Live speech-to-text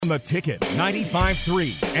the Ticket,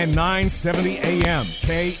 95.3 and 970 AM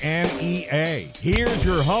KNEA. Here's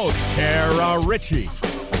your host, Kara Richey.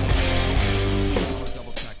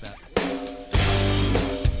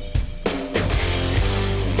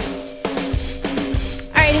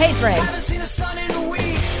 All right, hey, Frank.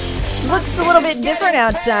 Looks a little bit different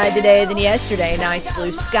outside today than yesterday. Nice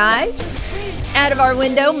blue skies out of our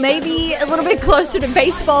window. Maybe a little bit closer to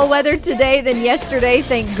baseball weather today than yesterday,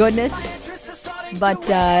 thank goodness. But,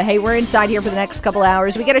 hey, we're inside here for the next couple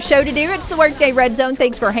hours. We got a show to do. It's the Workday Redzone.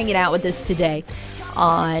 Thanks for hanging out with us today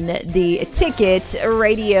on the Ticket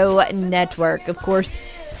Radio Network. Of course,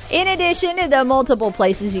 in addition to the multiple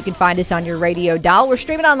places you can find us on your radio dial, we're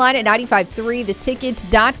streaming online at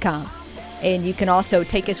 953theticket.com. And you can also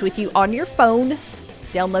take us with you on your phone.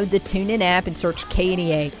 Download the TuneIn app and search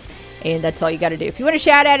KNEA. And that's all you got to do. If you want to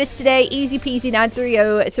shout at us today, easy peasy,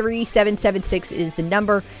 930-3776 is the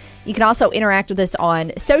number. You can also interact with us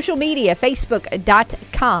on social media,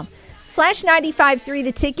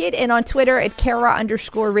 facebook.com/953theticket, and on Twitter at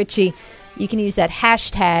Kara_Richey. You can use that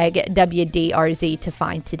hashtag WDRZ to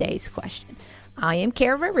find today's question. I am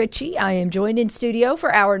Kara Richey. I am joined in studio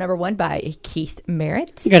for hour number one by Keith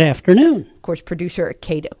Merritt. Good afternoon. Of course, producer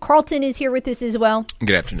Cade Carlton is here with us as well.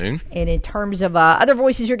 Good afternoon. And in terms of other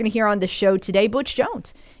voices you're going to hear on the show today, Butch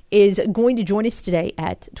Jones is going to join us today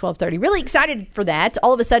at 12:30. Really excited for that.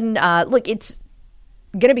 All of a sudden, look, it's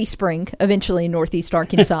going to be spring eventually in Northeast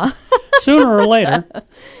Arkansas. Sooner or later.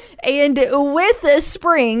 And with the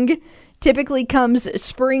spring, typically comes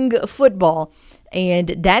spring football. And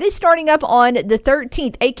that is starting up on the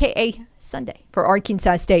 13th, a.k.a. Sunday, for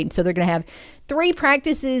Arkansas State. And so they're going to have 3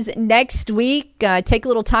 practices next week, take a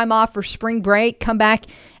little time off for spring break, come back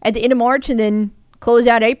at the end of March, and then close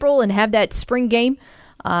out April and have that spring game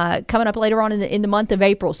coming up later on in the month of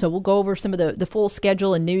April. So we'll go over some of the full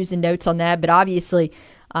schedule and news and notes on that. But obviously,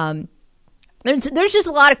 there's just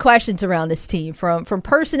a lot of questions around this team, from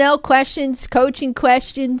personnel questions, coaching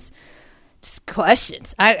questions, just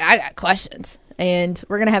questions. I got questions. And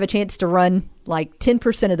we're going to have a chance to run like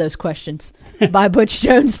 10% of those questions by Butch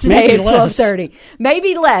Jones today at 12:30.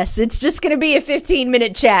 Maybe less. It's just going to be a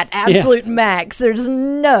 15-minute chat, absolute max. There's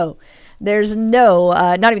no,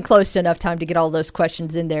 not even close to enough time to get all those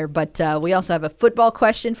questions in there. But we also have a football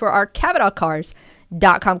question for our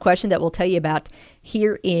CavenaughCars.com question that we'll tell you about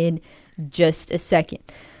here in just a second.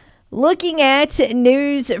 Looking at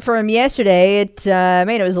news from yesterday, it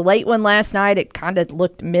was a late one last night. It kind of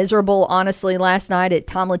looked miserable, honestly, last night at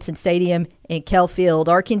Tomlinson Stadium in Kell Field.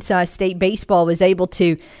 Arkansas State baseball was able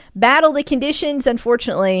to battle the conditions.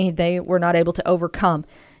 Unfortunately, they were not able to overcome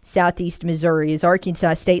Southeast Missouri as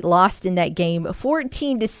Arkansas State lost in that game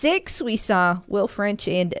 14-6. We saw Will French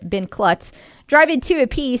and Ben Klutz drive in 2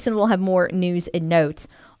 apiece, and we'll have more news and notes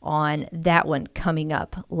on that one coming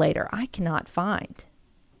up later. I cannot find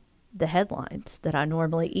the headlines that I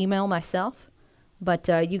normally email myself, but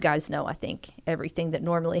you guys know, I think, everything that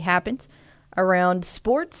normally happens around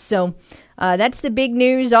sports. So that's the big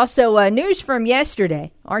news. Also, news from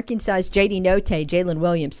yesterday: Arkansas's J.D. Note, Jalen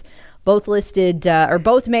Williams, both listed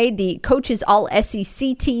both made the coaches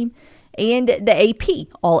All-SEC team and the AP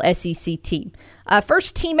All-SEC team.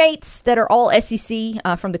 First teammates that are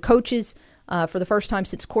All-SEC from the coaches. For the first time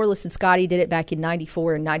since Corliss and Scotty did it back in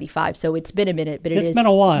 94 and 95. So it's been a minute, but it's been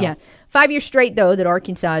a while. Yeah. 5 years straight, though, that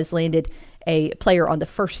Arkansas has landed a player on the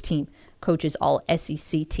first team coaches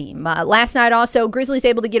All-SEC team. Last night also, Grizzlies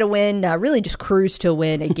able to get a win, really just cruise to a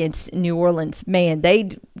win against New Orleans. Man,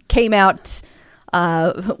 they came out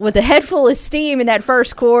with a head full of steam in that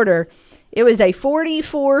first quarter. It was a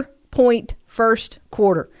 44-point first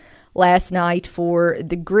quarter last night for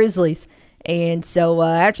the Grizzlies. And so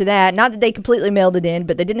after that, not that they completely mailed it in,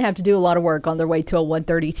 but they didn't have to do a lot of work on their way to a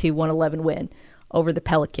 132-111 win over the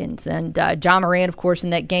Pelicans. And John Morant, of course, in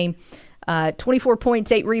that game, 24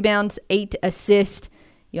 points, 8 rebounds, 8 assists.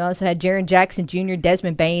 You also had Jaren Jackson Jr.,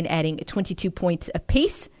 Desmond Bane adding 22 points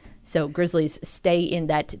apiece. So Grizzlies stay in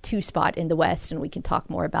that 2 spot in the West, and we can talk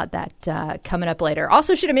more about that coming up later.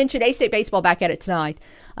 Also should have mentioned A-State baseball back at it tonight.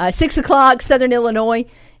 6 o'clock, Southern Illinois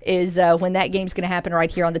is when that game's going to happen right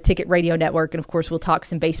here on the Ticket Radio Network. And, of course, we'll talk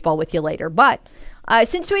some baseball with you later. But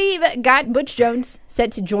since we've got Butch Jones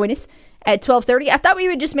set to join us at 12:30, I thought we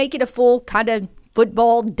would just make it a full kind of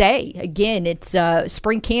football day. Again, it's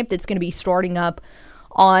spring camp that's going to be starting up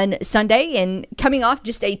on Sunday and coming off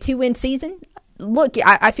just a 2-win season. Look,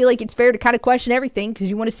 I feel like it's fair to kind of question everything because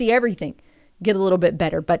you want to see everything get a little bit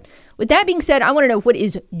better. But with that being said, I want to know, what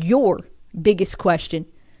is your biggest question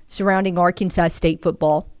surrounding Arkansas State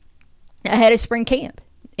football ahead of spring camp?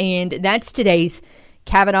 And that's today's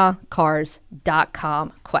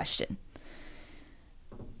CavenaughCars.com question.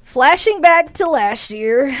 Flashing back to last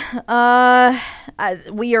year,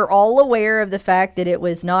 we are all aware of the fact that it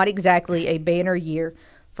was not exactly a banner year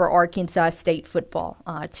for Arkansas State football.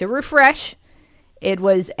 To refresh, it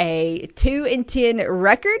was a 2-10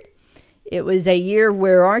 record. It was a year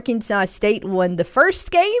where Arkansas State won the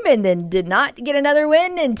first game and then did not get another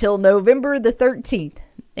win until November the 13th.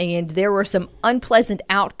 And there were some unpleasant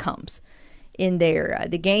outcomes in there.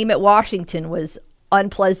 The game at Washington was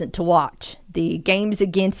unpleasant to watch. The games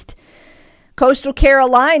against Coastal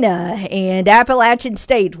Carolina and Appalachian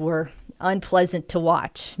State were unpleasant to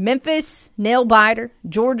watch. Memphis, nail-biter.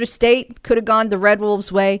 Georgia State could have gone the Red Wolves'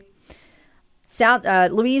 way.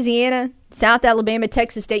 Louisiana, South Alabama,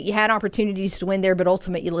 Texas State, you had opportunities to win there, but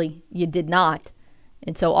ultimately you did not.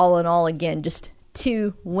 And so all in all, again, just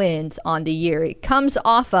 2 wins on the year. It comes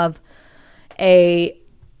off of a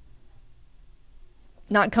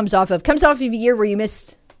year where you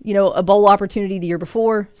missed, a bowl opportunity the year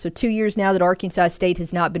before. So 2 years now that Arkansas State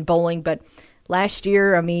has not been bowling. But last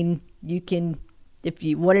year, if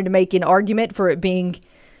you wanted to make an argument for it being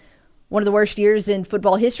one of the worst years in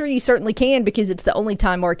football history, you certainly can, because it's the only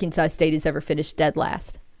time Arkansas State has ever finished dead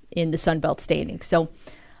last in the Sun Belt standings. So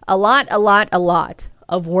a lot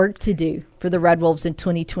of work to do for the Red Wolves in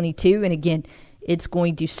 2022. And again, it's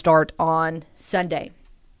going to start on Sunday.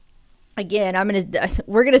 Again,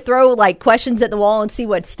 we're going to throw questions at the wall and see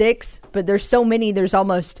what sticks, but there's so many, there's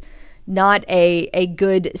almost not a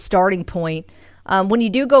good starting point. When you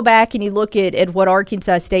do go back and you look at what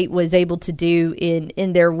Arkansas State was able to do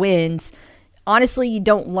in their wins, honestly, you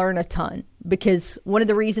don't learn a ton, because one of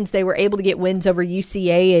the reasons they were able to get wins over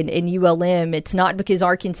UCA and ULM, it's not because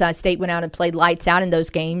Arkansas State went out and played lights out in those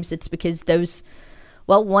games. It's because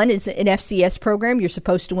one is an FCS program. You're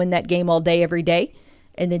supposed to win that game all day, every day.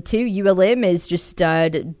 And then 2, ULM is just,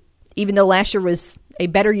 even though last year was a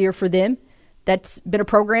better year for them, that's been a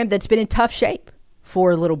program that's been in tough shape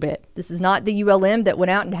for a little bit. This is not the ULM that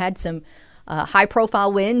went out and had some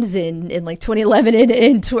high-profile wins in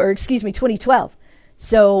 2011 2012.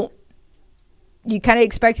 So you kind of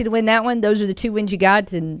expected to win that one. Those are the 2 wins you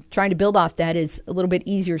got, and trying to build off that is a little bit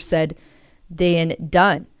easier said than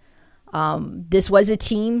done. This was a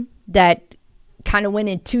team that kind of went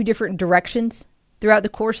in 2 different directions throughout the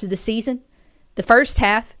course of the season. The first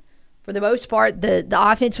half, for the most part, the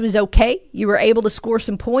offense was okay. You were able to score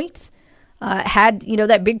some points. Had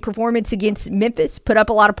that big performance against Memphis, put up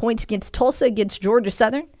a lot of points against Tulsa, against Georgia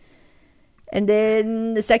Southern. And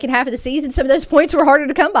then the second half of the season, some of those points were harder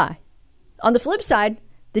to come by. On the flip side,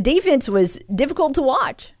 the defense was difficult to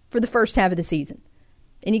watch for the first half of the season.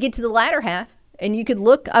 And you get to the latter half, and you could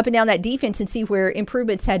look up and down that defense and see where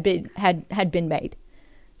improvements had been made.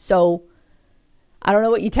 So I don't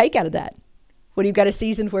know what you take out of that. When you've got a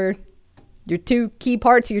season where your 2 key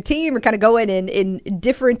parts of your team are kind of going in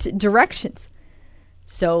different directions.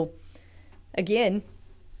 So, again,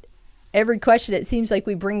 every question it seems like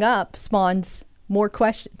we bring up spawns more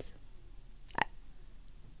questions.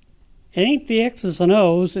 It ain't the X's and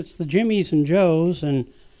O's, it's the Jimmies and Joes, and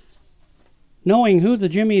knowing who the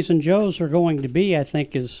Jimmies and Joes are going to be, I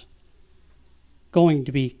think, is going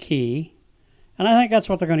to be key. And I think that's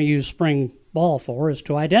what they're going to use spring ball for, is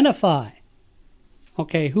to identify,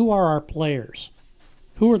 okay, who are our players?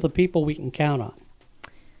 Who are the people we can count on?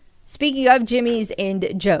 Speaking of Jimmys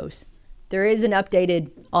and Joes, there is an updated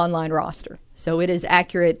online roster. So it is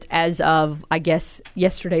accurate as of, I guess,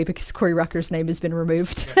 yesterday, because Corey Rucker's name has been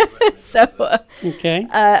removed. Okay.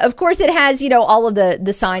 Of course, it has, all of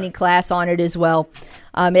the signing class on it as well.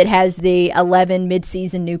 It has the 11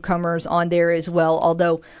 midseason newcomers on there as well.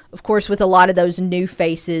 Although, of course, with a lot of those new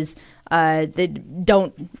faces, they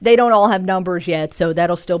don't all have numbers yet. So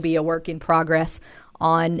that'll still be a work in progress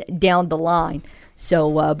on down the line.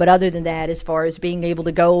 So, but other than that, as far as being able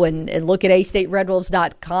to go and look at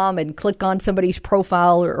astateredwolves.com and click on somebody's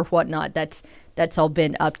profile or whatnot, that's all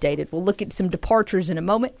been updated. We'll look at some departures in a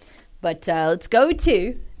moment, but let's go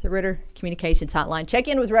to the Ritter Communications Hotline. Check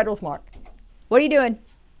in with Red Wolf Mark. What are you doing?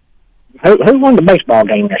 Who won the baseball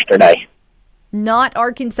game yesterday? Not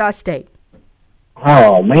Arkansas State.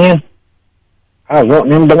 Oh, man. I was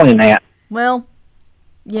wanting them to win that. Well,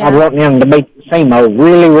 yeah. I was wanting them to beat SEMO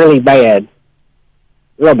really, really bad.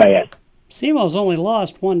 Real bad. SEMO's only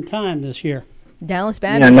lost 1 time this year. Dallas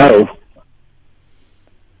Baptist. I know.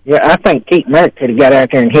 Yeah, I think Keith Merritt could have got out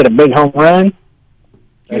there and hit a big home run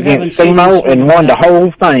against SEMO and won the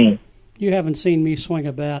whole thing. You haven't seen me swing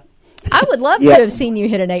a bat. I would love to have seen you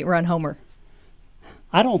hit an 8-run homer.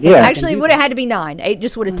 I don't think Actually, it would have had to be 9. 8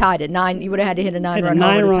 just would have tied it. 9, you would have had to hit a 9-run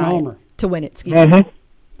homer to win it. Excuse me.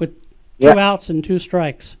 With 2 outs and 2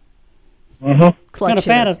 strikes. Mm-hmm. Going to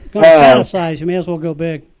fantasize, you may as well go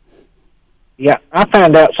big. Yeah, I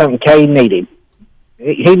found out something Cade needed.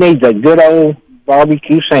 He needs a good old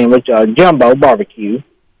barbecue sandwich, a jumbo barbecue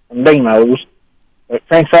from Demo's, with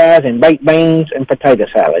French fries and baked beans and potato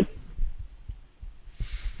salad.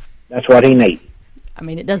 That's what he needs. I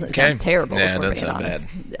mean, it doesn't sound terrible. Yeah, it doesn't sound bad.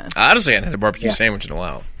 Yeah. Honestly, I hadn't had a barbecue sandwich in a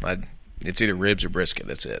while. It's either ribs or brisket.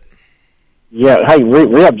 That's it. Yeah, hey,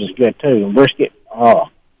 ribs is good too, and brisket. Oh.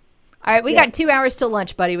 All right, we got 2 hours till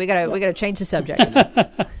lunch, buddy. We gotta change the subject.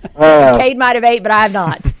 Cade might have ate, but I have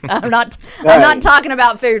not. I'm not talking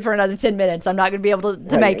about food for another 10 minutes. I'm not going to be able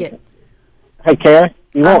to make it. Hey, Karen,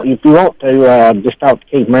 if you want to, just talk to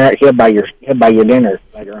Keith Merritt. He'll buy your dinner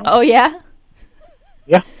later on. Oh yeah.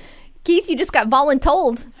 Yeah. Keith, you just got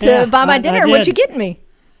voluntold to buy my dinner. What you getting me?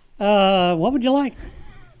 What would you like?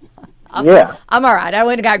 I'm all right. I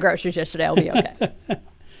went and got groceries yesterday. I'll be okay.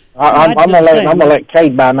 I'm gonna let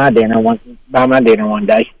Cade buy my dinner one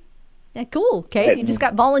day. Yeah, cool. Cade, you just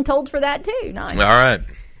got voluntold for that too. Nice. All right.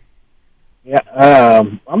 Yeah,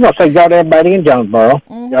 I'm gonna say go to everybody in Jonesboro.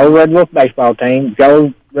 Mm-hmm. Go Red Wolf baseball team.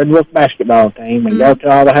 Go Red Wolf basketball team, and go to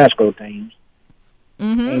all the high school teams.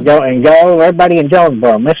 Mm-hmm. And go everybody in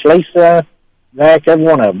Jonesboro. Miss Lisa, Zach, every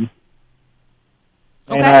one of them.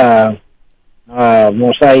 Okay. And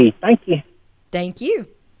we'll say thank you. Thank you.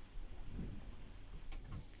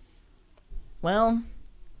 Well,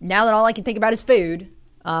 now that all I can think about is food,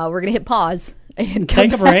 we're going to hit pause and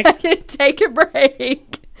take a break. Take a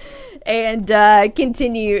break. And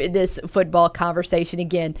continue this football conversation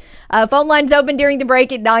again. Phone lines open during the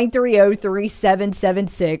break at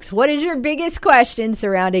 930-3776. What is your biggest question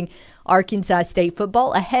surrounding Arkansas State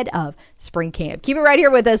football ahead of spring camp? Keep it right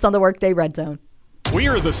here with us on the Workday Red Zone.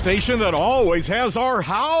 We're the station that always has our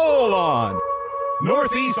howl on.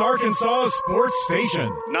 Northeast Arkansas Sports Station,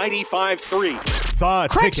 95.3.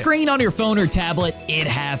 Cracked screen on your phone or tablet? It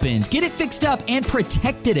happens. Get it fixed up and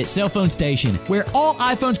protected at Cell Phone Station, where all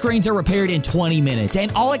iPhone screens are repaired in 20 minutes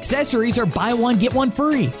and all accessories are buy one, get one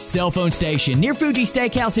free. Cell Phone Station, near Fuji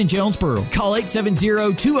Steakhouse in Jonesboro. Call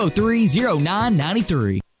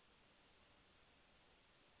 870-203-0993.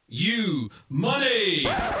 You money!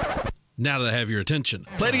 Now that I have your attention,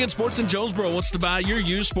 Play It Again Sports in Jonesboro wants to buy your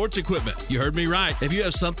used sports equipment. You heard me right. If you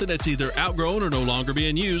have something that's either outgrown or no longer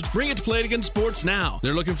being used, bring it to Play It Again Sports now.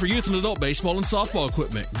 They're looking for youth and adult baseball and softball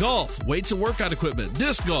equipment, golf, weights and workout equipment,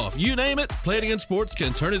 disc golf, you name it. Play It Again Sports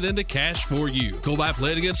can turn it into cash for you. Go by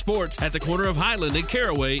Play It Again Sports at the corner of Highland and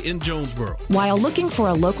Caraway in Jonesboro. While looking for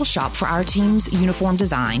a local shop for our team's uniform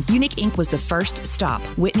design, Unique Ink was the first stop.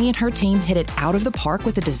 Whitney and her team hit it out of the park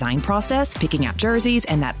with the design process, picking out jerseys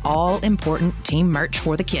and that all-important team merch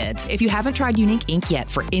for the kids. If you haven't tried Unique Ink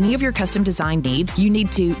yet for any of your custom design needs, you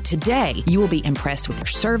need to today. You will be impressed with their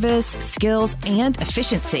service, skills, and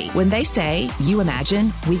efficiency. When they say, you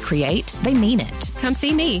imagine, we create, they mean it. Come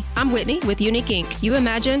see me. I'm Whitney with Unique Ink. You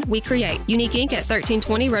imagine, we create. Unique Ink at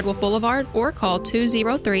 1320 Red Wolf Boulevard or call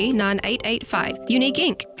 203-9885. Unique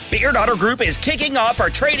Ink. Beard Auto Group is kicking off our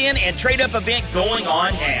trade-in and trade-up event going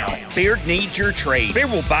on now. Beard needs your trade.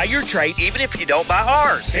 Beard will buy your trade even if you don't buy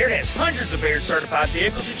ours. Beard has hundreds of Beard-certified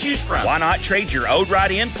vehicles to choose from. Why not trade your old ride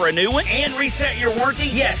in for a new one and reset your warranty?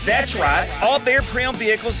 Yes, that's right. All Beard pre-owned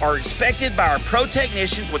vehicles are inspected by our pro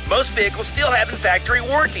technicians, with most vehicles still having factory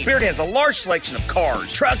warranty. Beard has a large selection of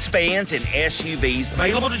cars, trucks, vans, and SUVs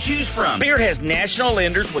available to choose from. Beard has national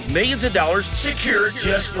lenders with millions of dollars secured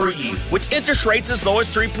just for you, with interest rates as low as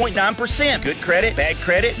 3.9%. Good credit, bad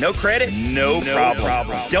credit, no credit, no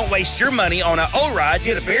problem. Don't waste your money on an O-Ride.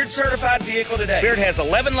 Get a Beard-certified vehicle today. Beard has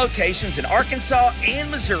 11 locations in Arkansas and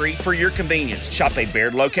Missouri for your convenience. Shop a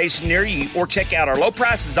Beard location near you or check out our low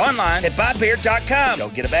prices online at buybeard.com.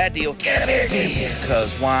 Don't get a bad deal, get a Beard deal.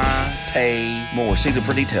 Because why pay more? See them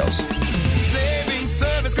for details. Saving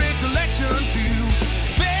service, great selection too.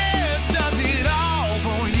 Beard does it all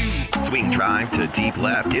for you. Swing drive to deep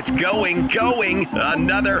left. It's going.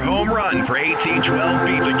 Another home run for 1812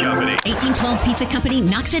 Pizza Company. 1812 Pizza Company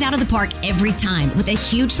knocks it out of the park every time with a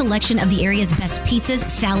huge selection of the area's best pizzas,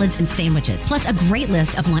 salads, and sandwiches, plus a great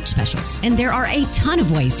list of lunch specials. And there are a ton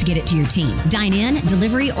of ways to get it to your team. Dine in,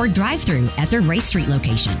 delivery, or drive-through at their Ray Street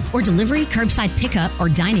location. Or delivery, curbside pickup, or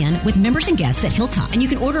dine in with members and guests at Hilltop. And you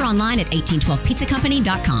can order online at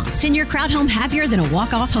 1812pizzacompany.com. Send your crowd home happier than a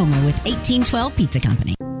walk-off homer with 1812 Pizza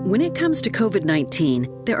Company. When it comes to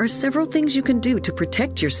COVID-19, there are several things you can do to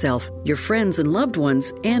protect yourself, your friends and loved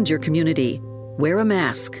ones, and your community. Wear a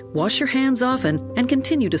mask, wash your hands often, and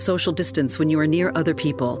continue to social distance when you are near other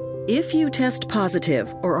people. If you test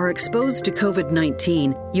positive or are exposed to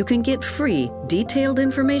COVID-19, you can get free, detailed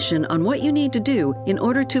information on what you need to do in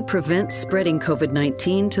order to prevent spreading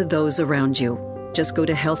COVID-19 to those around you. Just go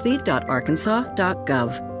to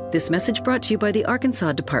healthy.arkansas.gov. This message brought to you by the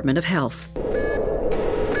Arkansas Department of Health.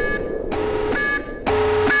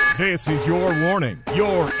 This is your warning.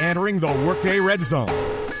 You're entering the Workday Red Zone.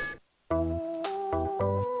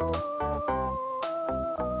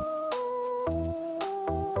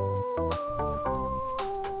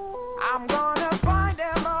 I'm gonna find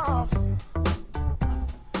them off.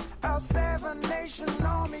 A 7-nation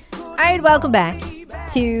army. All right, welcome back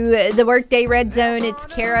to the Workday Red Zone. It's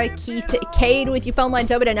Kara, Keith, Cade with your phone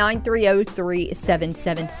lines open at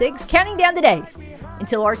 930-3776. Counting down the days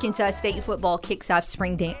until Arkansas State football kicks off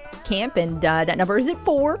spring camp, and that number is at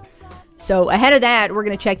 4. So ahead of that, we're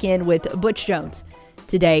going to check in with Butch Jones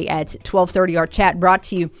today at 12:30. Our chat brought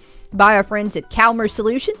to you by our friends at Calmer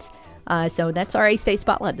Solutions. So that's our A-State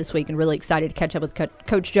Spotlight this week, and really excited to catch up with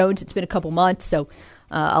Coach Jones. It's been a couple months, so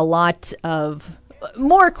a lot of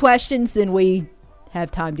more questions than we have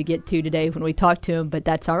time to get to today when we talk to him, but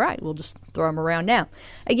that's all right. We'll just throw them around now.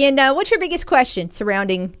 Again, what's your biggest question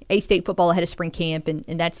surrounding A-State football ahead of spring camp? And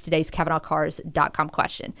that's today's CavenaughCars.com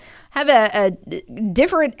question. Have a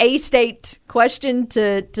different A-State question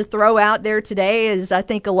to throw out there today, as I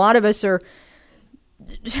think a lot of us are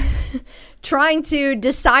trying to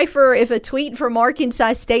decipher if a tweet from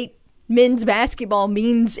Arkansas State men's basketball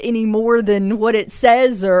means any more than what it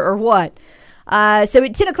says or what. So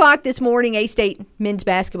at 10 o'clock this morning, A-State men's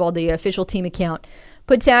basketball, the official team account,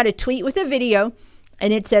 puts out a tweet with a video,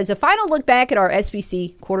 and it says, a final look back at our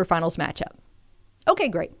SBC quarterfinals matchup. Okay,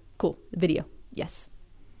 great. Cool. The video. Yes.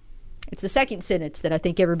 It's the second sentence that I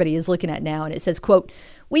think everybody is looking at now, and it says, quote,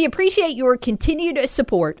 we appreciate your continued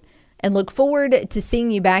support and look forward to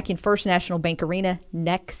seeing you back in First National Bank Arena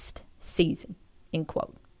next season, end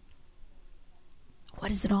quote. What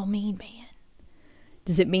does it all mean, man?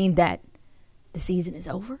 Does it mean that the season is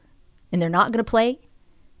over and they're not going to play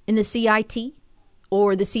in the CIT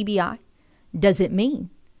or the CBI? Does it mean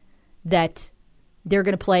that they're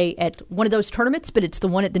going to play at one of those tournaments, but it's the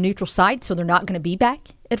one at the neutral site, so they're not going to be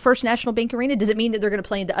back at First National Bank Arena? Does it mean that they're going to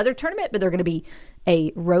play in the other tournament, but they're going to be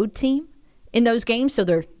a road team in those games, so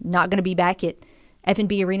they're not going to be back at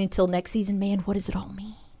F&B Arena until next season? Man, what does it all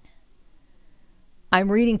mean? I'm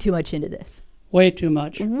reading too much into this. Way too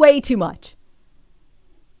much. Way too much.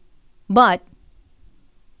 But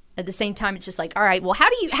at the same time, it's just like, all right, well, how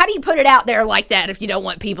do you put it out there like that if you don't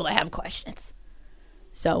want people to have questions?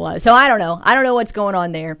 So I don't know. I don't know what's going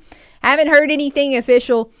on there. Haven't heard anything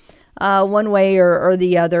official one way or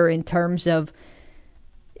the other in terms of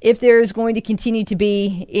if there's going to continue to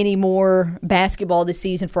be any more basketball this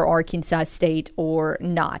season for Arkansas State or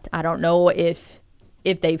not. I don't know if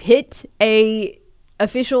they've hit a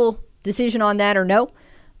official decision on that or no,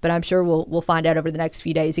 but I'm sure we'll find out over the next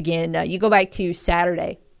few days. Again, you go back to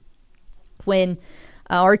Saturday when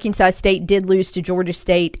Arkansas State did lose to Georgia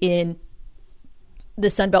State in the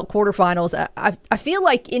Sun Belt quarterfinals. I feel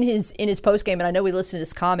like in his postgame, and I know we listened to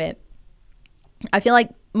this comment, I feel like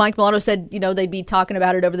Mike Milano said, they'd be talking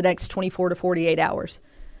about it over the next 24 to 48 hours.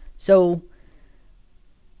 So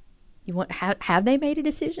have they made a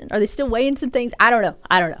decision? Are they still weighing some things? I don't know.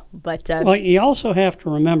 But well, you also have to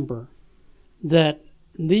remember that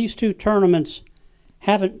these two tournaments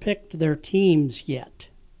haven't picked their teams yet.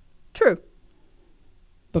 True.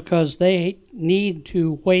 Because they need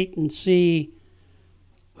to wait and see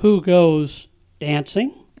who goes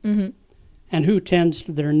dancing and who tends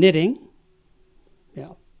to their knitting.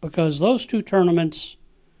 Yeah, because those two tournaments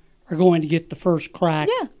are going to get the first crack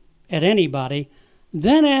at anybody.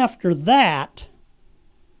 Then after that,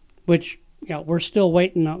 which we're still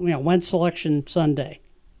waiting on, when's Selection Sunday?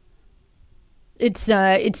 It's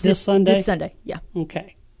this Sunday. This Sunday, yeah.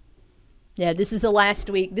 Okay. Yeah, this is the last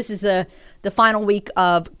week. This is the final week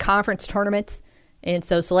of conference tournaments, and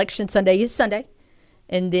so Selection Sunday is Sunday,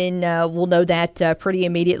 and then we'll know that pretty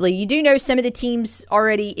immediately. You do know some of the teams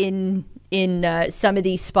already in some of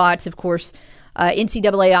these spots, of course.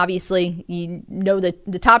 NCAA, obviously, you know that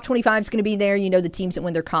the top 25 is going to be there. You know the teams that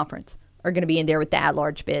win their conference are going to be in there with the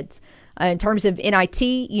at-large bids. In terms of NIT,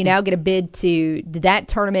 you now get a bid to that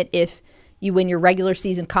tournament if you win your regular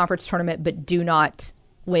season conference tournament but do not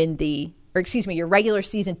win your regular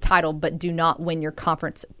season title but do not win your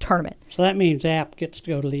conference tournament. So that means App gets to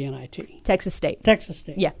go to the NIT. Texas State.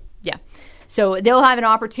 Yeah. So they'll have an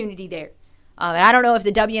opportunity there. And I don't know if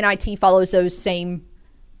the WNIT follows those same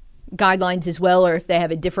guidelines as well, or if they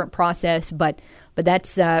have a different process, but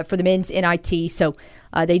that's for the men's NIT. So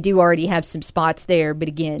they do already have some spots there, but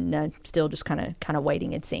again, still just kind of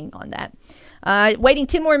waiting and seeing on that. Waiting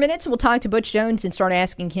 10 more minutes, and we'll talk to Butch Jones and start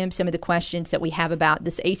asking him some of the questions that we have about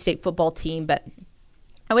this A-State football team. But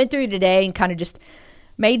I went through today and kind of just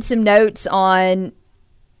made some notes on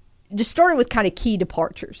just starting with kind of key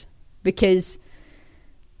departures, because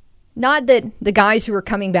not that the guys who are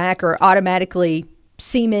coming back are automatically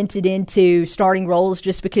cemented into starting roles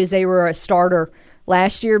just because they were a starter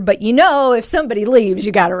last year, but if somebody leaves,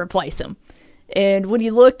 you got to replace them. And when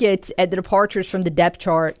you look at the departures from the depth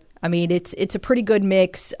chart, I mean, it's a pretty good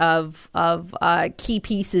mix of key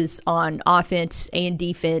pieces on offense and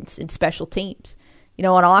defense and special teams.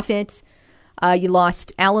 On offense, you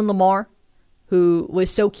lost Alan Lamar, who was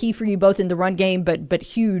so key for you both in the run game, but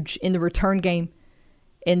huge in the return game.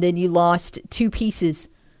 And then you lost two pieces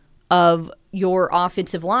of your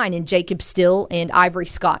offensive line in Jacob Still and Ivory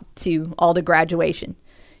Scott to all the graduation.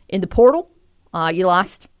 In the portal, you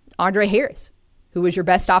lost Andre Harris, who was your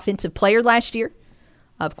best offensive player last year.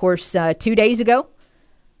 Of course, 2 days ago,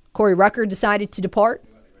 Corey Rucker decided to depart.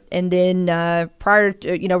 And then prior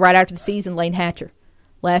to, right after the season, Lane Hatcher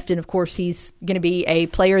left. And, of course, he's going to be a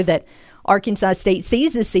player that Arkansas State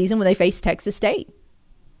sees this season when they face Texas State.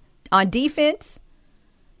 On defense,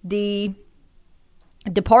 the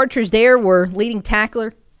departures there were leading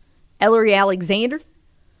tackler Ellery Alexander.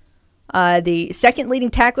 The second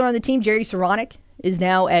leading tackler on the team, Jerry Saronic, is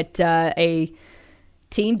now at a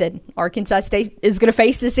team that Arkansas State is going to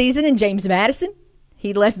face this season in James Madison.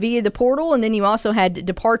 He left via the portal, and then you also had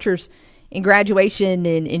departures in graduation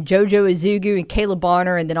in JoJo Izugu and Caleb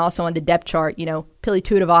Bonner, and then also on the depth chart, Pili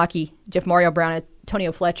Tuivasa, Jeff Mario Brown,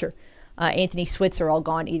 Antonio Fletcher, Anthony Switzer all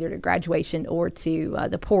gone either to graduation or to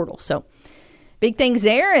the portal. So big things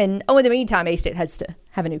there. And, in the meantime, A-State has to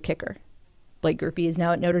have a new kicker. Blake Grupe is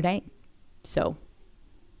now at Notre Dame. So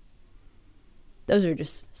those are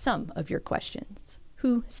just some of your questions.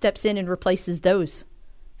 Who steps in and replaces those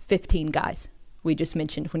 15 guys we just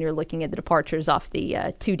mentioned when you're looking at the departures off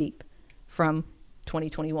the two deep from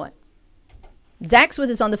 2021? Zach's with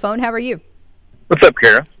us on the phone. How are you? What's up,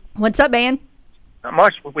 Kara? What's up, man? Not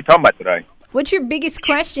much. What are we talking about today? What's your biggest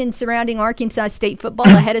question surrounding Arkansas State football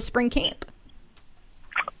ahead of spring camp?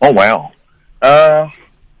 Oh, wow. I'll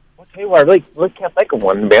tell you what, I really can't think of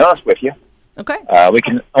one, to be honest with you. Okay. We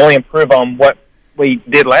can only improve on what we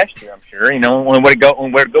did last year, I'm sure. When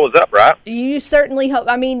where it goes up, right? You certainly hope.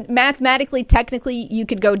 I mean, mathematically, technically, you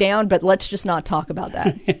could go down, but let's just not talk about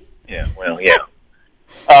that. Yeah, well, yeah.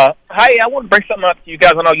 Hey, I want to bring something up to you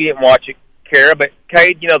guys. I know you didn't watch it, Kara, but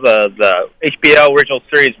Cade, the HBO original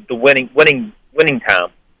series, The Winning Time,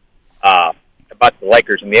 about the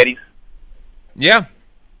Lakers and the Eddies. Yeah.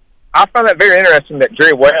 I found that very interesting that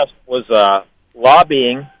Jerry West was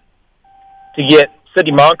lobbying to get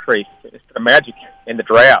Sidney Moncrief instead of Magic in the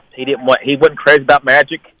draft. He wasn't crazy about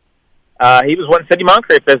Magic. He was wanting Sidney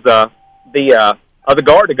Moncrief as the other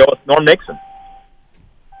guard to go with Norm Nixon.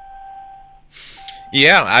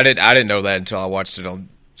 Yeah, I didn't know that until I watched it on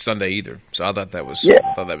Sunday either. So I thought that was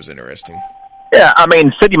interesting. Yeah, I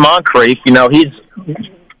mean, Sidney Moncrief, he's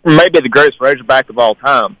maybe the greatest Razorback of all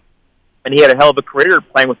time. And he had a hell of a career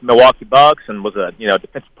playing with the Milwaukee Bucks and was a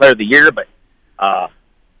defensive player of the year. But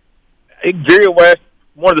Jerry West,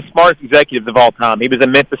 one of the smartest executives of all time. He was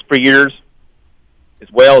in Memphis for years,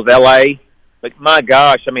 as well as L.A. But my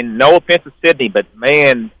gosh, I mean, no offense to Sidney, but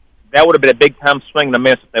man, that would have been a big time swing and a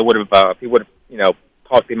miss if they would have if he would have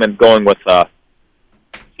talked him into going with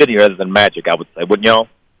Sidney rather than Magic. I would say, wouldn't y'all?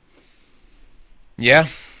 Yeah.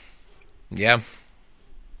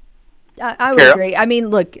 I would agree. I mean,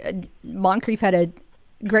 look, Moncrief had a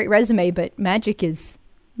great resume, but Magic is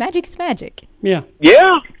magic. Yeah.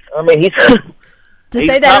 Yeah. I mean, he's to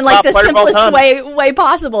say that in like the simplest way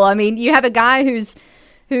possible. I mean, you have a guy who's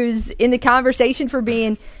in the conversation for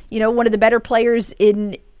being, one of the better players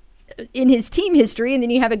in his team history, and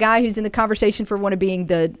then you have a guy who's in the conversation for one of being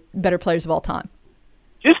the better players of all time.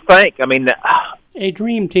 Just think, I mean, a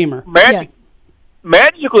dream teamer. Magic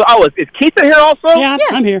was. Is Keith in here also? Yeah,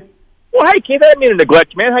 I'm here. Well, hey, Keith, I didn't mean to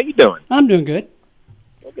neglect you, man. How you doing? I'm doing good.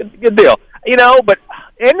 Good deal. But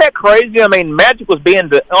isn't that crazy? I mean, Magic was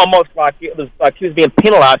being almost like he was being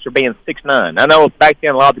penalized for being 6'9". I know back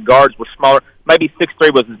then a lot of the guards were smaller. Maybe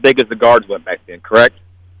 6'3" was as big as the guards went back then, correct?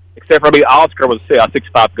 Except for maybe Oscar was a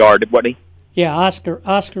 6'5" guard, wasn't he? Yeah,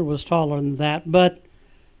 Oscar was taller than that, but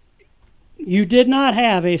you did not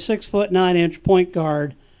have a 6'9" point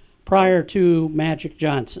guard prior to Magic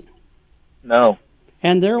Johnson. No.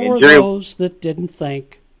 And there were those that didn't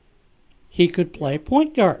think he could play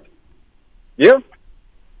point guard. Yeah.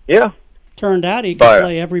 Turned out he could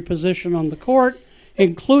play every position on the court,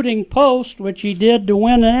 including post, which he did to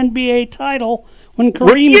win an NBA title when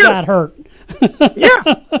Kareem got hurt.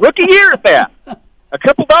 Rookie year at that. A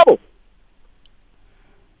triple-double.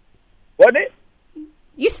 Wasn't it?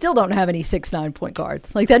 You still don't have any 6'9" point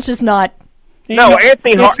guards. Like, that's just not... No,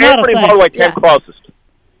 Anthony Hardaway came closest.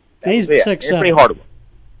 He's 6'7". Pretty hard one.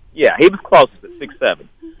 Yeah, he was close at 6'7".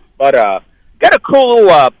 But got a cool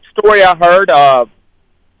little story I heard.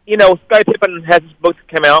 Scottie Pippen has this book that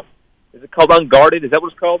came out. Is it called Unguarded? Is that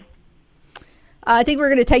what it's called? I think we're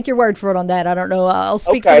going to take your word for it on that. I don't know. I'll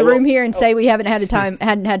speak for the room here and say we hadn't had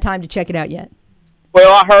time to check it out yet.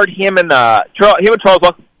 Well, I heard him and Charles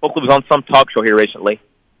Oakley was on some talk show here recently,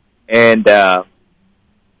 and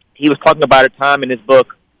he was talking about a time in his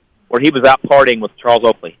book where he was out partying with Charles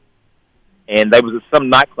Oakley, and they was at some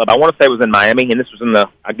nightclub. I want to say it was in Miami, and this was in the,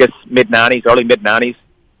 I guess, early mid-'90s.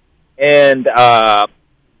 And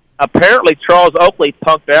apparently Charles Oakley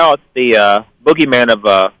punked out the boogeyman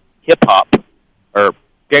of hip-hop, or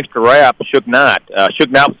gangster rap, Suge Knight.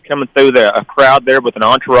 Suge Knight was coming through a crowd there with an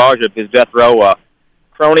entourage of his death row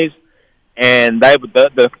cronies, and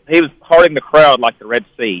he was parting the crowd like the Red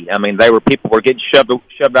Sea. I mean, people were getting shoved out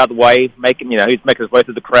of the way, he was making his way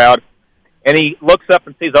through the crowd, and he looks up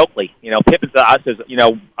and sees Oakley. Pippen's eyes says,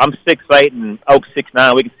 I'm 6'8" and Oak's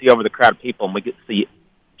 6'9". We can see over the crowd of people, and we can see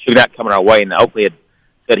Suge Knight coming our way. And Oakley had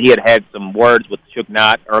said he had some words with Suge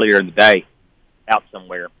Knight earlier in the day, out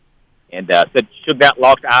somewhere. And said Suge Knight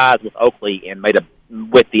locked eyes with Oakley and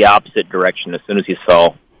went the opposite direction as soon as he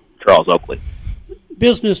saw Charles Oakley.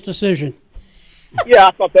 Business decision. Yeah,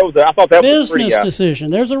 I thought that was business pretty,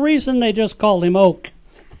 decision. There's a reason they just called him Oak.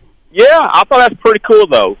 Yeah, I thought that's pretty cool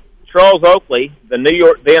though. Charles Oakley, the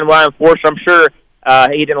NY enforcer. I'm sure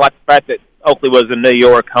he didn't like the fact that Oakley was in New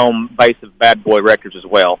York, home base of Bad Boy Records as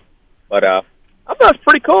well. But I thought it's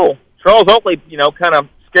pretty cool. Charles Oakley, kind of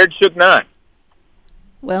scared Suge Knight.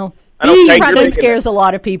 Well, he probably scares a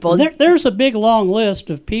lot of people. There's a big, long list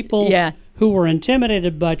of people who were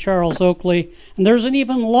intimidated by Charles Oakley, and there's an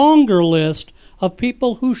even longer list of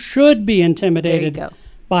people who should be intimidated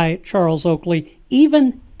by Charles Oakley,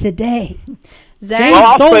 even today.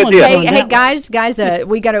 Zach, hey guys,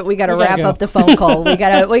 we gotta wrap up the phone call. We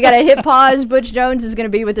gotta hit pause. Butch Jones is gonna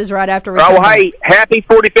be with us right after we come back. Hey, happy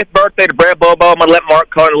 45th birthday to Brad Bobo. I'm gonna let Mark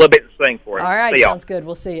call in a little bit and sing for him. All right, sounds good.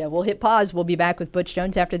 We'll see you. We'll hit pause. We'll be back with Butch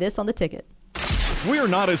Jones after this on The Ticket. We're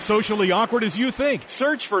not as socially awkward as you think.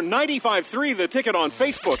 Search for 95.3 The Ticket on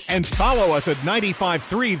Facebook and follow us at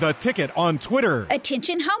 95.3 The Ticket on Twitter.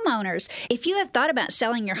 Attention homeowners. If you have thought about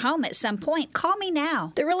selling your home at some point, call me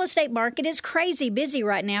now. The real estate market is crazy busy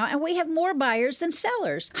right now, and we have more buyers than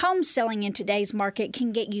sellers. Home selling in today's market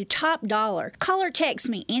can get you top dollar. Call or text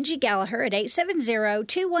me, Angie Gallagher, at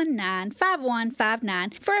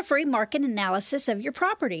 870-219-5159 for a free market analysis of your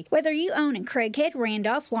property. Whether you own in Craighead,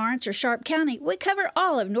 Randolph, Lawrence, or Sharp County, we cover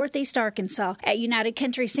all of Northeast Arkansas. At United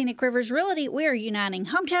Country Scenic Rivers Realty, we are uniting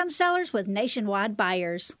hometown sellers with nationwide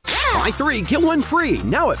buyers. Buy 3, get 1 free,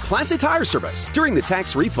 now at Plaza Tire Service. During the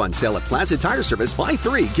tax refund sale at Plaza Tire Service, buy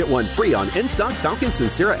 3, get 1 free on in-stock Falcon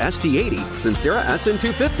Sincera ST80, Sincera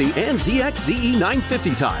SN250, and ZX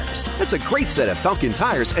ZE950 tires. That's a great set of Falcon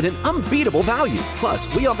tires at an unbeatable value. Plus,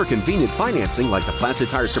 we offer convenient financing like the Plaza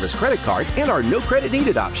Tire Service credit card and our no credit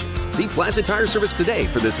needed options. See Plaza Tire Service today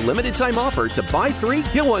for this limited time offer to buy 3,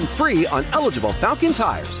 get 1 free on eligible Falcon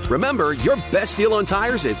tires. Remember, your best deal on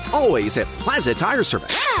tires is always at Plaza Tire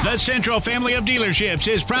Service. The Central Family of Dealerships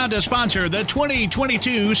is proud to sponsor the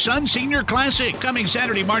 2022 Sun Senior Classic, coming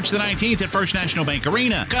Saturday, March the 19th at First National Bank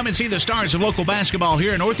Arena. Come and see the stars of local basketball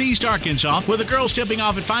here in Northeast Arkansas, with the girls tipping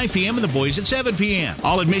off at 5 p.m. and the boys at 7 p.m.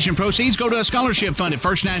 All admission proceeds go to a scholarship fund at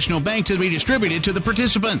First National Bank to be distributed to the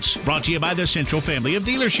participants. Brought to you by the Central Family of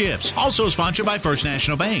Dealerships. Also sponsored by First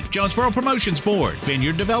National Bank, Jonesboro Promotions Board,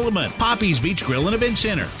 Vineyard Development, Poppy's Beach Grill and Event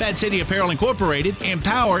Center, Fat City Apparel Incorporated,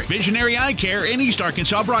 Empower, Visionary Eye Care, and East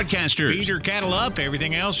Arkansas Broadcasters. Feed your cattle up,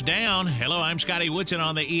 everything else down. Hello, I'm Scotty Woodson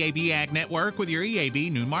on the EAB Ag Network with your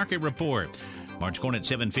EAB Noon Market Report. March corn at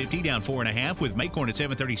 $7.50, down 4.5, with May corn at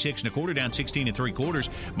 $7.36 1/4, down 16 3/4.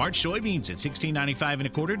 March soybeans at $16.95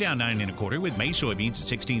 1/4, down 9 1/4, with May soybeans at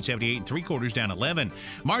 $16.78 3/4, down 11.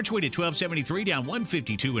 March wheat at $12.73, down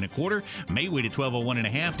 152 1/4. May wheat at $12.01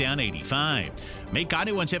 1/2, down 85. May cotton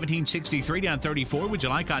at $117.63, down 34, with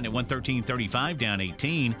July cotton at $113.35, down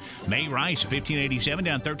 18. May rice at $15.87,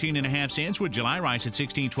 down 13.5 cents, with July rice at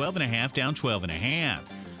 $16.12 1/2, down 12.5.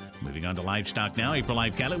 Moving on to livestock now. April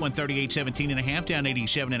live cattle at $138.17 1/2, down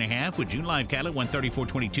 87 1/2, with June live cattle at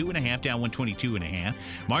 $134.22 1/2, down 122 1/2.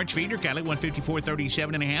 March feeder cattle at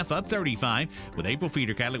 $154.37 1/2, up 35, with April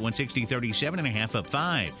feeder cattle at $160.37 1/2, up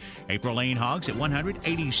 5. April lane hogs at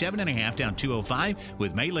 $187 1/2, down 205,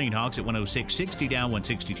 with May lane hogs at $106.60, down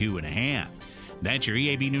 162 1/2. That's your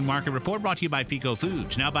EAB Noon Market Report brought to you by Pico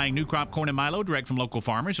Foods. Now buying new crop corn and Milo direct from local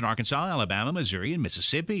farmers in Arkansas, Alabama, Missouri, and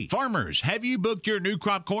Mississippi. Farmers, have you booked your new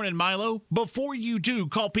crop corn and Milo? Before you do,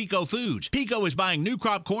 call Pico Foods. Pico is buying new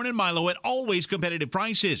crop corn and Milo at always competitive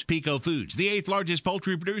prices. Pico Foods, the 8th largest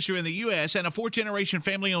poultry producer in the U.S. and a 4th-generation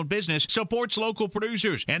family-owned business, supports local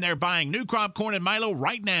producers, and they're buying new crop corn and Milo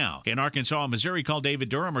right now. In Arkansas and Missouri, call David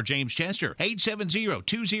Durham or James Chester,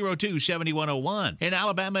 870-202-7101. In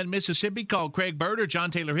Alabama and Mississippi, call Craig Bird or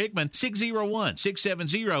John Taylor Hickman,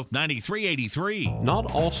 601-670-9383. Not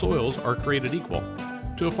all soils are created equal.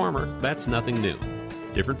 To a farmer, that's nothing new.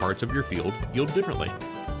 Different parts of your field yield differently.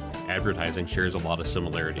 Advertising shares a lot of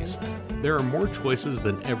similarities. There are more choices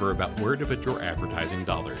than ever about where to put your advertising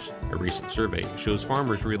dollars. A recent survey shows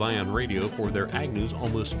farmers rely on radio for their ag news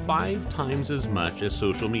almost 5 times as much as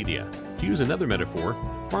social media. To use another metaphor,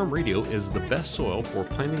 farm radio is the best soil for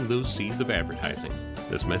planting those seeds of advertising.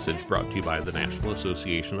 This message brought to you by the National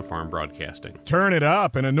Association of Farm Broadcasting. Turn it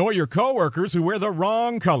up and annoy your coworkers who wear the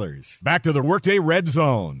wrong colors. Back to the Workday Red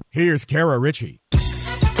Zone. Here's Kara Richey.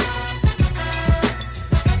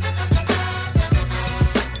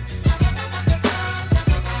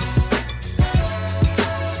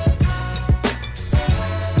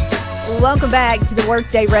 Welcome back to the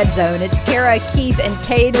Workday Red Zone. It's Kara, Keith, and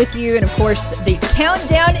Cade with you. And, of course, the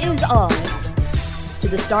countdown is on to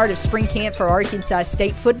the start of spring camp for Arkansas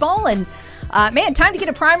State football. And, man, time to get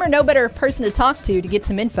a primer. No better person to talk to get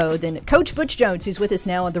some info than Coach Butch Jones, who's with us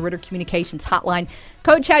now on the Ritter Communications Hotline.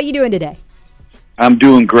 Coach, how you doing today? I'm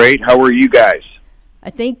doing great. How are you guys?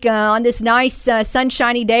 I think on this nice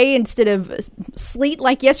sunshiny day instead of sleet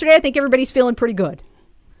like yesterday, I think everybody's feeling pretty good.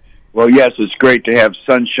 Well, yes, it's great to have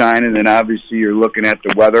sunshine, and then obviously you're looking at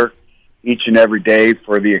the weather each and every day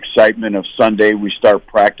for the excitement of Sunday. We start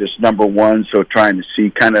practice number 1, so trying to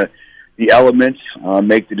see kind of the elements,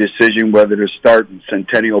 make the decision whether to start in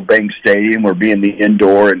Centennial Bank Stadium or be in the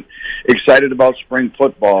indoor, and excited about spring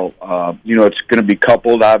football. It's going to be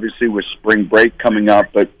coupled, obviously, with spring break coming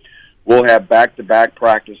up, but we'll have back-to-back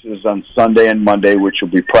practices on Sunday and Monday, which will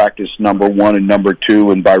be practice number 1 and number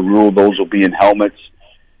 2, and by rule, those will be in helmets.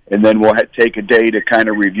 And then we'll take a day to kind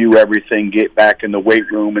of review everything, get back in the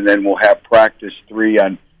weight room, and then we'll have practice 3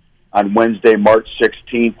 on Wednesday, March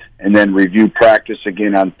 16th, and then review practice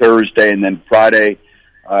again on Thursday, and then Friday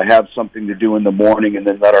have something to do in the morning, and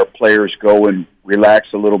then let our players go and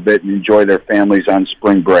relax a little bit and enjoy their families on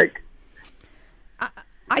spring break.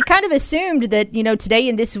 I kind of assumed that, today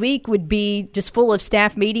and this week would be just full of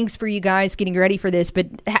staff meetings for you guys getting ready for this, but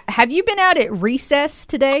have you been out at recess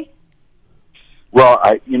today? Well,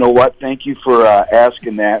 you know what? Thank you for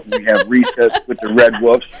asking that. We have recess with the Red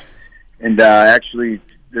Wolves. And actually,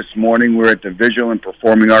 this morning we're at the Visual and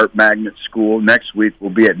Performing Art Magnet School. Next week we'll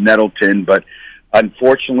be at Nettleton. But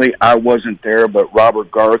unfortunately, I wasn't there. But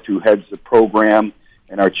Robert Garth, who heads the program,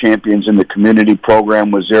 and our Champions in the Community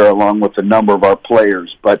program was there along with a number of our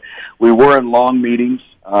players. But we were in long meetings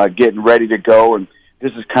getting ready to go. And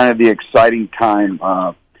this is kind of the exciting time,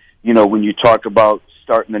 when you talk about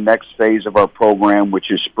starting the next phase of our program,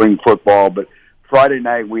 which is spring football. But Friday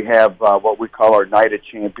night we have what we call our Night of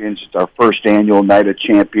Champions. It's our first annual Night of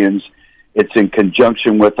Champions. It's in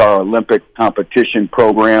conjunction with our Olympic competition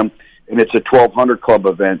program, and it's a 1,200 club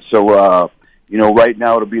event. So, right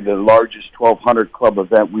now it'll be the largest 1,200 club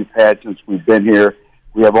event we've had since we've been here.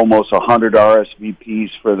 We have almost 100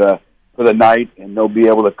 RSVPs for the night, and they'll be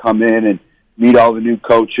able to come in and meet all the new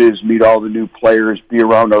coaches, meet all the new players, be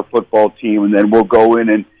around our football team, and then we'll go in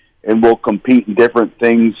and we'll compete in different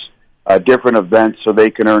things, different events, so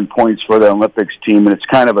they can earn points for the Olympics team. And it's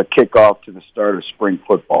kind of a kickoff to the start of spring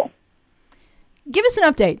football. Give us an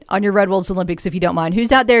update on your Red Wolves Olympics, if you don't mind.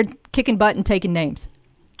 Who's out there kicking butt and taking names?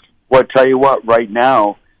 Well, I'll tell you what, right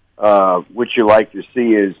now, what you like to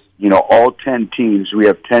see is, all 10 teams. We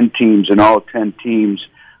have 10 teams, and all 10 teams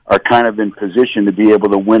are kind of in position to be able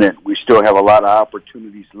to win it. We still have a lot of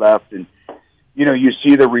opportunities left, and you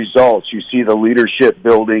see the results, you see the leadership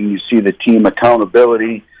building, you see the team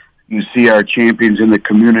accountability, you see our champions in the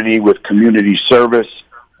community with community service.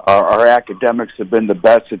 Our academics have been the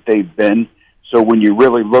best that they've been. So when you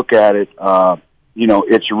really look at it,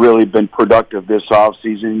 it's really been productive this off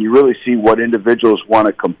season. You really see what individuals want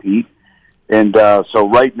to compete, and so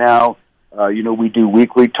right now, we do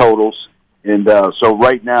weekly totals. And so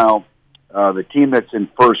right now, the team that's in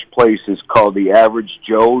first place is called the Average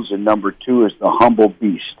Joes, and number 2 is the Humble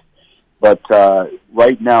Beast. But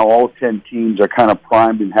right now, all 10 teams are kind of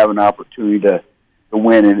primed and have an opportunity to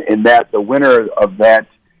win. And that the winner of that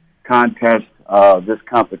contest, this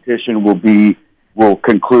competition, will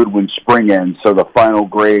conclude when spring ends. So the final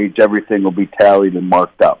grades, everything will be tallied and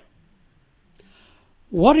marked up.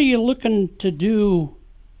 What are you looking to do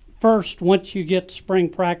first once you get spring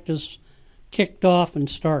practice kicked off and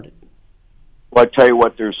started? Well, I tell you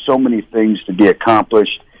what, there's so many things to be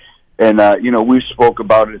accomplished. And, we spoke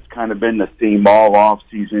about it. It's kind of been the theme all off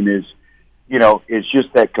season is, it's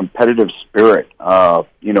just that competitive spirit,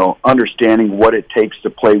 understanding what it takes to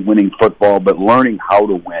play winning football, but learning how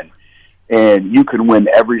to win. And you can win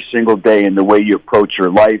every single day in the way you approach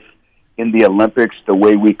your life, in the Olympics, the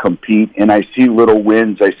way we compete. And I see little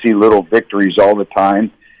wins. I see little victories all the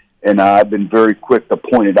time. And I've been very quick to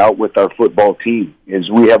point it out with our football team,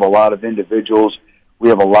 is we have a lot of individuals. We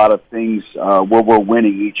have a lot of things where we're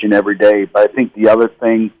winning each and every day. But I think the other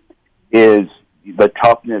thing is the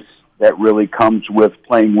toughness that really comes with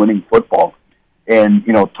playing winning football. And,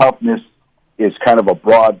 toughness is kind of a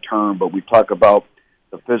broad term, but we talk about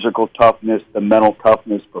the physical toughness, the mental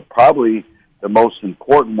toughness, but probably the most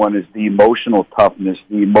important one is the emotional toughness,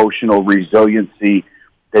 the emotional resiliency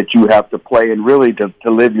that you have to play and really to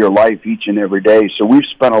live your life each and every day. So we've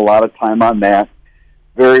spent a lot of time on that.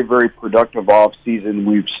 Very, very productive off season.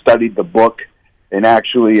 We've studied the book, and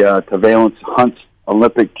actually Tavalance Hunt's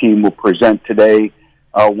Olympic team will present today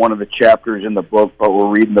one of the chapters in the book, but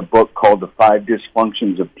we're reading the book called The 5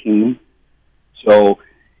 Dysfunctions of Team. So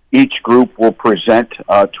each group will present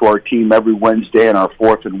to our team every Wednesday in our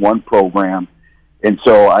 4th and 1 program. And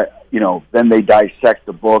so, then they dissect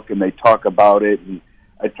the book and they talk about it. And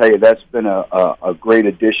I tell you, that's been a great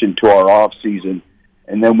addition to our off season.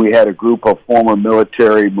 And then we had a group of former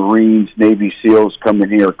military, Marines, Navy SEALs come in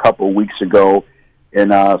here a couple of weeks ago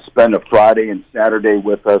and spend a Friday and Saturday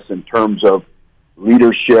with us in terms of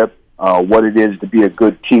leadership, what it is to be a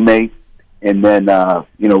good teammate, and then,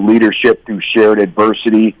 leadership through shared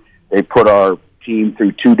adversity. They put our team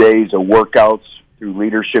through 2 days of workouts through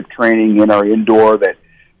leadership training in our indoor that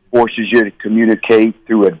forces you to communicate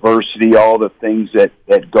through adversity, all the things that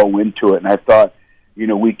go into it. And I thought,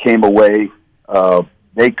 we came away,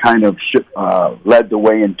 they kind of led the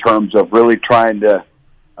way in terms of really trying to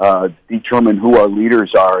determine who our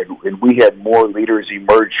leaders are. And we had more leaders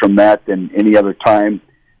emerge from that than any other time.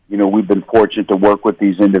 We've been fortunate to work with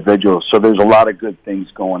these individuals. So there's a lot of good things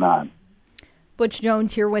going on. Butch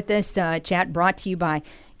Jones here with this chat brought to you by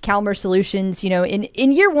Calmer Solutions.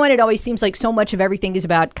 In year one, it always seems like so much of everything is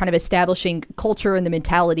about kind of establishing culture and the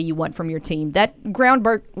mentality you want from your team. That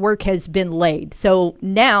groundwork has been laid. So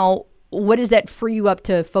now, what does that free you up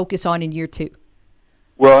to focus on in year two?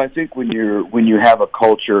 Well, I think when you have a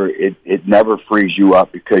culture, it never frees you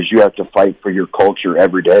up because you have to fight for your culture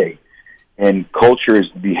every day. And culture is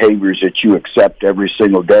the behaviors that you accept every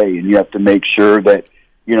single day, and you have to make sure that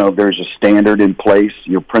there's a standard in place,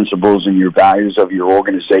 your principles and your values of your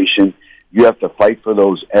organization. You have to fight for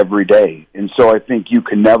those every day. And so I think you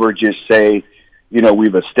can never just say,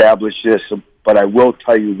 we've established this, but I will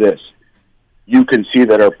tell you this. You can see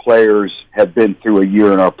that our players have been through a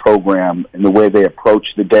year in our program and the way they approach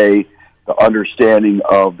the day, the understanding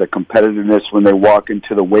of the competitiveness when they walk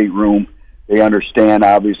into the weight room. They understand,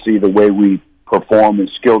 obviously, the way we perform in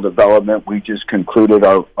skill development. We just concluded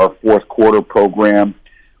our 4th quarter program,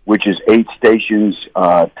 which is 8 stations,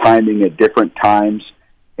 timing at different times,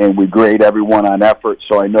 and we grade everyone on effort.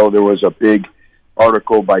 So I know there was a big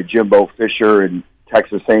article by Jimbo Fisher and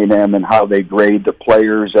Texas A&M and how they grade the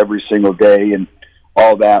players every single day and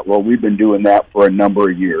all that. Well, we've been doing that for a number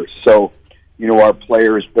of years. So, our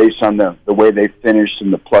players, based on the way they finished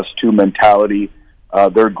and the +2 mentality,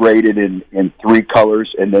 they're graded in 3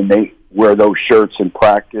 colors, and then they wear those shirts in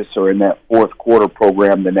practice or in that 4th quarter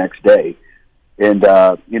program the next day. And,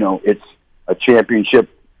 it's a championship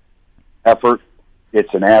effort,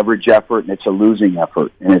 it's an average effort, and it's a losing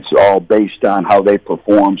effort. And it's all based on how they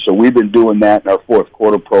perform. So we've been doing that in our 4th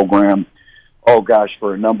quarter program,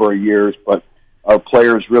 for a number of years. But our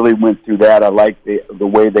players really went through that. I like the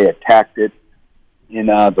way they attacked it. In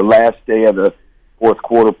the last day of the 4th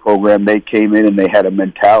quarter program, they came in and they had a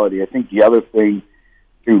mentality. I think the other thing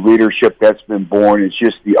through leadership that's been born is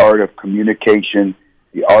just the art of communication,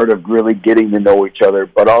 the art of really getting to know each other,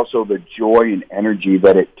 but also the joy and energy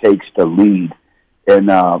that it takes to lead and,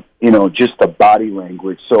 just the body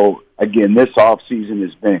language. So, again, this off-season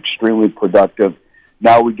has been extremely productive.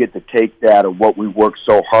 Now we get to take that of what we worked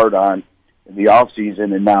so hard on in the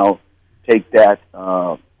off-season and now take that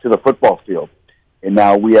to the football field. And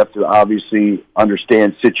now we have to obviously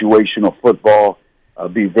understand situational football,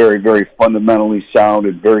 be very, very fundamentally sound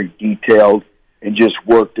and very detailed, and just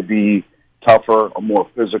work to be tougher, a more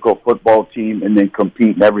physical football team, and then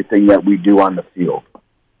compete in everything that we do on the field. I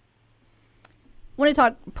want to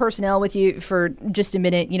talk personnel with you for just a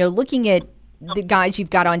minute. Looking at the guys you've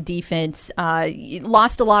got on defense. You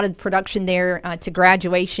lost a lot of production there to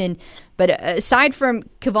graduation. But aside from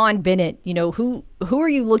Kevon Bennett, who are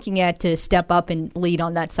you looking at to step up and lead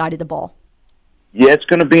on that side of the ball? Yeah, it's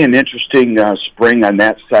going to be an interesting spring on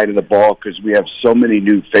that side of the ball because we have so many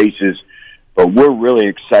new faces, but we're really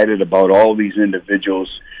excited about all these individuals.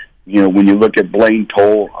 When you look at Blaine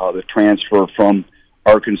Toll, the transfer from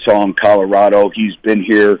Arkansas and Colorado, he's been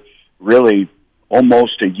here really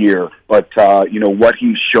almost a year, but what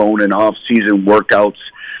he's shown in off-season workouts,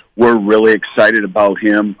 we're really excited about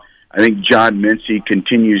him. I think John Mincy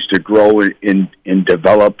continues to grow and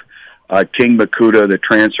develop. King Makuta, the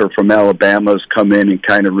transfer from Alabama, has come in and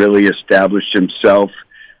kind of really established himself.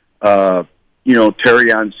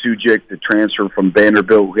 Terion Sujic, the transfer from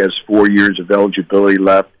Vanderbilt, who has 4 years of eligibility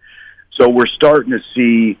left. So we're starting to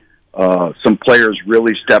see some players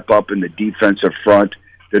really step up in the defensive front.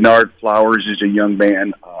 Denard Flowers is a young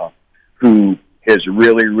man who has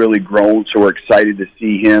really, really grown, so we're excited to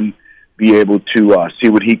see him be able to see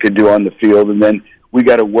what he can do on the field. And then we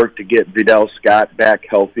got to work to get Vidal Scott back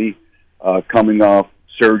healthy, coming off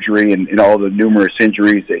surgery and all the numerous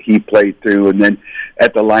injuries that he played through. And then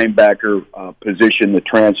at the linebacker position, the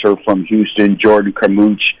transfer from Houston, Jordan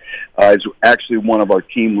Carmouche, is actually one of our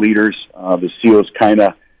team leaders. The SEALs kind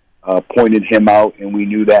of pointed him out, and we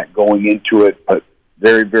knew that going into it, but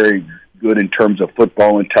very, very good in terms of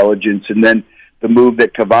football intelligence. And then the move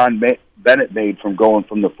that Kevon Bennett made from going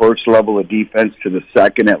from the first level of defense to the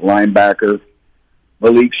second at linebacker.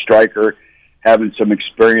 Malik Stryker having some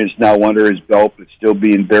experience now under his belt, but still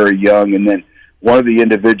being very young. And then one of the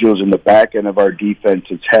individuals in the back end of our defense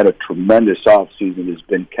that's had a tremendous offseason has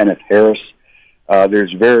been Kenneth Harris.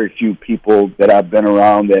 There's very few people that I've been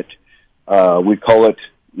around that we call it,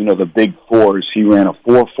 the big fours. He ran a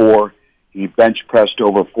 4.4. He bench pressed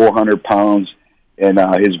over 400 pounds, and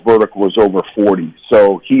his vertical was over 40.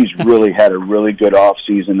 So he's really had a really good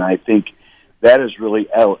offseason. I think that has really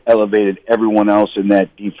elevated everyone else in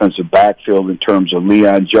that defensive backfield in terms of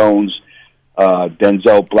Leon Jones,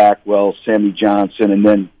 Denzel Blackwell, Sammy Johnson, and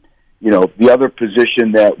then, the other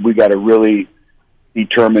position that we got to really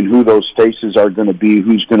determine who those faces are going to be,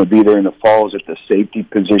 who's going to be there in the fall is at the safety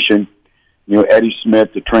position. Eddie Smith,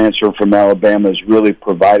 the transfer from Alabama, has really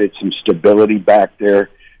provided some stability back there.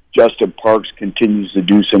 Justin Parks continues to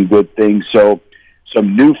do some good things. So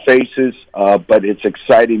some new faces, but it's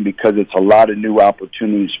exciting because it's a lot of new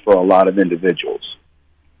opportunities for a lot of individuals.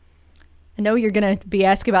 I know you're going to be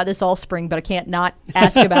asked about this all spring, but I can't not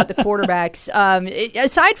ask about the quarterbacks.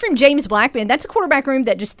 Aside from James Blackman, that's a quarterback room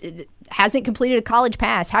that just hasn't completed a college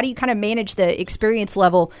pass. How do you kind of manage the experience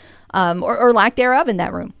level or lack thereof in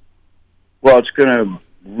that room? Well, it's going to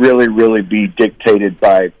really, really be dictated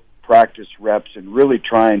by practice reps and really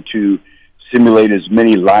trying to simulate as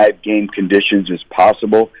many live game conditions as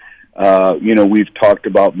possible. We've talked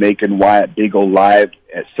about making Wyatt Beagle live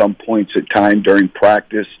at some points at time during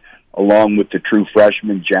practice, along with the true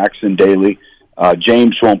freshman Jackson Daly.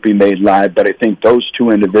 James won't be made live, but I think those two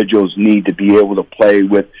individuals need to be able to play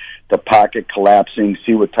with the pocket collapsing,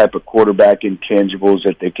 see what type of quarterback intangibles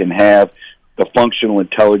that they can have, the functional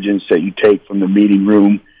intelligence that you take from the meeting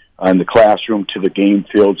room and the classroom to the game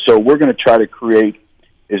field. So we're going to try to create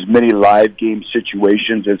as many live game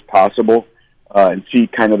situations as possible and see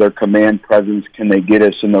kind of their command presence. Can they get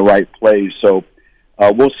us in the right place? So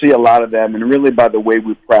we'll see a lot of them. And really by the way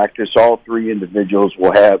we practice, all three individuals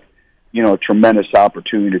will have, a tremendous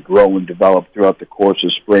opportunity to grow and develop throughout the course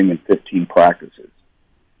of spring and 15 practices.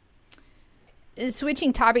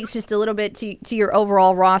 Switching topics just a little bit to your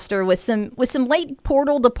overall roster, with some late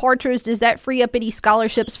portal departures, does that free up any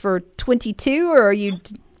scholarships for 22, or are you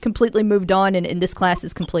completely moved on and this class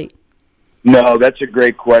is complete? No, that's a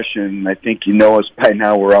great question. I think us by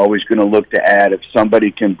now. We're always going to look to add. If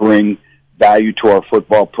somebody can bring value to our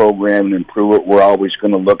football program and improve it, we're always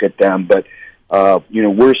going to look at them. But,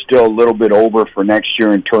 we're still a little bit over for next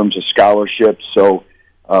year in terms of scholarships, so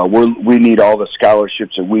we need all the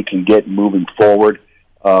scholarships that we can get moving forward.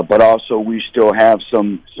 But also we still have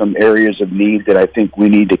some areas of need that I think we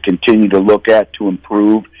need to continue to look at to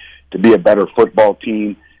improve, to be a better football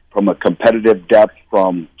team from a competitive depth,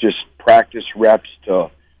 from just practice reps to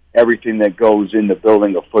everything that goes into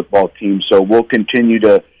building a football team. So we'll continue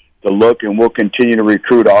to look, and we'll continue to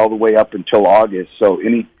recruit all the way up until August. So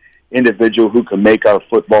any individual who can make our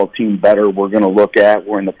football team better, we're going to look at.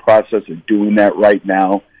 We're in the process of doing that right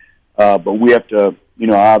now. But we have to,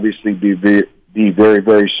 obviously be very,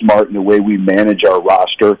 very smart in the way we manage our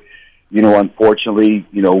roster. Unfortunately,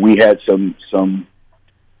 we had some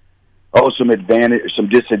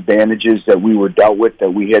disadvantages that we were dealt with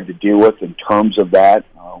that we had to deal with in terms of that.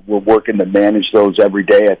 we're working to manage those every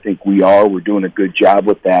day. I think we are. We're doing a good job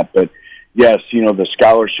with that. But, yes, the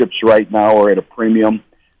scholarships right now are at a premium,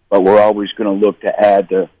 but we're always going to look to add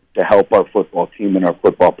to help our football team and our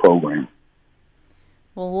football program.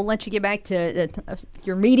 Well, we'll let you get back to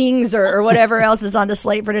your meetings or whatever else is on the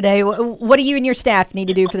slate for today. What do you and your staff need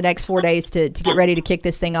to do for the next 4 days to get ready to kick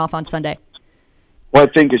this thing off on Sunday? Well,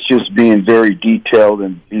 I think it's just being very detailed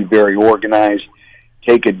and be very organized,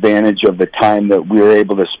 take advantage of the time that we're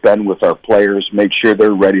able to spend with our players, make sure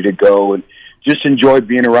they're ready to go, and just enjoy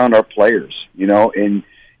being around our players, and,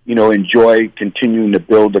 enjoy continuing to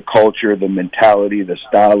build the culture, the mentality, the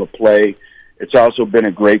style of play. It's also been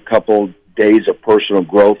a great couple days of personal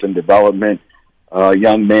growth and development. A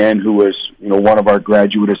young man who was, one of our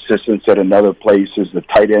graduate assistants at another place is the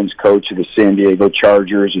tight ends coach of the San Diego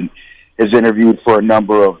Chargers and has interviewed for a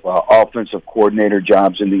number of offensive coordinator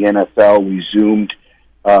jobs in the NFL. We Zoomed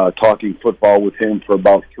talking football with him for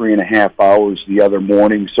about 3.5 hours the other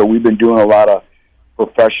morning. So we've been doing a lot of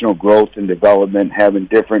professional growth and development, having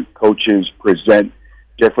different coaches present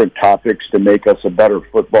different topics to make us a better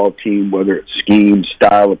football team, whether it's scheme,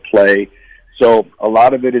 style of play. So a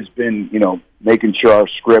lot of it has been, making sure our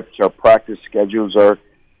scripts, our practice schedules are,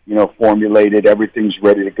 formulated, everything's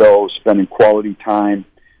ready to go, spending quality time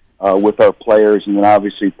with our players, and then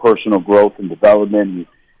obviously personal growth and development.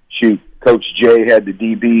 And Coach Jay had the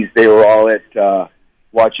DBs. They were all at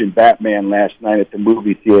watching Batman last night at the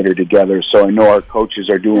movie theater together. So I know our coaches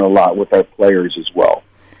are doing a lot with our players as well.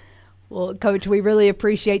 Well, Coach, we really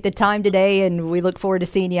appreciate the time today, and we look forward to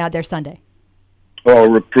seeing you out there Sunday.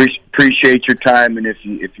 Well, appreciate your time, and if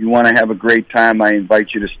you want to have a great time, I invite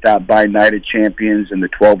you to stop by Night of Champions and the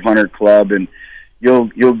 1200 Club, and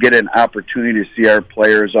you'll get an opportunity to see our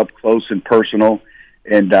players up close and personal,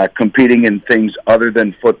 and competing in things other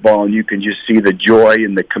than football, and you can just see the joy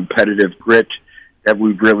and the competitive grit that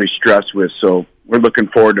we've really stressed with. So we're looking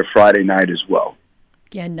forward to Friday night as well.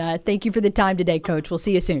 Again, thank you for the time today, Coach. We'll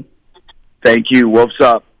see you soon. Thank you. Wolves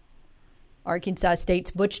up. Arkansas State's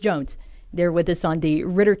Butch Jones. They're with us on the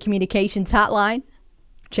Ritter Communications Hotline.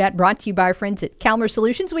 Chat brought to you by our friends at Calmer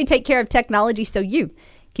Solutions. We take care of technology so you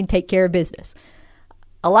can take care of business.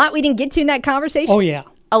 A lot we didn't get to in that conversation. Oh, yeah.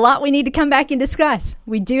 A lot we need to come back and discuss.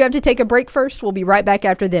 We do have to take a break first. We'll be right back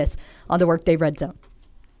after this on the Workday Redzone.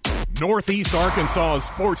 Northeast Arkansas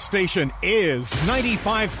sports station is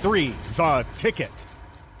 95.3 The Ticket.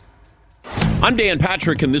 I'm Dan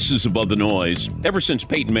Patrick, and this is Above the Noise. Ever since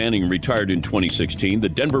Peyton Manning retired in 2016, the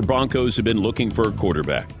Denver Broncos have been looking for a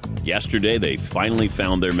quarterback. Yesterday, they finally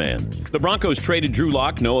found their man. The Broncos traded Drew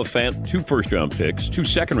Lock, Noah Fant, 2 first-round picks, 2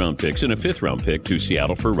 second-round picks, and a 5th-round pick to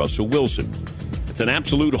Seattle for Russell Wilson. It's an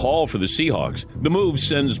absolute haul for the Seahawks. The move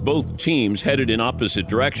sends both teams headed in opposite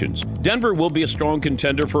directions. Denver will be a strong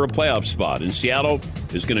contender for a playoff spot, and Seattle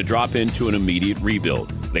is going to drop into an immediate rebuild.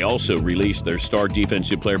 They also released their star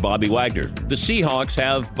defensive player Bobby Wagner. The Seahawks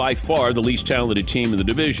have by far the least talented team in the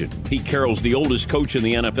division. Pete Carroll's the oldest coach in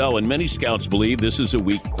the NFL, and many scouts believe this is a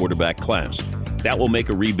weak quarterback class. That will make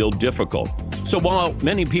a rebuild difficult. So while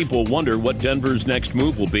many people wonder what Denver's next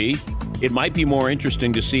move will be, it might be more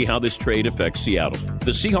interesting to see how this trade affects Seattle.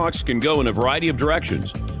 The Seahawks can go in a variety of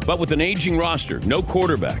directions, but with an aging roster, no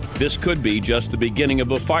quarterback, this could be just the beginning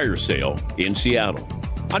of a fire sale in Seattle.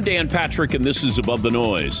 I'm Dan Patrick, and this is Above the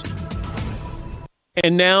Noise.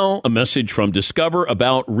 And now, a message from Discover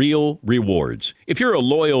about real rewards. If you're a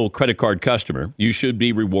loyal credit card customer, you should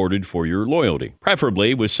be rewarded for your loyalty,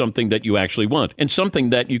 preferably with something that you actually want and something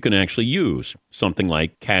that you can actually use, something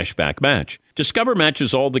like Cashback Match. Discover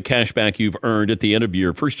matches all the cash back you've earned at the end of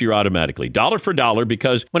your first year automatically, dollar for dollar,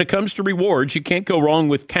 because when it comes to rewards, you can't go wrong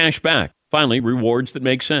with cash back. Finally, rewards that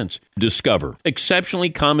make sense. Discover. Exceptionally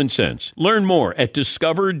common sense. Learn more at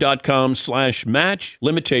discover.com/match.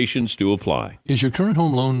 Limitations do apply. Is your current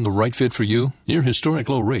home loan the right fit for you? Near historic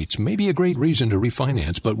low rates may be a great reason to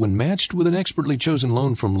refinance, but when matched with an expertly chosen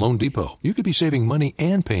loan from Loan Depot, you could be saving money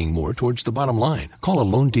and paying more towards the bottom line. Call a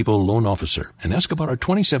Loan Depot loan officer and ask about our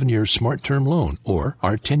 27-year Smart Term loan or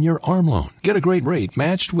our 10-year ARM loan. Get a great rate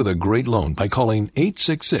matched with a great loan by calling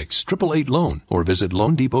 866-888-LOAN or visit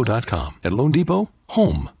loandepot.com. At Loan Depot,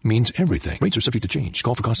 home means everything. Rates are subject to change.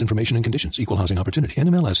 Call for cost information and conditions. Equal housing opportunity.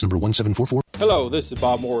 NMLS number 1744. Hello, this is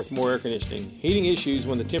Bob Moore with Moore Air Conditioning. Heating issues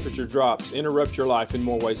when the temperature drops interrupt your life in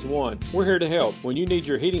more ways than one. We're here to help. When you need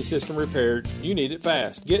your heating system repaired, you need it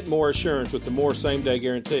fast. Get more assurance with the Moore same-day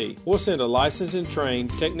guarantee. We'll send a licensed and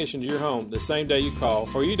trained technician to your home the same day you call,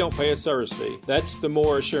 or you don't pay a service fee. That's the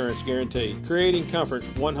Moore Assurance Guarantee. Creating comfort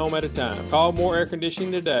one home at a time. Call Moore Air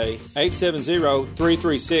Conditioning today,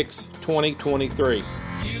 870-336-2023.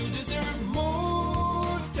 You deserve more,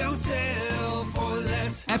 don't settle for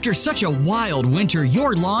less. After such a wild winter,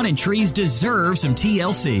 your lawn and trees deserve some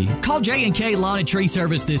TLC. Call J&K Lawn and Tree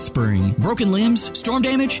Service this spring. Broken limbs, storm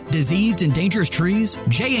damage, diseased and dangerous trees?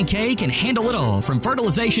 J&K can handle it all, from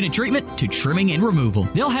fertilization and treatment to trimming and removal.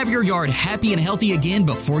 They'll have your yard happy and healthy again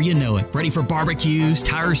before you know it. Ready for barbecues,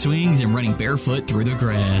 tire swings, and running barefoot through the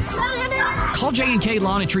grass. Call J&K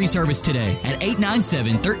Lawn and Tree Service today at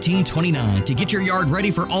 897-1329 to get your yard ready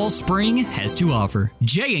for all spring has to offer.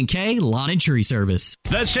 J&K Lawn and Tree Service.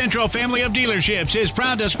 The Central family of dealerships is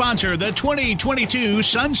proud to sponsor the 2022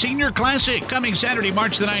 Sun Senior Classic, coming Saturday,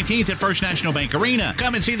 March the 19th at First National Bank Arena.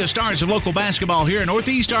 Come and see the stars of local basketball here in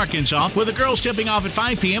Northeast Arkansas, with the girls tipping off at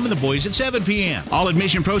 5 p.m. and the boys at 7 p.m. All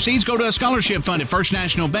admission proceeds go to a scholarship fund at First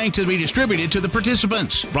National Bank to be distributed to the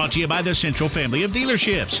participants. Brought to you by the Central family of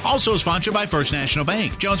dealerships. Also sponsored by First National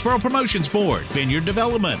Bank, Jonesboro Promotions Board, Vineyard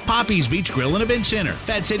Development, Poppy's Beach Grill and Event Center,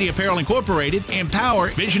 Fat City Apparel Incorporated, Empower,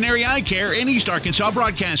 Visionary Eye Care, and East Arkansas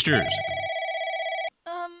Broadcasters.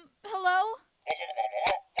 Hello?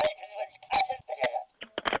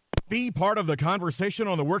 Be part of the conversation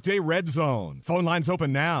on the Workday Red Zone. Phone lines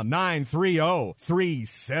open now,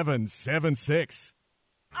 930-3776.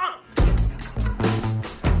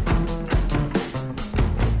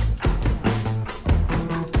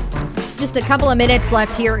 Just a couple of minutes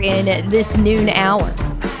left here in this noon hour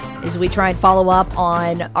as we try and follow up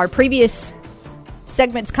on our previous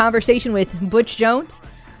segment's conversation with Butch Jones.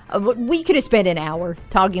 We could have spent an hour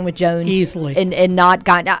talking with Jones easily and not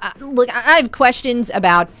gotten. Look, I have questions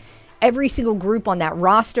about every single group on that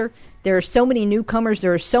roster. There are so many newcomers.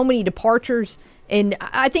 There are so many departures. And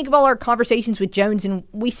I think of all our conversations with Jones, and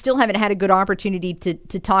we still haven't had a good opportunity to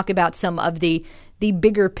talk about some of the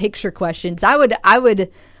bigger picture questions. I would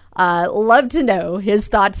love to know his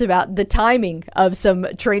thoughts about the timing of some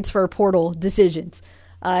transfer portal decisions.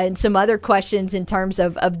 And some other questions in terms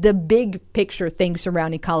of the big picture things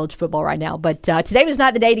surrounding college football right now. But today was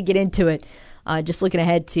not the day to get into it. Just looking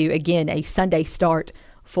ahead to, again, a Sunday start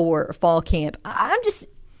for fall camp.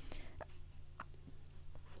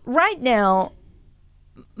 Right now,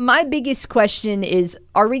 my biggest question is,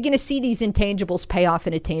 are we going to see these intangibles pay off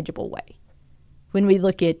in a tangible way when we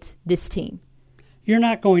look at this team? You're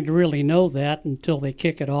not going to really know that until they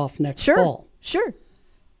kick it off next fall. Sure.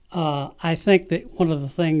 I think that one of the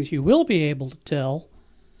things you will be able to tell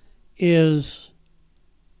is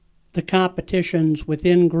the competitions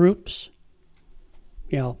within groups.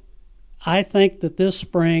 I think that this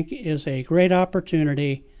spring is a great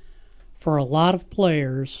opportunity for a lot of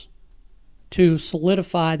players to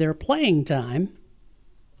solidify their playing time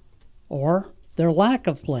or their lack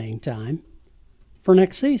of playing time for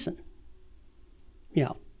next season.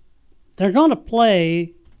 They're going to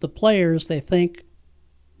play the players they think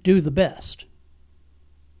do the best.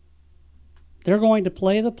 They're going to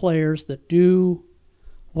play the players that do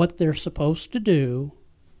what they're supposed to do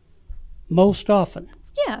most often.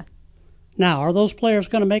 Yeah. Now, are those players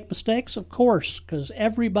going to make mistakes? Of course, because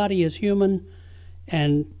everybody is human,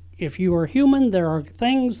 and if you are human, there are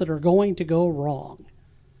things that are going to go wrong.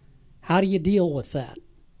 How do you deal with that?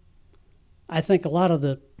 I think a lot of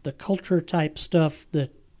the culture type stuff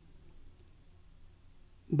that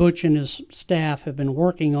Butch and his staff have been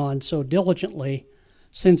working on so diligently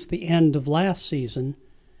since the end of last season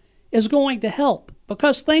is going to help,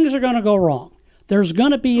 because things are going to go wrong. There's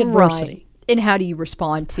going to be adversity. Right. And how do you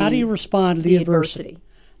respond to the adversity?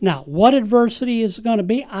 Now, what adversity is going to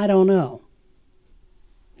be, I don't know.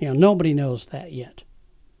 Nobody knows that yet.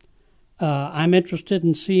 I'm interested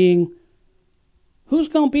in seeing who's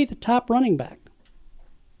going to be the top running back.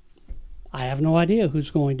 I have no idea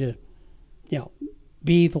who's going to,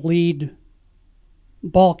 be the lead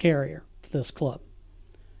ball carrier for this club.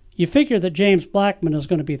 You figure that James Blackman is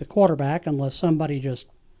going to be the quarterback unless somebody just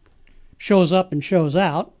shows up and shows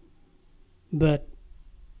out. But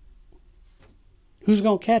who's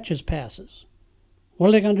going to catch his passes? What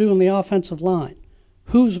are they going to do on the offensive line?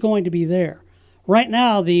 Who's going to be there? Right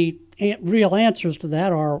now, the real answers to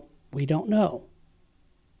that are, we don't know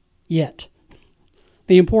yet.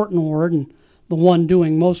 The important word, and the one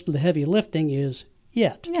doing most of the heavy lifting, is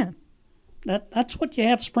yet. Yeah. That's what you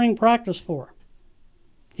have spring practice for.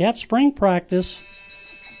 You have spring practice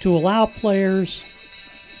to allow players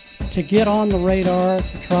to get on the radar,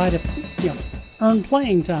 to try to earn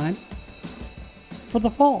playing time for the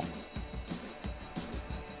fall.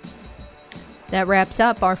 That wraps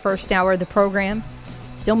up our first hour of the program.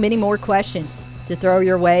 Still many more questions to throw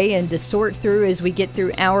your way and to sort through as we get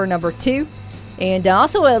through hour number 2. And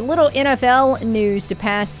also a little NFL news to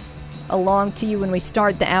pass along to you when we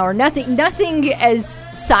start the hour. Nothing as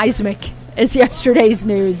seismic as yesterday's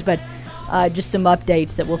news, but just some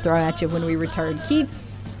updates that we'll throw at you when we return. Keith,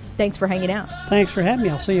 Thanks for hanging out. Thanks for having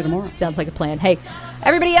me. I'll see you tomorrow. Sounds like a plan. Hey,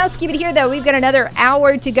 everybody else, keep it here, though. We've got another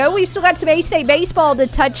hour to go. We've still got some A-State baseball to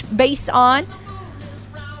touch base on.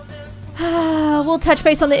 We'll touch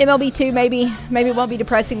base on the MLB, too. Maybe it won't be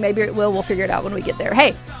depressing. Maybe it will. We'll figure it out when we get there.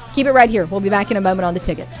 Hey, keep it right here. We'll be back in a moment on The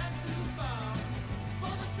Ticket.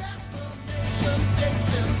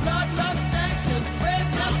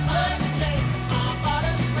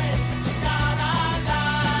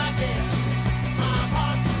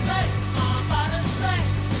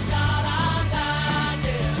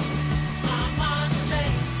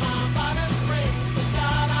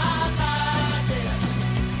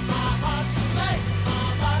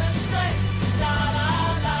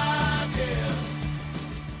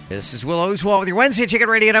 This is Will Oswald with your Wednesday Ticket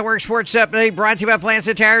Radio Network Sports Update, brought to you by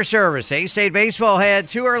Plaza Tire Service. A-State baseball had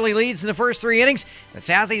 2 early leads in the first 3 innings, but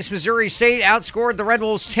Southeast Missouri State outscored the Red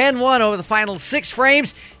Wolves 10-1 over the final 6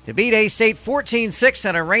 frames to beat A-State 14-6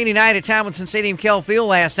 on a rainy night at Tomlinson Stadium Kell Field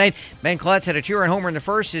last night. Ben Klutz had a 2-run homer in the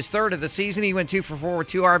first, his 3rd of the season. He went 2 for 4 with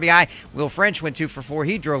 2 RBI. Will French went 2 for 4.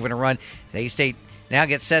 He drove in a run. A-State now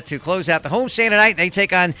gets set to close out the homestand tonight. They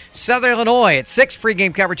take on Southern Illinois at 6,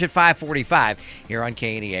 pregame coverage at 5:45 here on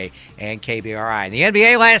KNEA and KBRI. In the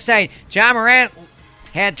NBA last night, John Morant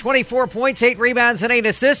had 24 points, 8 rebounds, and 8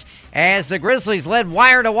 assists as the Grizzlies led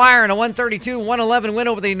wire to wire in a 132-111 win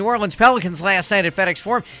over the New Orleans Pelicans last night at FedEx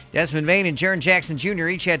Forum. Desmond Bain and Jaren Jackson Jr.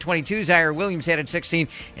 each had 22. Zaire Williams added 16,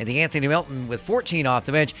 and the Anthony Melton with 14 off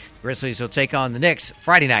the bench. The Grizzlies will take on the Knicks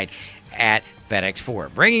Friday night at FedEx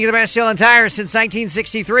Forum. Bringing you the best deal on tires since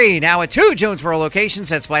 1963. Now at 2 Jonesboro locations.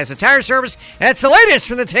 That's Plaza Tire Service. That's the latest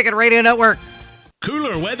from the Ticket Radio Network.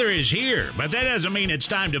 Cooler weather is here, but that doesn't mean it's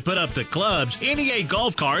time to put up the clubs. NEA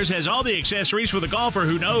Golf Cars has all the accessories for the golfer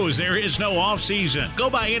who knows there is no off-season. Go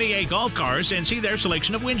by NEA Golf Cars and see their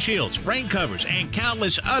selection of windshields, rain covers, and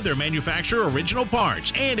countless other manufacturer original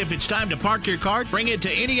parts. And if it's time to park your car, bring it to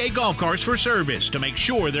NEA Golf Cars for service to make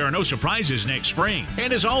sure there are no surprises next spring.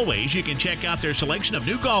 And as always, you can check out their selection of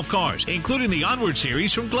new golf cars, including the Onward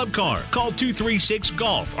series from Club Car. Call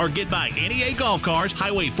 236-GOLF or get by NEA Golf Cars,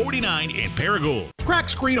 Highway 49 in Paragould. Cracked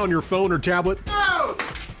screen on your phone or tablet? No!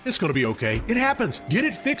 It's going to be okay. It happens. Get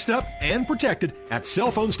it fixed up and protected at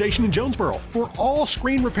Cell Phone Station in Jonesboro. For all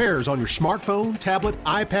screen repairs on your smartphone, tablet,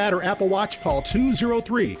 iPad, or Apple Watch, call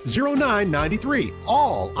 203-0993.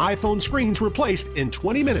 All iPhone screens replaced in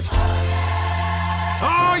 20 minutes.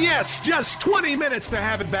 Oh, yes, just 20 minutes to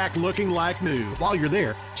have it back looking like new. While you're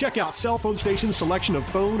there, check out Cell Phone Station's selection of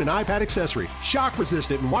phone and iPad accessories,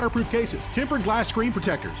 shock-resistant and waterproof cases, tempered glass screen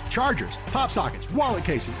protectors, chargers, pop sockets, wallet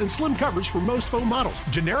cases, and slim covers for most phone models.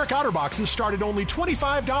 Generic outer boxes start at only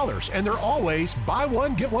 $25, and they're always buy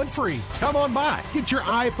one, get one free. Come on by. Get your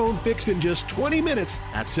iPhone fixed in just 20 minutes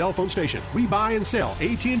at Cell Phone Station. We buy and sell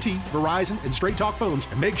AT&T, Verizon, and Straight Talk phones,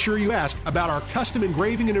 and make sure you ask about our custom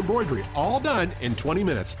engraving and embroidery, all done in 20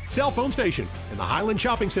 minutes. Cell Phone Station in the Highland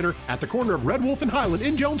Shopping Center at the corner of Red Wolf and Highland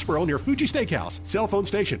in Jonesboro near Fuji Steakhouse. Cell Phone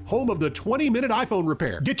Station, home of the 20-minute iPhone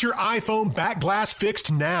repair. Get your iPhone back glass fixed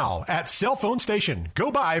now at Cell Phone Station.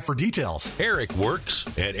 Go by for details. Eric works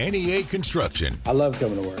at NEA Construction. I love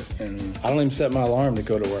coming to work, and I don't even set my alarm to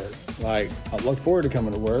go to work. Like, I look forward to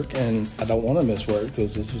coming to work, and I don't want to miss work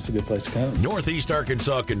because it's just a good place to come. Northeast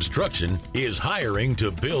Arkansas Construction is hiring to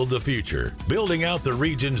build the future, building out the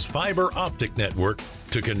region's fiber optic network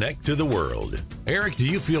to connect to the world. Eric, do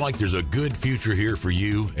you feel like there's a good future here for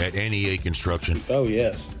you at NEA Construction? Oh,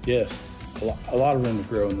 yes. A lot of room to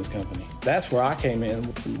grow in this company. That's where I came in.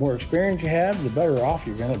 The more experience you have, the better off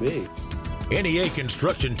you're going to be. NEA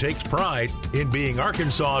Construction takes pride in being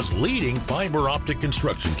Arkansas's leading fiber optic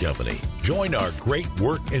construction company. Join our great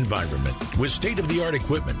work environment with state-of-the-art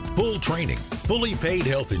equipment, full training, fully paid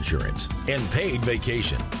health insurance, and paid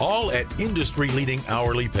vacation, all at industry-leading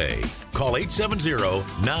hourly pay. Call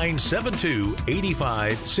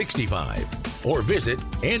 870-972-8565 or visit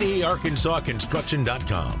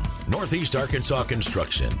nearkansasconstruction.com. Northeast Arkansas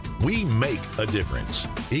Construction. We make a difference.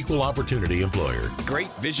 Equal opportunity employer.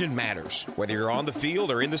 Great vision matters, whether you're on the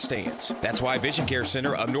field or in the stands. That's why Vision Care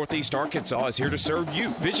Center of Northeast Arkansas is here to serve you.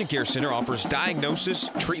 Vision Care Center offers diagnosis,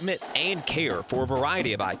 treatment, and care for a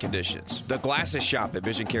variety of eye conditions. The Glasses Shop at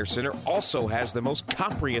Vision Care Center also has the most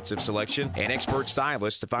comprehensive selection and expert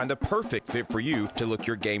stylists to find the perfect fit for you to look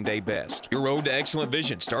your game day best. Your road to excellent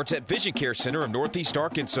vision starts at Vision Care Center of Northeast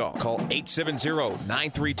Arkansas. Call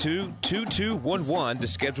 870-932-2211 to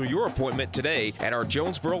schedule your appointment today at our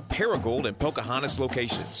Jonesboro, Paragould, and Pocahontas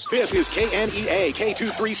locations. This is KNEA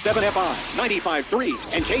K237FI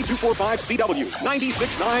 95.3 and K245CW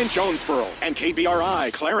 96.9 Jonesboro and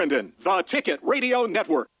KBRI Clarendon, the Ticket Radio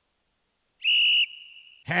Network.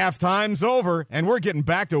 Halftime's over, and we're getting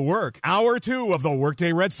back to work. Hour 2 of the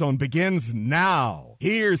Workday Redzone begins now.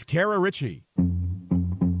 Here's Kara Richey.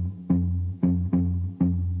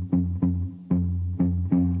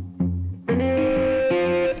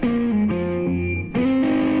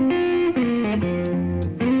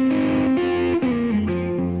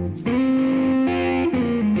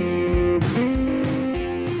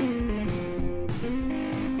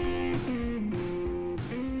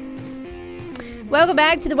 Welcome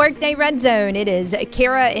back to the Workday Red Zone. It is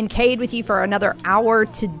Kara and Cade with you for another hour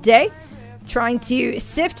today, trying to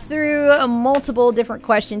sift through multiple different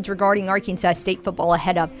questions regarding Arkansas State football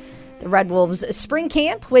ahead of the Red Wolves spring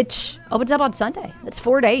camp, which opens up on Sunday. That's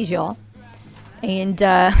 4 days, y'all. And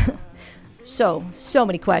so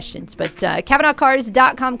many questions. But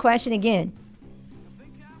CavenaughCars.com question again.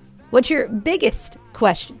 What's your biggest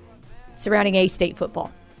question surrounding A-State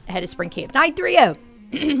football ahead of spring camp?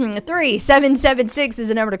 930-3776 is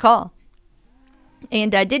the number to call.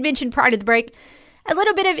 And I did mention prior to the break a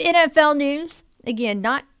little bit of NFL news. Again,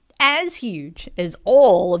 not as huge as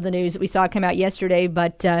all of the news that we saw come out yesterday,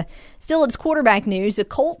 but still it's quarterback news. The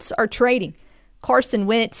Colts are trading Carson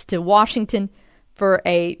Wentz to Washington for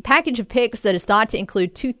a package of picks that is thought to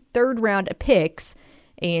include 2 third-round picks,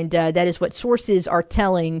 and that is what sources are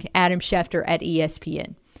telling Adam Schefter at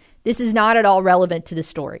ESPN. This is not at all relevant to the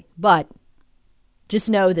story, but just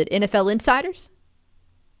know that NFL insiders,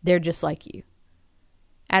 they're just like you.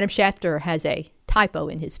 Adam Schefter has a typo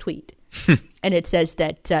in his tweet, and it says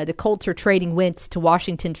that the Colts are trading Wentz to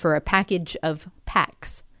Washington for a package of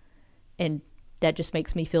packs, and that just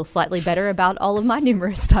makes me feel slightly better about all of my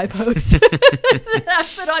numerous typos that I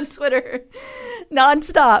put on Twitter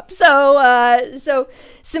nonstop. So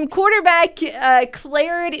some quarterback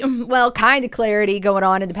clarity, well, kind of clarity going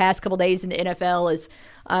on in the past couple days in the NFL is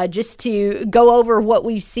just to go over what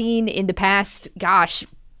we've seen in the past,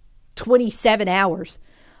 27 hours.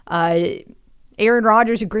 Aaron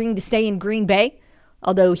Rodgers agreeing to stay in Green Bay,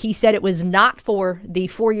 although he said it was not for the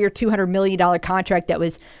 4-year, $200 million contract that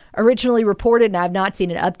was originally reported, and I've not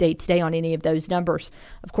seen an update today on any of those numbers.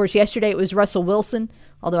 Of course, yesterday it was Russell Wilson,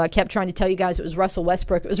 although I kept trying to tell you guys it was Russell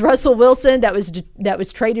Westbrook. It was Russell Wilson that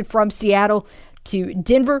was traded from Seattle to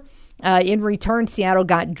Denver. In return, Seattle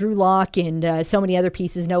got Drew Lock and so many other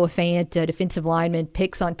pieces, Noah Fant, defensive lineman,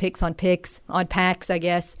 picks on packs, I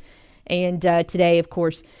guess. And today, of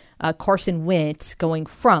course, Carson Wentz going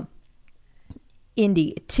from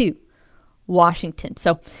Indy to Washington.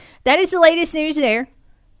 So that is the latest news there.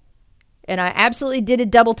 And I absolutely did a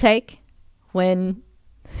double take when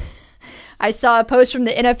I saw a post from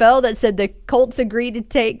the NFL that said the Colts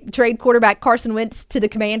agreed to trade quarterback Carson Wentz to the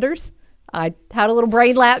Commanders. I had a little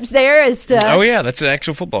brain lapse there as to... Oh, yeah, that's an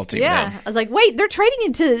actual football team now. I was like, wait, they're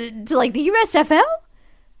trading him to like the USFL?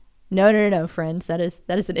 No, friends. That is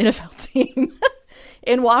an NFL team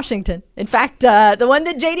in Washington. In fact, the one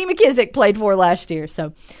that J.D. McKissick played for last year.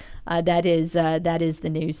 So that is the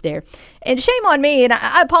news there. And shame on me, and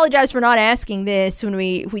I apologize for not asking this when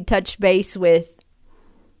we touched base with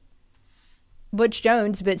Butch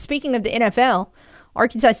Jones. But speaking of the NFL,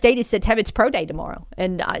 Arkansas State is set to have its pro day tomorrow.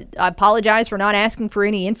 And I apologize for not asking for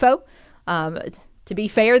any info. To be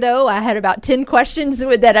fair, though, I had about 10 questions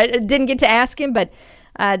that I didn't get to ask him, but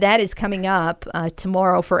that is coming up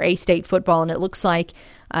tomorrow for A-State football, and it looks like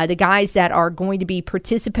the guys that are going to be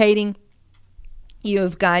participating, you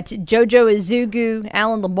have got JoJo Azugu,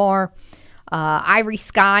 Alan Lamar, Ivory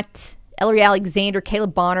Scott, Ellery Alexander,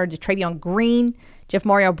 Caleb Bonner, DeTravion Green, Jeff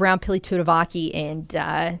Mario Brown, Pili Tuivasa,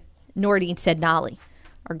 and Noureddin Sednali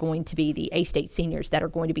are going to be the A-State seniors that are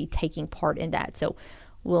going to be taking part in that. So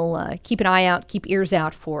we'll keep an eye out, keep ears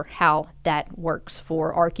out for how that works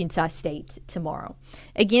for Arkansas State tomorrow.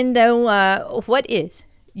 Again, though, what is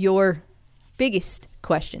your biggest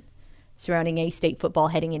question surrounding A-State football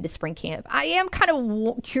heading into spring camp? I am kind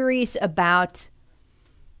of curious about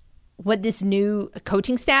what this new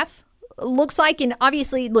coaching staff looks like. And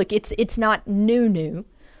obviously, look, it's not new.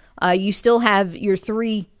 You still have your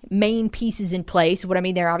 3 main pieces in place. What I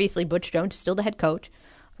mean there, obviously, Butch Jones is still the head coach.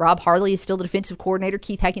 Rob Harley is still the defensive coordinator.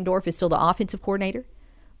 Keith Heckendorf is still the offensive coordinator.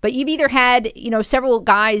 But you've either had, several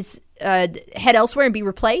guys head elsewhere and be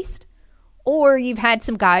replaced, or you've had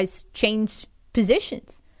some guys change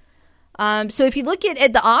positions. So if you look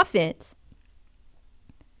at the offense,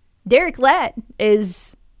 Derek Lett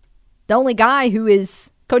is the only guy who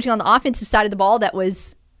is coaching on the offensive side of the ball that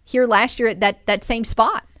was here last year at that same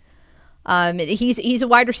spot. He's a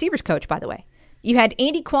wide receivers coach, by the way. You had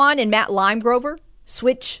Andy Kwan and Matt Limegrover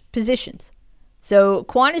switch positions. So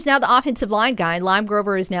Kwan is now the offensive line guy, and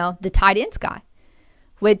Limegrover is now the tight ends guy,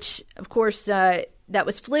 which, of course, that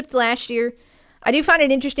was flipped last year. I do find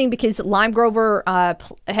it interesting because Lime Grover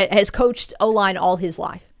has coached O-line all his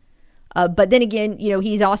life. But then again,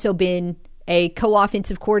 he's also been a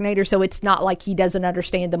co-offensive coordinator, so it's not like he doesn't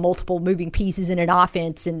understand the multiple moving pieces in an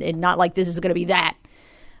offense, and not like this is going to be that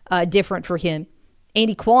different for him.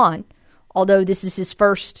 Andy Kwan, although this is his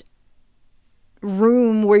first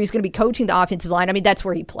room where he's going to be coaching the offensive line, I mean, that's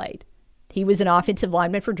where he played. He was an offensive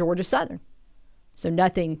lineman for Georgia Southern. So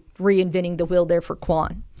nothing reinventing the wheel there for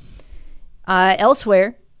Kwan.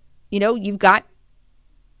 Elsewhere, you've got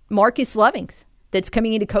Marcus Lovings that's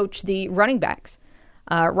coming in to coach the running backs.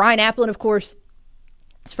 Ryan Applin, of course,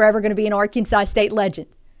 is forever going to be an Arkansas State legend.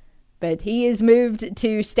 But he is moved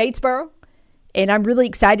to Statesboro, and I'm really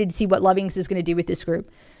excited to see what Lovings is going to do with this group.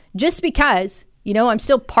 Just because, I'm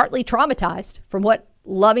still partly traumatized from what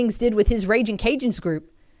Lovings did with his Raging Cajuns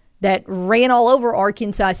group that ran all over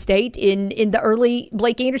Arkansas State in the early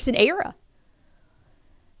Blake Anderson era.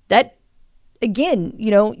 That, again,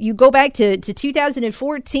 you go back to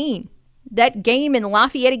 2014, that game in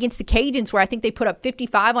Lafayette against the Cajuns where I think they put up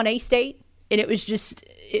 55 on A-State, and it was just,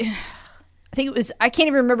 I can't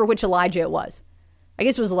even remember which Elijah it was. I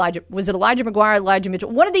guess it was Elijah. Was it Elijah McGuire, Elijah Mitchell?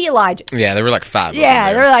 One of the Elijahs. Yeah, there were like 5.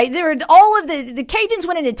 Yeah, they were all of the Cajuns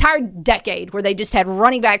went an entire decade where they just had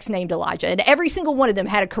running backs named Elijah, and every single one of them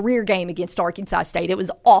had a career game against Arkansas State. It was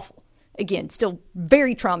awful. Again, still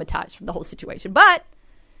very traumatized from the whole situation. But,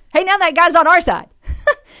 hey, now that guy's on our side.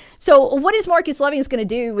 So what is Marcus Lovings going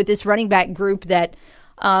to do with this running back group that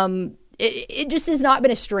it just has not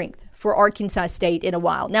been a strength for Arkansas State in a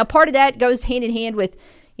while? Now, part of that goes hand in hand with,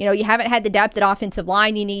 you haven't had the depth at offensive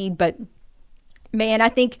line you need, but, man, I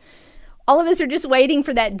think all of us are just waiting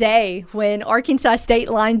for that day when Arkansas State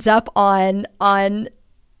lines up on 4th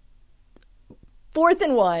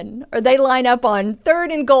and 1, or they line up on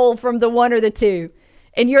 3rd and goal from the 1 or the 2,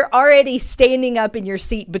 and you're already standing up in your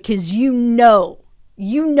seat because you know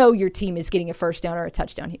your team is getting a first down or a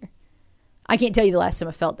touchdown here. I can't tell you the last time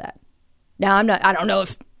I felt that. Now, I don't know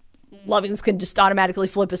if Lovings can just automatically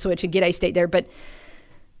flip a switch and get A-State there, but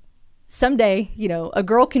someday, a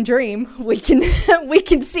girl can dream. We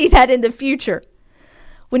can see that in the future.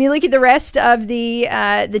 When you look at the rest of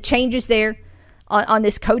the changes there on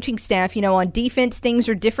this coaching staff, on defense, things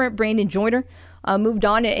are different. Brandon Joyner moved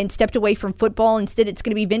on and stepped away from football. Instead, it's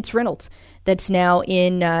going to be Vince Reynolds that's now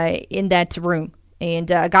in that room.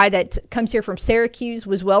 And a guy that comes here from Syracuse,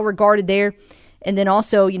 was well regarded there. And then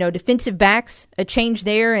also, defensive backs, a change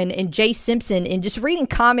there. And Jay Simpson, and just reading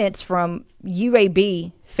comments from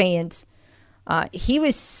UAB fans, he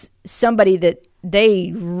was somebody that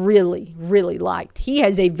they really, really liked. He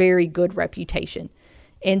has a very good reputation.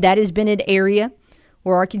 And that has been an area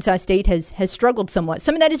where Arkansas State has struggled somewhat.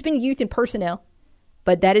 Some of that has been youth and personnel.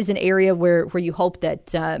 But that is an area where you hope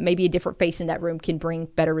that maybe a different face in that room can bring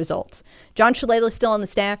better results. John Shalala is still on the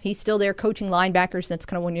staff. He's still there coaching linebackers. That's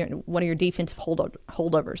kind of one of your defensive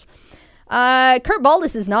holdovers. Kurt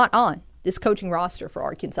Baldus is not on this coaching roster for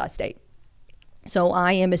Arkansas State. So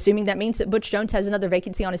I am assuming that means that Butch Jones has another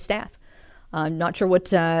vacancy on his staff. I'm not sure what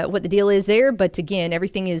the deal is there, but again,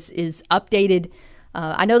 everything is updated.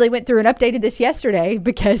 I know they went through and updated this yesterday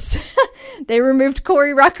because they removed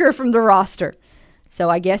Corey Rucker from the roster. So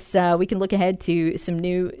I guess we can look ahead to some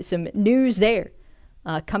news there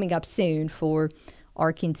coming up soon for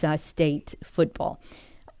Arkansas State football.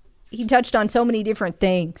 He touched on so many different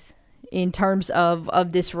things in terms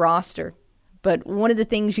of this roster. But one of the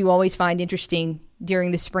things you always find interesting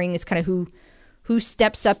during the spring is kind of who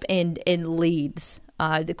steps up and leads.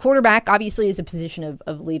 The quarterback obviously is a position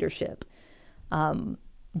of leadership.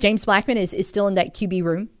 James Blackman is still in that QB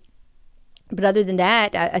room. But other than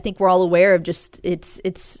that, I think we're all aware of just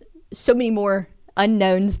it's so many more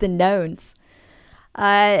unknowns than knowns.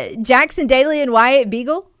 Jackson Daly and Wyatt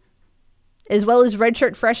Beagle, as well as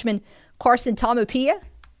redshirt freshman Carson Tamapia.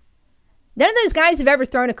 None of those guys have ever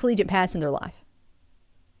thrown a collegiate pass in their life.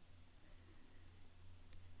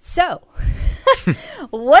 So,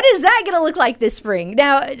 what is that going to look like this spring?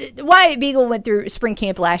 Now, Wyatt Beagle went through spring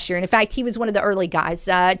camp last year, and in fact, he was one of the early guys.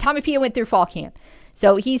 Tamapia went through fall camp.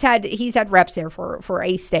 So he's had reps there for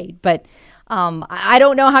A-State. But I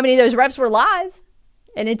don't know how many of those reps were live.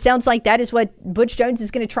 And it sounds like that is what Butch Jones is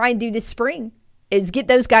going to try and do this spring, is get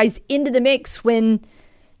those guys into the mix when,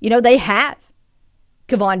 they have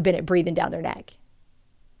Kevon Bennett breathing down their neck,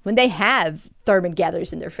 when they have Thurman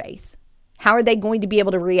Gathers in their face. How are they going to be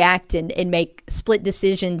able to react and make split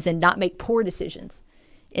decisions and not make poor decisions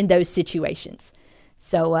in those situations?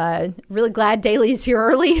 So really glad Daly is here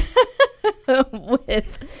early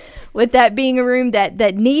with that being a room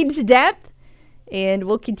that needs depth, and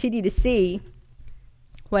we'll continue to see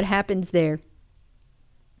what happens there.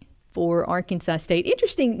 for Arkansas State.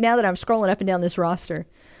 Interesting, now that I'm scrolling up and down this roster,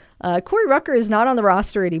 Corey Rucker is not on the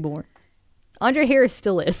roster anymore. Andre Harris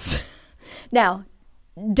still is. Now,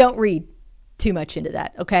 don't read too much into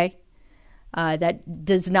that, okay? That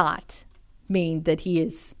does not mean that he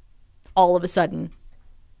is all of a sudden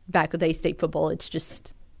back with A-State football. It's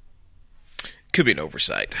just... Could be an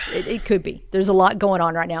oversight. It could be. There's a lot going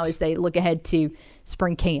on right now as they look ahead to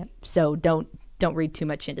spring camp. So don't read too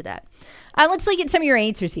much into that. Let's look at some of your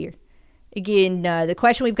answers here. Again, the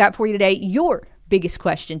question we've got for you today, your biggest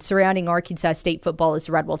question surrounding Arkansas State football as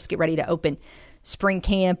the Red Wolves get ready to open spring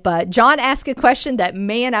camp. John asked a question that,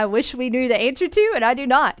 man, I wish we knew the answer to, and I do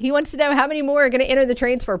not. He wants to know how many more are going to enter the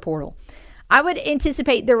transfer portal. I would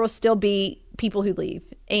anticipate there will still be people who leave.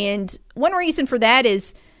 And one reason for that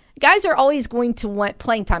is guys are always going to want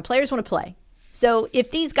playing time. Players want to play. So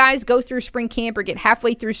if these guys go through spring camp or get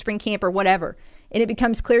halfway through spring camp or whatever, and it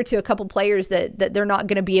becomes clear to a couple players that they're not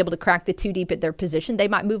going to be able to crack the two deep at their position, they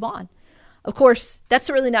might move on. Of course, that's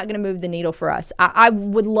really not going to move the needle for us. I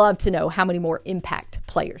would love to know how many more impact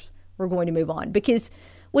players we're going to move on, because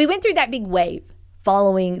we went through that big wave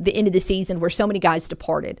following the end of the season where so many guys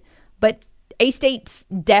departed. But A-State's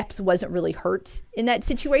depth wasn't really hurt in that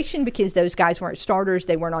situation because those guys weren't starters.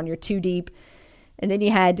 They weren't on your two deep. And then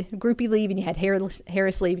you had Groupie leave, and you had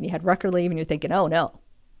Harris leave, and you had Rucker leave, and you're thinking, oh, no.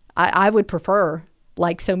 I would prefer,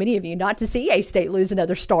 like so many of you, not to see A-State lose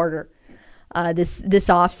another starter this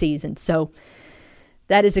offseason. So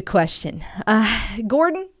that is a question.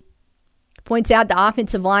 Gordon points out the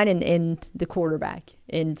offensive line and the quarterback.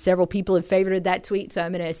 And several people have favorited that tweet, so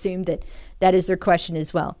I'm going to assume that is their question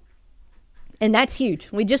as well. And that's huge.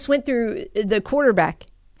 We just went through the quarterback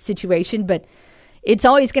situation, but it's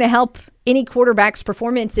always going to help any quarterback's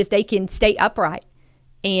performance if they can stay upright.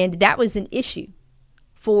 And that was an issue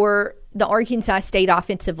for the Arkansas State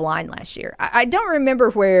offensive line last year. I don't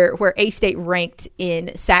remember where A-State ranked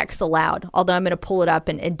in sacks allowed, although I'm going to pull it up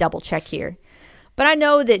and double check here. But I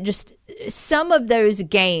know that just some of those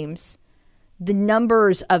games, the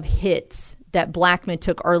numbers of hits that Blackman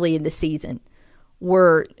took early in the season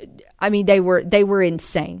were, they were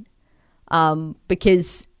insane.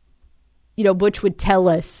 Because, Butch would tell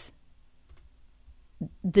us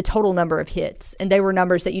the total number of hits, and they were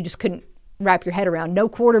numbers that you just couldn't wrap your head around. No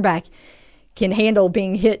quarterback can handle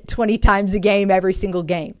being hit 20 times a game every single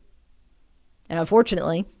game. And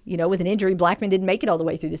unfortunately, with an injury, Blackman didn't make it all the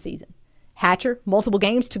way through the season. Hatcher, multiple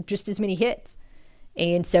games, took just as many hits.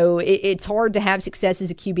 And so it's hard to have success as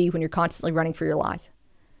a QB when you're constantly running for your life.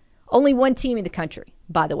 Only one team in the country,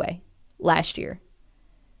 by the way, last year,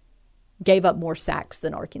 gave up more sacks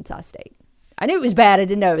than Arkansas State. I knew it was bad. I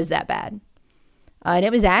didn't know it was that bad. And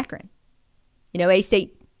it was Akron.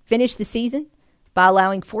 A-State finished the season by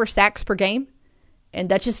allowing 4 sacks per game, and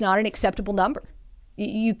that's just not an acceptable number.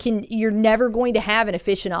 You're never going to have an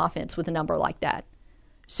efficient offense with a number like that.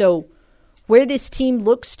 So where this team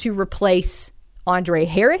looks to replace Andre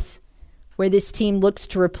Harris, where this team looks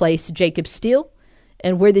to replace Jacob Steele,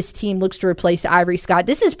 and where this team looks to replace Ivory Scott,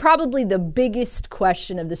 this is probably the biggest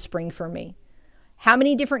question of the spring for me. How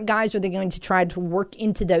many different guys are they going to try to work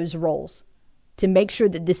into those roles to make sure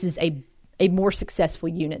that this is a more successful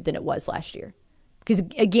unit than it was last year? Because,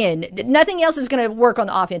 again, nothing else is going to work on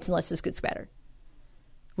the offense unless this gets better.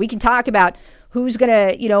 We can talk about who's going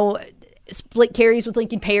to, split carries with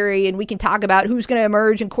Lincoln Perry, and we can talk about who's going to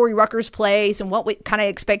emerge in Corey Rucker's place and what kind of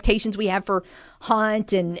expectations we have for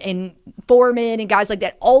Hunt and Foreman and guys like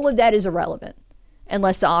that. All of that is irrelevant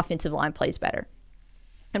unless the offensive line plays better.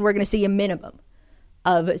 And we're going to see a minimum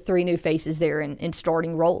of 3 new faces there in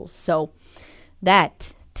starting roles. So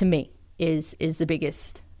that, to me, is the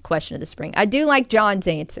biggest question of the spring. I do like John's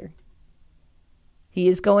answer. He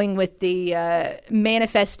is going with the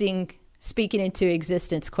manifesting, speaking into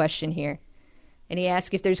existence question here. And he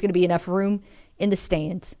asked if there's going to be enough room in the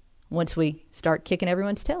stands once we start kicking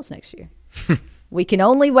everyone's tails next year. We can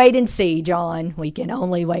only wait and see, John. We can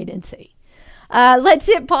only wait and see. Let's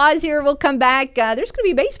hit pause here. We'll come back. There's going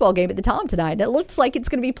to be a baseball game at the Tom tonight. It looks like it's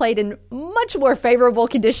going to be played in much more favorable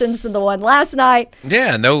conditions than the one last night.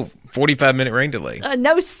 Yeah, no 45-minute rain delay.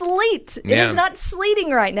 No sleet. It is not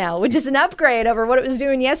sleeting right now, which is an upgrade over what it was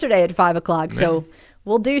doing yesterday at 5 o'clock. So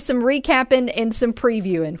we'll do some recapping and some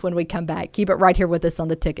previewing when we come back. Keep it right here with us on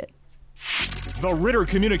The Ticket. The Ritter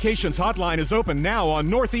Communications Hotline is open now on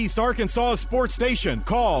Northeast Arkansas Sports Station.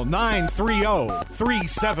 Call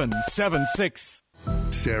 930-3776.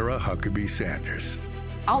 Sarah Huckabee Sanders.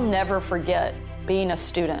 I'll never forget being a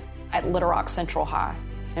student at Little Rock Central High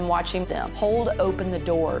and watching them hold open the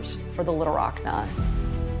doors for the Little Rock Nine.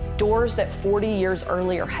 Doors that 40 years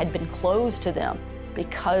earlier had been closed to them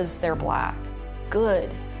because they're black.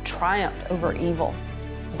 Good triumphed over evil.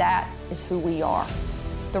 That is who we are.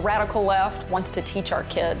 The radical left wants to teach our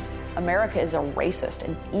kids America is a racist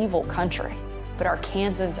and evil country, but our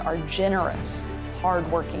Kansans are generous,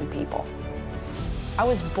 hardworking people. I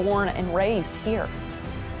was born and raised here.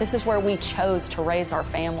 This is where we chose to raise our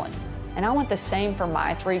family. And I want the same for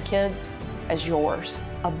my 3 kids as yours,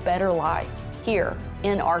 a better life here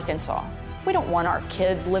in Arkansas. We don't want our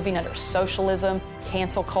kids living under socialism,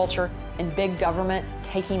 cancel culture, and big government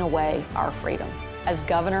taking away our freedom. As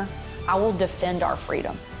governor, I will defend our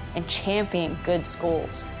freedom and champion good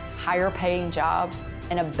schools, higher paying jobs,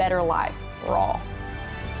 and a better life for all.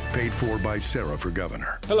 Paid for by Sarah for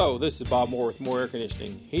governor. Hello, this is Bob Moore with More Air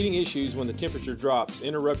Conditioning. Heating issues when the temperature drops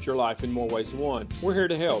interrupt your life in more ways than one. We're here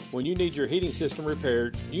to help. When you need your heating system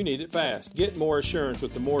repaired, you need it fast. Get more assurance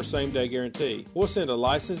with the More same-day guarantee. We'll send a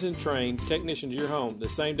licensed and trained technician to your home the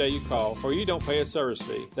same day you call, or you don't pay a service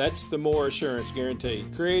fee. That's the More Assurance Guarantee.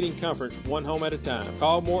 Creating comfort one home at a time.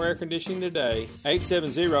 Call More Air Conditioning today,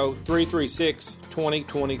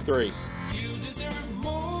 870-336-2023.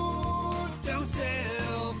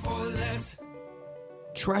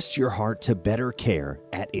 Trust your heart to better care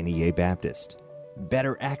at NEA Baptist.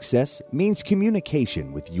 Better access means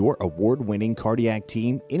communication with your award-winning cardiac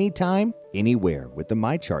team anytime, anywhere with the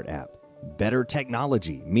MyChart app. Better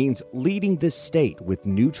technology means leading this state with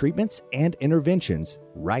new treatments and interventions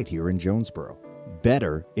right here in Jonesboro.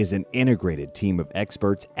 Better is an integrated team of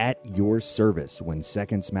experts at your service when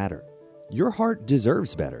seconds matter. Your heart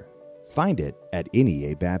deserves better. Find it at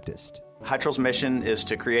NEA Baptist. Hytrol's mission is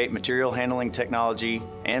to create material handling technology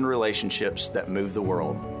and relationships that move the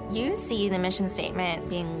world. You see the mission statement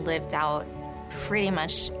being lived out pretty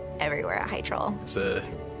much everywhere at Hytrol. It's a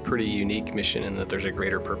pretty unique mission in that there's a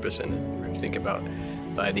greater purpose in it. If you think about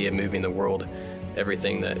the idea of moving the world,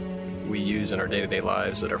 everything that we use in our day-to-day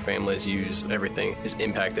lives, that our families use, everything is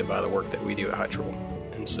impacted by the work that we do at Hytrol.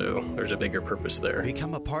 And so there's a bigger purpose there.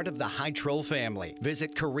 Become a part of the Hytrol family.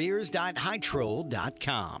 Visit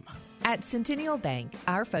careers.hytrol.com. At Centennial Bank,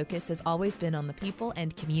 our focus has always been on the people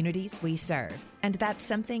and communities we serve, and that's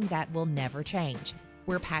something that will never change.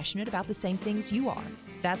 We're passionate about the same things you are.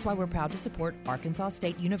 That's why we're proud to support Arkansas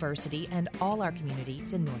State University and all our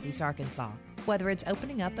communities in Northeast Arkansas. Whether it's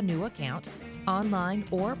opening up a new account, online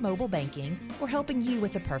or mobile banking, or helping you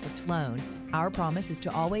with the perfect loan, our promise is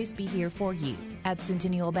to always be here for you. At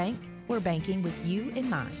Centennial Bank, we're banking with you in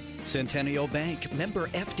mind. Centennial Bank, member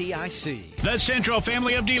FDIC. The Central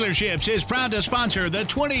family of dealerships is proud to sponsor the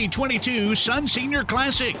 2022 Sun Senior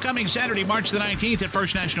Classic, coming Saturday, March the 19th at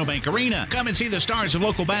First National Bank Arena. Come and see the stars of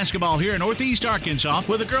local basketball here in Northeast Arkansas,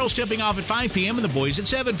 with the girls tipping off at 5 p.m. and the boys at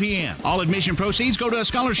 7 p.m. All admission proceeds go to a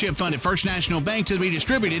scholarship fund at First National Bank to be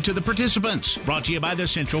distributed to the participants. Brought to you by the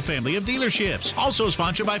Central family of dealerships. Also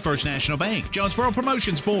sponsored by First National Bank, Jonesboro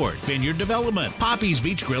Promotions Board, Vineyard Development, Poppy's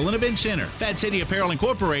Beach Grill and Event Center, Fat City Apparel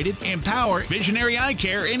Incorporated, Empower, Visionary Eye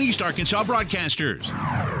Care, and East Arkansas Broadcasters.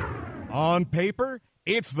 On paper,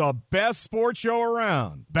 it's the best sports show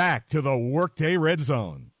around. Back to the Workday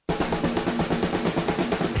Redzone.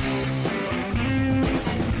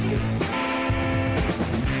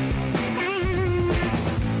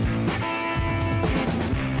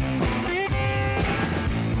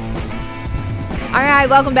 All right,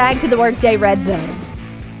 welcome back to the Workday Redzone.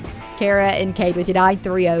 Kara and Cade with you,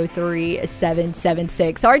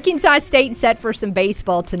 930-3776. Arkansas State set for some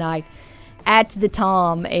baseball tonight at the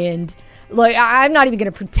Tom. And look, I'm not even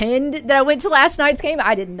going to pretend that I went to last night's game.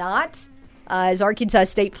 I did not. As Arkansas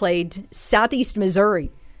State played Southeast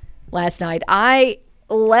Missouri last night. I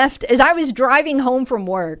left, as I was driving home from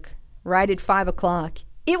work, right at 5 o'clock,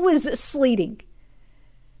 it was sleeting.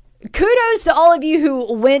 Kudos to all of you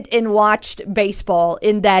who went and watched baseball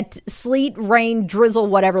in that sleet, rain, drizzle,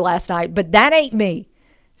 whatever last night, but that ain't me.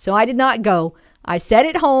 So I did not go. I sat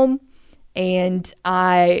at home and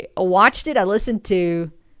I watched it. I listened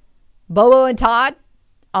to Bobo and Todd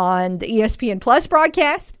on the ESPN Plus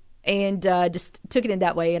broadcast and just took it in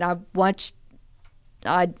that way. And I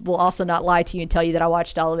will also not lie to you and tell you that I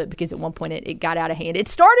watched all of it because at one point it got out of hand. It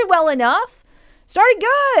started well enough. Started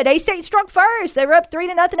good. A-State struck first. They were up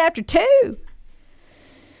 3-0 after 2.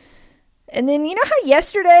 And then, you know how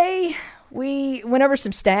yesterday we went over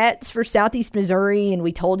some stats for Southeast Missouri and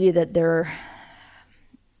we told you that they're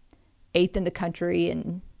 8th in the country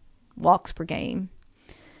in walks per game?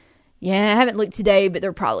 Yeah, I haven't looked today, but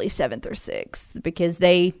they're probably 7th or 6th because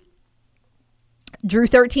they drew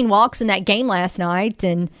 13 walks in that game last night,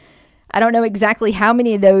 and I don't know exactly how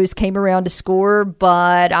many of those came around to score,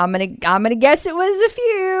 but I'm gonna guess it was a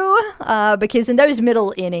few because in those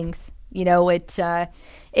middle innings,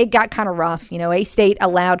 It got kind of rough. A-State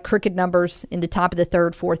allowed crooked numbers in the top of the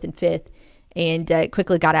third, fourth, and fifth, and it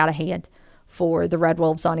quickly got out of hand for the Red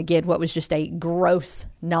Wolves on, again, what was just a gross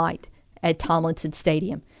night at Tomlinson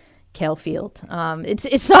Stadium, Kell Field.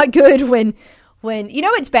 It's not good when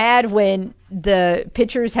it's bad when the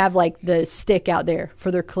pitchers have like the stick out there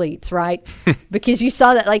for their cleats, right? Because you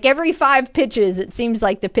saw that like every 5 pitches, it seems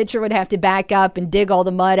like the pitcher would have to back up and dig all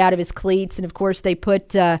the mud out of his cleats. And of course they put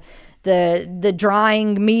the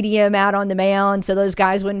drying medium out on the mound so those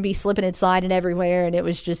guys wouldn't be slipping and sliding everywhere. And it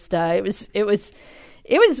was just, it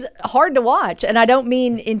was hard to watch. And I don't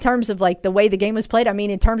mean in terms of like the way the game was played. I mean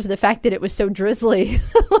in terms of the fact that it was so drizzly,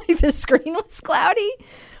 like the screen was cloudy.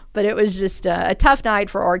 But it was just a tough night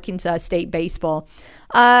for Arkansas State baseball.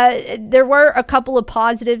 There were a couple of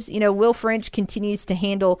positives. Will French continues to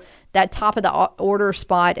handle that top of the order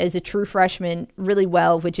spot as a true freshman really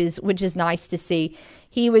well, which is nice to see.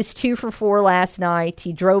 He was 2 for 4 last night.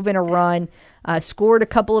 He drove in a run, scored a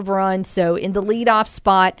couple of runs. So in the leadoff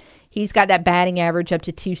spot, he's got that batting average up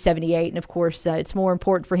to 278. And of course, it's more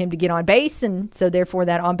important for him to get on base. And so therefore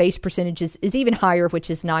that on-base percentage is even higher, which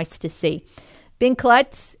is nice to see. Ben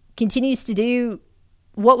Klutz continues to do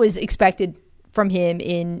what was expected from him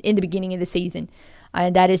in the beginning of the season.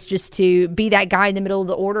 And that is just to be that guy in the middle of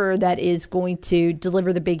the order that is going to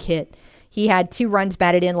deliver the big hit. He had 2 runs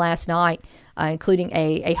batted in last night, including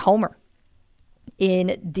a homer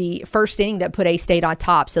in the first inning that put A-State on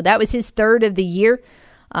top. So that was his 3rd of the year.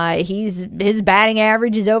 His batting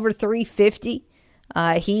average is over 350.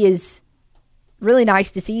 He is really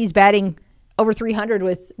nice to see. He's batting over 300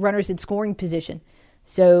 with runners in scoring position.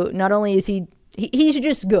 So not only is he's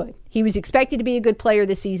just good. He was expected to be a good player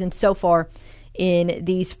this season. So far in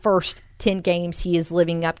these first 10 games, he is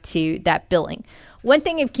living up to that billing. One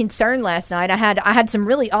thing of concern last night, I had some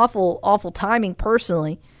really awful timing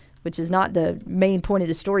personally, which is not the main point of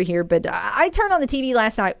the story here, but I turned on the TV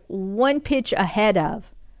last night 1 pitch ahead of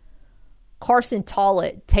Carson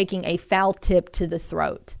Tollett taking a foul tip to the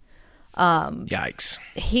throat. Yikes.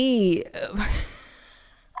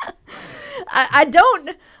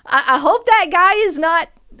 I hope that guy is not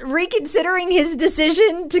reconsidering his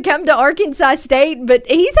decision to come to Arkansas State, but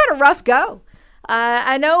he's had a rough go.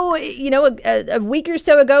 I know, a week or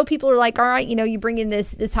so ago, people were like, all right, you bring in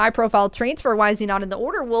this high-profile transfer. Why is he not in the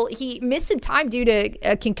order? Well, he missed some time due to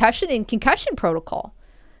a concussion and concussion protocol.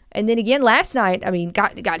 And then again, last night,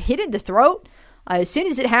 got hit in the throat. As soon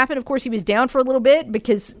as it happened, of course, he was down for a little bit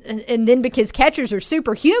because catchers are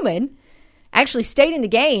superhuman, actually stayed in the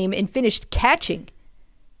game and finished catching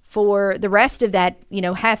for the rest of that,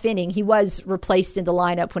 half inning. He was replaced in the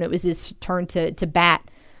lineup when it was his turn to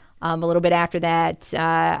bat a little bit after that.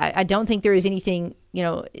 I don't think there is anything,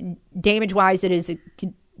 damage-wise that is a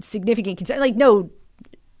significant concern. Like no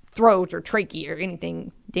throat or trachea or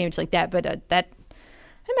anything damage like that. But I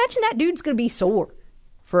imagine that dude's going to be sore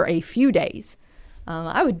for a few days.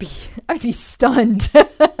 I would be stunned,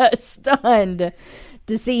 stunned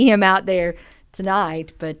to see him out there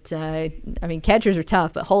tonight. But catchers are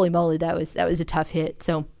tough. But holy moly, that was a tough hit.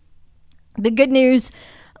 So the good news,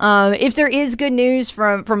 if there is good news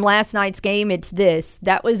from last night's game, it's this: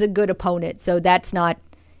 that was a good opponent. So that's not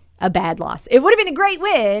a bad loss. It would have been a great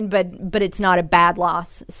win, but it's not a bad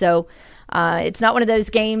loss. So it's not one of those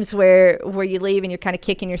games where you leave and you're kind of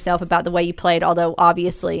kicking yourself about the way you played. Although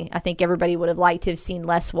obviously, I think everybody would have liked to have seen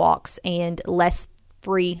less walks and less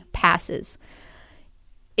free passes.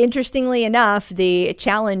 Interestingly enough, the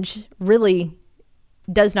challenge really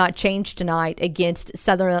does not change tonight against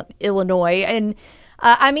Southern Illinois. And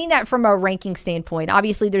I mean that from a ranking standpoint.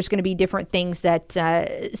 Obviously, there's going to be different things that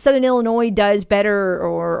Southern Illinois does better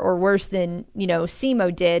or worse than,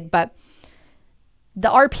 SEMO did. But the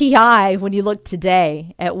RPI, when you look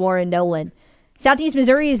today at Warren Nolan, Southeast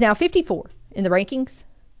Missouri is now 54 in the rankings.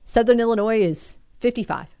 Southern Illinois is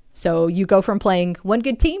 55. So you go from playing one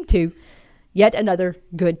good team to yet another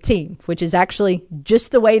good team, which is actually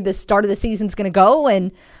just the way the start of the season is going to go.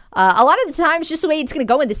 And a lot of the times just the way it's going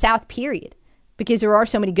to go in the South, period, because there are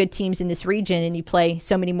so many good teams in this region and you play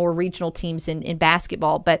so many more regional teams in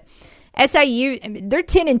basketball. But SIU, they're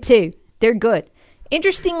 10-2. They're good.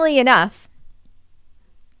 Interestingly enough,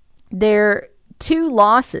 their 2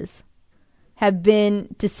 losses have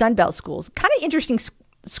been to Sunbelt schools. Kind of interesting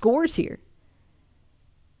scores here.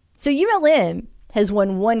 So ULM has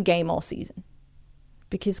won 1 game all season.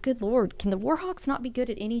 Because, good Lord, can the Warhawks not be good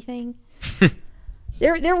at anything?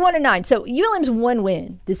 They're 1-9. So ULM's 1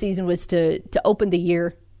 win this season was to open the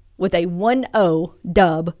year with a 1-0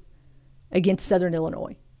 dub against Southern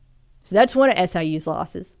Illinois. So that's one of SIU's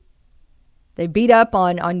losses. They beat up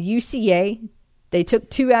on UCA They took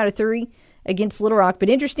 2 out of 3 against Little Rock. But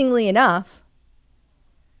interestingly enough,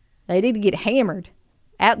 they did get hammered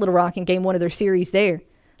at Little Rock in game 1 of their series there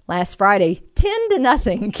last Friday,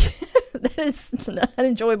 10-0. That is an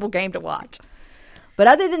unenjoyable game to watch. But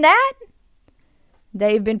other than that,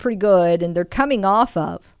 they've been pretty good, and they're coming off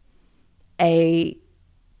of a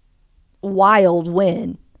wild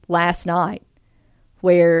win last night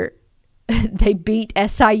where they beat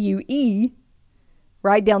SIUE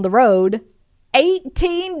right down the road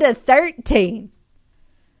 18-13.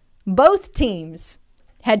 Both teams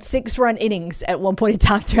had 6-run innings at one point in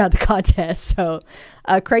time throughout the contest. So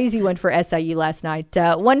a crazy one for SIU last night.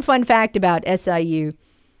 One fun fact about SIU,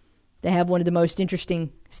 they have one of the most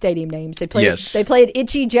interesting stadium names. They play at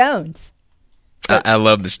Itchy Jones. So, I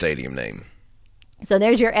love the stadium name. So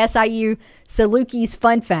there's your SIU Salukis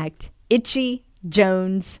fun fact. Itchy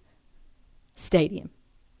Jones Stadium.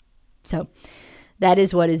 So that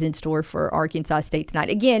is what is in store for Arkansas State tonight.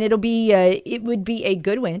 Again, it would be a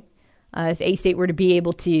good win if A-State were to be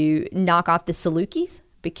able to knock off the Salukis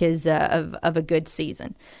because of a good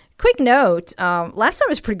season. Quick note, last night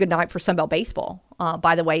was a pretty good night for Sunbelt baseball,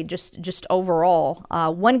 by the way, just overall.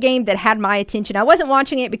 One game that had my attention, I wasn't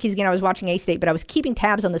watching it because, again, I was watching A-State, but I was keeping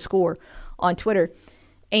tabs on the score on Twitter.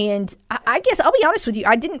 And I guess I'll be honest with you,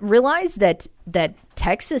 I didn't realize that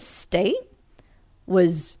Texas State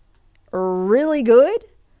was really good,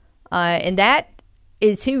 and that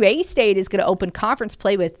is who A-State is going to open conference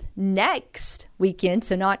play with next weekend,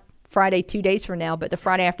 so not Friday 2 days from now, but the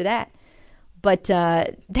Friday after that. But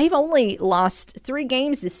they've only lost 3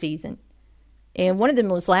 games this season, and one of them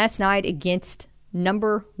was last night against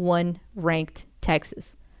number 1 ranked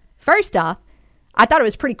Texas. First off, I thought it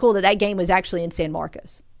was pretty cool that game was actually in San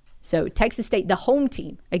Marcos. So Texas State, the home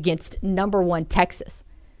team, against number 1 Texas.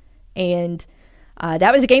 And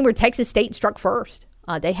that was a game where Texas State struck first.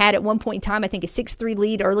 They had at one point in time, I think, a 6-3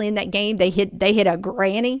 lead early in that game. They hit a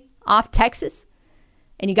granny off Texas.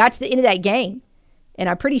 And you got to the end of that game, and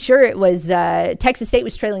I'm pretty sure it was Texas State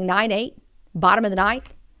was trailing 9-8, bottom of the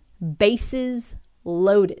ninth, bases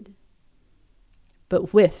loaded, but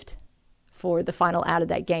whiffed for the final out of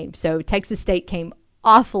that game. So Texas State came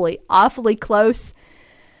awfully, awfully close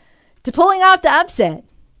to pulling off the upset,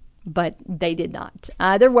 but they did not.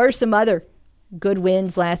 There were some other good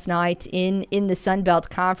wins last night in the Sun Belt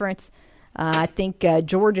Conference. I think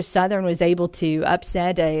Georgia Southern was able to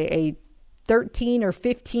upset a 13th or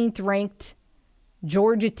 15th ranked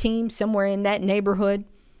Georgia team, somewhere in that neighborhood.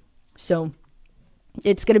 So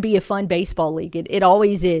it's going to be a fun baseball league. It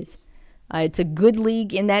always is. It's a good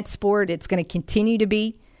league in that sport. It's going to continue to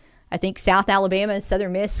be. I think South Alabama and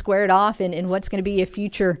Southern Miss squared off in what's going to be a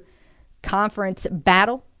future conference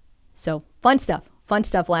battle. So fun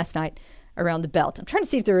stuff last night around the belt. I'm trying to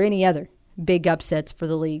see if there are any other big upsets for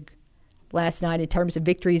the league last night in terms of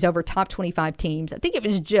victories over top 25 teams. I think it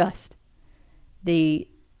was just the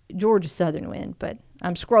Georgia Southern win, but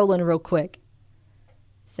I'm scrolling real quick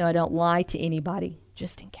so I don't lie to anybody,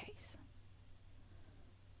 just in case.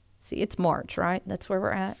 See, it's March, right? That's where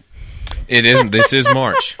we're at. It isn't. This is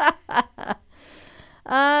March.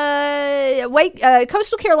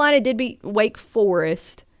 Coastal Carolina did beat Wake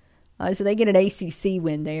Forest, so they get an ACC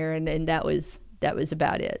win there, and that was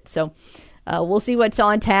about it. So we'll see what's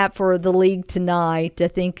on tap for the league tonight. I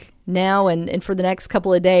think now and for the next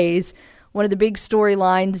couple of days, one of the big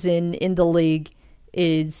storylines in the league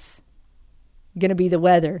is going to be the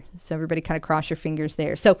weather. So everybody kind of cross your fingers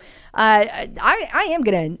there. So I am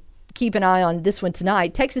going to keep an eye on this one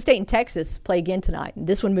tonight. Texas State and Texas play again tonight.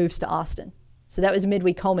 This one moves to Austin. So that was a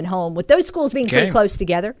midweek home and home, with those schools being pretty close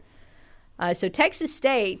together. So Texas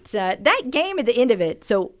State, that game at the end of it,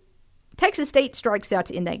 so Texas State strikes out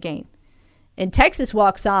to end that game. And Texas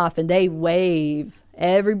walks off, and they wave.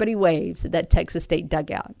 Everybody waves at that Texas State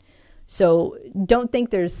dugout. So don't think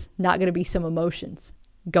there's not going to be some emotions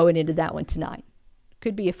going into that one tonight.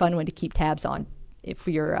 Could be a fun one to keep tabs on if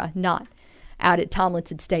you're not out at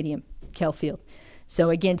Tomlinson Stadium, Kell Field. So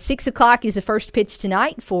again, 6 o'clock is the first pitch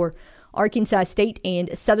tonight for Arkansas State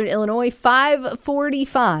and Southern Illinois.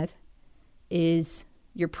 5:45 is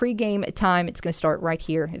your pregame time. It's going to start right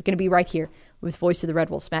here. It's going to be right here with Voice of the Red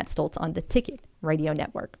Wolves, Matt Stoltz, on the Ticket Radio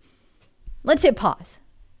Network. Let's hit pause.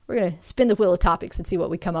 We're going to spin the wheel of topics and see what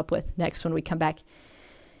we come up with next when we come back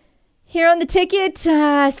here on the Ticket.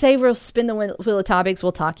 Say we'll spin the wheel of topics.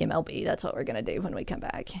 We'll talk MLB. That's what we're going to do when we come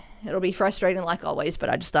back. It'll be frustrating like always, but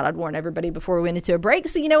I just thought I'd warn everybody before we went into a break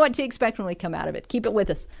so you know what to expect when we come out of it. Keep it with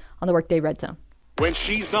us on the Workday Redzone. When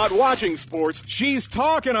she's not watching sports, she's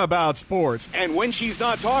talking about sports. And when she's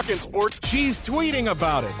not talking sports, she's tweeting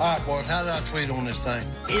about it. All right, boys, how do I tweet on this thing?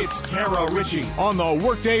 It's Kara Richey on the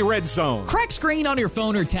Workday Red Zone. Cracked screen on your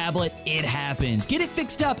phone or tablet, it happens. Get it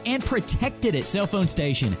fixed up and protected at Cell Phone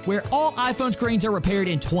Station, where all iPhone screens are repaired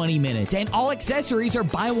in 20 minutes and all accessories are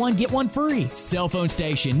buy one, get one free. Cell Phone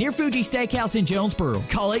Station near Fuji Steakhouse in Jonesboro.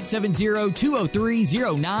 Call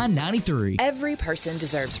 870-203-0993. Every person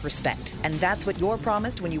deserves respect, and that's what you're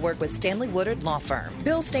promised when you work with Stanley Woodard Law Firm.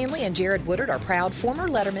 Bill Stanley and Jared Woodard are proud former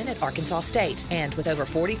lettermen at Arkansas State, and with over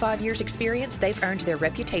 45 years experience, they've earned their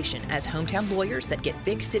reputation as hometown lawyers that get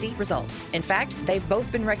big city results. In fact, they've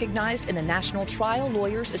both been recognized in the National Trial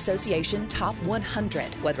Lawyers Association Top 100,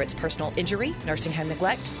 whether it's personal injury, nursing home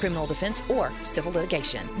neglect, criminal defense, or civil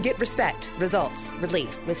litigation. Get respect, results,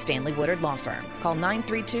 relief with Stanley Woodard Law Firm. Call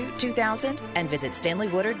 932-2000 and visit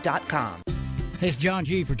stanleywoodard.com. It's John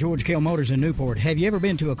G. for George Kell Motors in Newport. Have you ever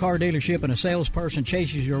been to a car dealership and a salesperson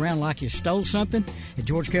chases you around like you stole something? At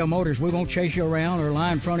George Kell Motors, we won't chase you around or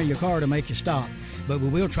lie in front of your car to make you stop. But we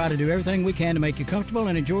will try to do everything we can to make you comfortable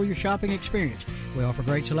and enjoy your shopping experience. We offer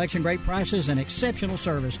great selection, great prices, and exceptional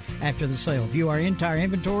service after the sale. View our entire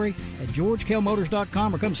inventory at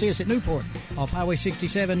georgekellmotors.com or come see us at Newport off Highway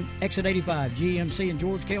 67, exit 85. GMC and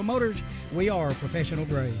George Kell Motors, we are professional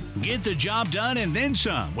grade. Get the job done and then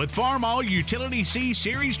some with Farm All Utility C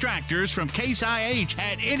Series tractors from Case IH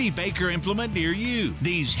at any Baker implement near you.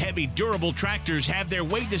 These heavy, durable tractors have their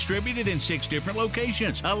weight distributed in 6 different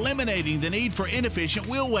locations, eliminating the need for inefficient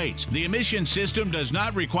wheel weights. The emission system does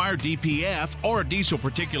not require DPF or diesel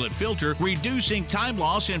particulate filter, reducing time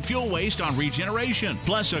loss and fuel waste on regeneration.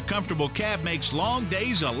 Plus, a comfortable cab makes long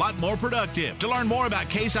days a lot more productive. To learn more about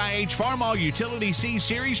Case IH Farm All Utility C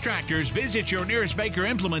Series tractors, visit your nearest Baker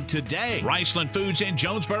implement today. Riceland Foods in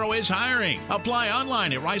Jonesboro is hiring. Apply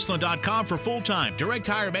online at riceland.com for full-time, direct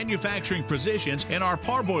hire manufacturing positions in our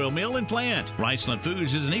parboil mill and plant. Riceland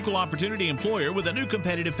Foods is an equal opportunity employer with a new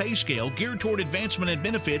competitive pay scale geared toward advancement and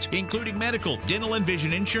benefits, including medical, dental, and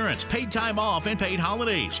vision insurance, paid time off, and paid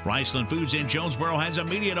holidays. Riceland Foods in Jonesboro has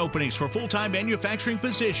immediate openings for full-time manufacturing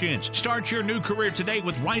positions. Start your new career today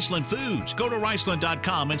with Riceland Foods. Go to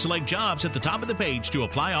riceland.com and select jobs at the top of the page to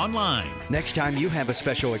apply online. Next time you have a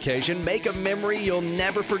special occasion, make a memory you'll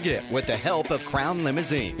never forget with the help of Crown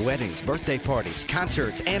Limousine. Weddings, birthday parties,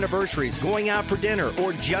 concerts, anniversaries, going out for dinner,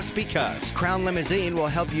 or just because. Crown Limousine will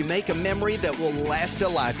help you make a memory that will last a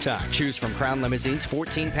lifetime. Choose from Crown Limousine's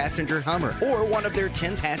 14-passenger Hummer or one of their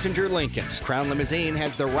 10-passenger Lincolns. Crown Limousine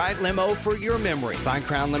has the right limo for your memory. Find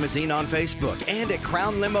Crown Limousine on Facebook and at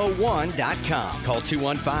crownlimo1.com. Call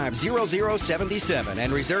 215-0077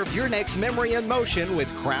 and reserve your next memory in motion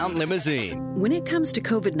with Crown Limousine. When it comes to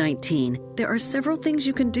COVID-19, there are several things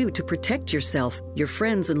you can do to protect yourself, your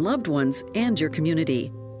friends and loved ones, and your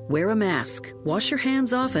community. Wear a mask, wash your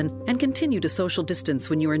hands often, and continue to social distance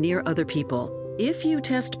when you are near other people. If you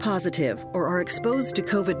test positive or are exposed to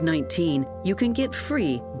COVID-19, you can get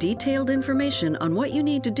free, detailed information on what you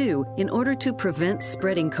need to do in order to prevent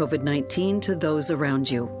spreading COVID-19 to those around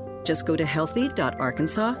you. Just go to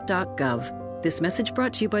healthy.arkansas.gov. This message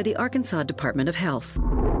brought to you by the Arkansas Department of Health.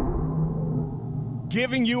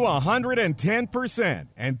 Giving you 110%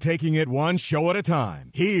 and taking it one show at a time.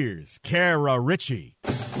 Here's Kara Richey.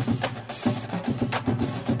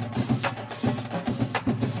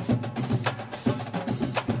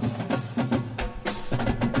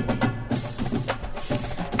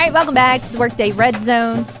 All right, welcome back to the Workday Red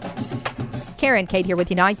Zone. Kara and Cade here with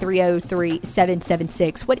you,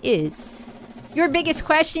 930-3776. What is your biggest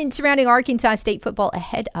question surrounding Arkansas State football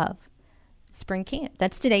ahead of spring camp?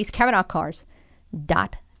 That's today's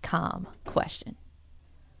CavenaughCars.com question.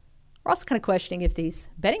 We're also kind of questioning if these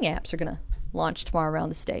betting apps are going to launch tomorrow around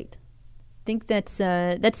the state. I think that's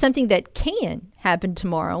something that can happen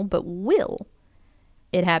tomorrow, but will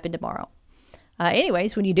it happen tomorrow?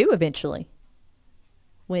 Anyways, when you do eventually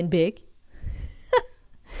win big.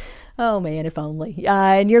 Oh, man, if only.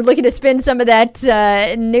 And you're looking to spend some of that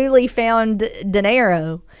newly found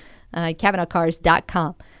dinero.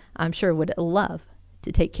 CavenaughCars.com, I'm sure, would love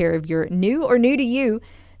to take care of your new or new-to-you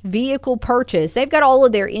vehicle purchase. They've got all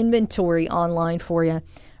of their inventory online for you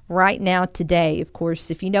right now today. Of course,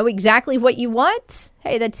 if you know exactly what you want,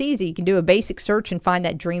 hey, that's easy. You can do a basic search and find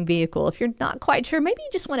that dream vehicle. If you're not quite sure, maybe you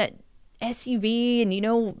just want an SUV and you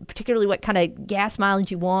know particularly what kind of gas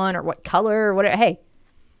mileage you want or what color or whatever. Hey,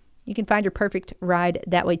 you can find your perfect ride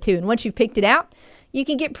that way too. And once you've picked it out, you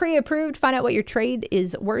can get pre-approved, find out what your trade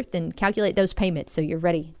is worth, and calculate those payments so you're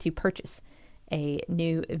ready to purchase a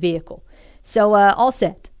new vehicle. So all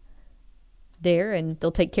set there, and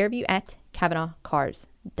they'll take care of you at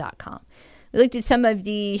CavenaughCars.com. We looked at some of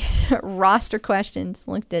the roster questions,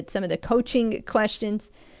 looked at some of the coaching questions,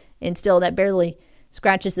 and still that barely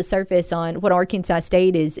scratches the surface on what Arkansas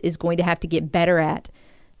State is going to have to get better at.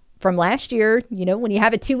 From last year, when you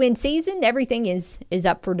have a 2-win season, everything is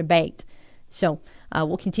up for debate. So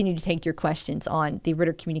we'll continue to take your questions on the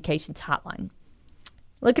Ritter Communications hotline.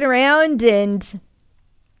 Looking around and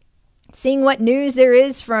seeing what news there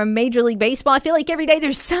is from Major League Baseball. I feel like every day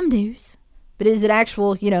there's some news, but is it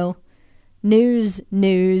actual, news,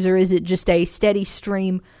 or is it just a steady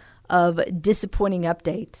stream of disappointing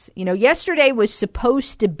updates? Yesterday was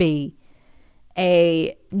supposed to be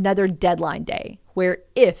another deadline day where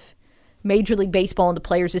if Major League Baseball and the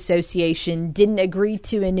Players Association didn't agree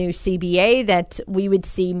to a new CBA, that we would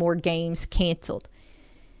see more games canceled.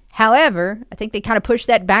 However, I think they kind of pushed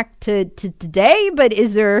that back to today, but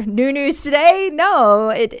is there new news today? No.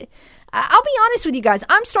 I'll be honest with you guys.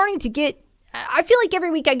 I'm starting to I feel like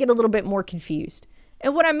every week I get a little bit more confused.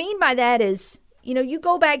 And what I mean by that is, you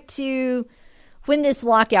go back to when this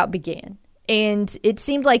lockout began, and it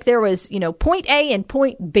seemed like there was, point A and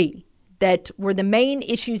point B that were the main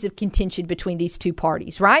issues of contention between these two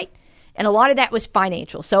parties, right? And a lot of that was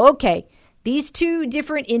financial. So, okay, these two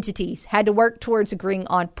different entities had to work towards agreeing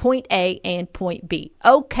on point A and point B.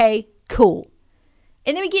 Okay, cool.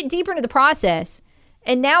 And then we get deeper into the process,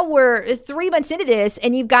 and now we're 3 months into this,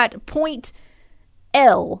 and you've got point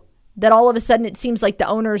L that all of a sudden it seems like the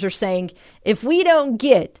owners are saying, if we don't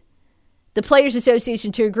get the Players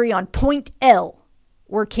Association to agree on point L,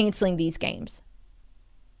 we're canceling these games.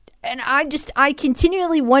 And I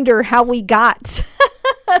continually wonder how we got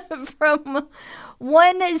from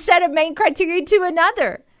one set of main criteria to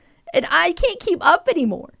another. And I can't keep up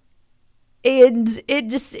anymore. And I'm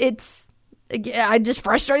just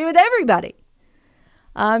frustrated with everybody.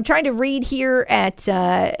 I'm trying to read here at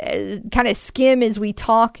kind of skim as we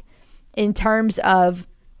talk in terms of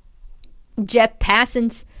Jeff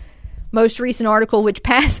Passan's most recent article, which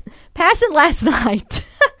Passan last night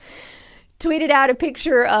tweeted out a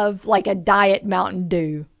picture of like a diet Mountain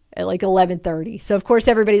Dew at like 11:30. So of course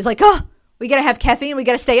everybody's like, oh, we got to have caffeine. We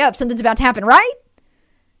got to stay up. Something's about to happen, right?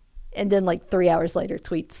 And then like 3 hours later,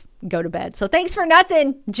 tweets, go to bed. So thanks for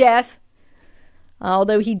nothing, Jeff.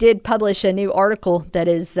 Although he did publish a new article that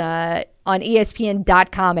is on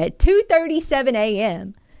ESPN.com at 2:37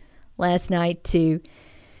 a.m. last night to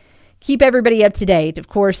keep everybody up to date. Of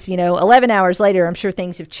course, 11 hours later, I'm sure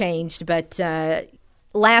things have changed. But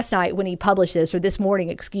last night when he published this, or this morning,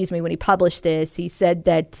 when he published this, he said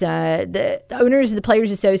that the owners of the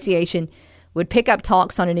Players Association would pick up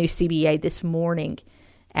talks on a new CBA this morning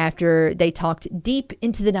after they talked deep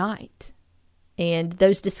into the night. And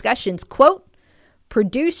those discussions, quote,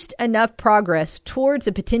 produced enough progress towards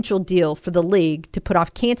a potential deal for the league to put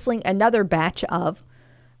off canceling another batch of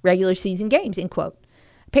regular season games, end quote.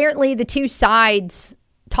 Apparently, the two sides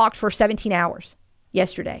talked for 17 hours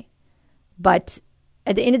yesterday. But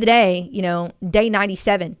at the end of the day, day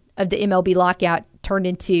 97 of the MLB lockout turned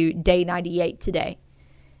into day 98 today.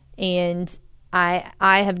 And I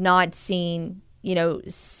have not seen,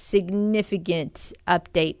 significant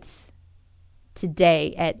updates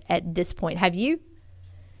today at this point. Have you?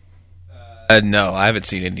 No, I haven't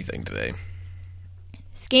seen anything today.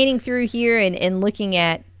 Scanning through here and looking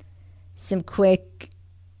at some quick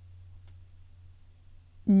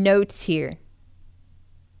notes here.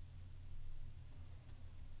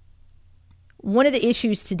 One of the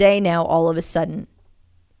issues today now, all of a sudden,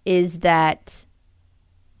 is that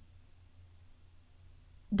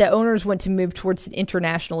the owners want to move towards an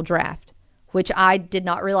international draft, which I did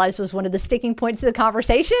not realize was one of the sticking points of the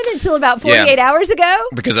conversation until about 48 hours ago.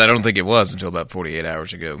 Because I don't think it was until about 48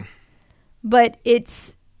 hours ago. But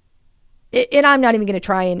and I'm not even going to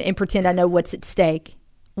try and pretend I know what's at stake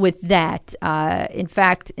with that. In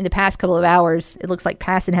fact, in the past couple of hours, it looks like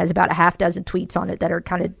Passan has about a half dozen tweets on it that are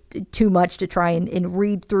kind of too much to try and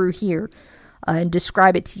read through here and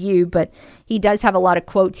describe it to you. But he does have a lot of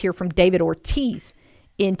quotes here from David Ortiz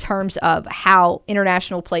in terms of how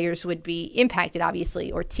international players would be impacted.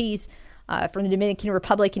 Obviously, Ortiz from the Dominican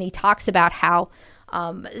Republic, and he talks about how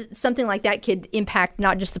something like that could impact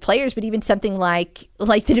not just the players, but even something like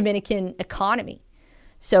the Dominican economy.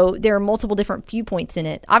 So there are multiple different viewpoints in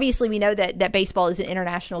it. Obviously, we know that baseball is an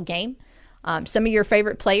international game. Some of your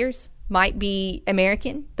favorite players might be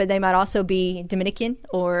American, but they might also be Dominican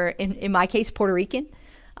or, in my case, Puerto Rican.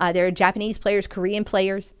 There are Japanese players, Korean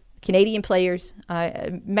players, Canadian players,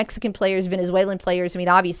 Mexican players, Venezuelan players. I mean,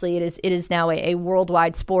 obviously, it is now a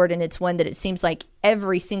worldwide sport, and it's one that it seems like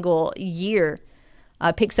every single year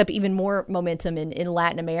picks up even more momentum in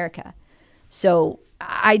Latin America. So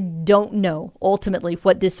I don't know ultimately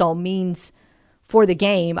what this all means for the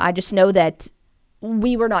game. I just know that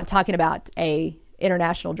we were not talking about a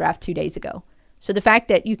international draft 2 days ago. So the fact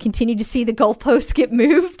that you continue to see the goalposts get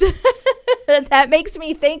moved, that makes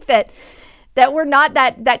me think that we're not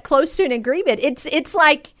that close to an agreement. It's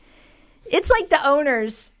like the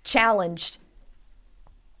owners challenged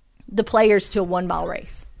the players to a 1 mile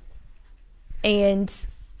race. And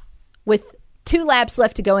with 2 laps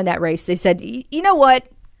left to go in that race, they said, you know what?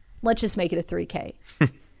 Let's just make it a 3K.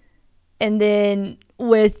 And then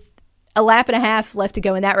with a lap and a half left to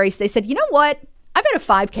go in that race, they said, you know what? I bet a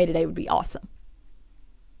 5K today would be awesome.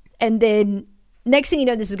 And then next thing you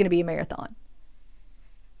know, this is going to be a marathon.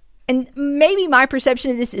 And maybe my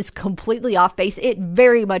perception of this is completely off base. It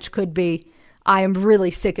very much could be. I am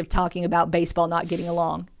really sick of talking about baseball not getting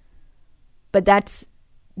along. But that's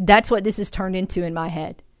what this has turned into in my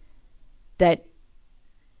head. That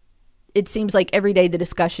it seems like every day the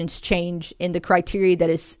discussions change in the criteria that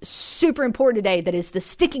is super important today, that is the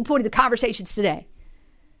sticking point of the conversations today,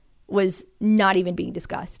 was not even being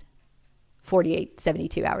discussed 48,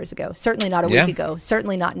 72 hours ago. Certainly not a week ago.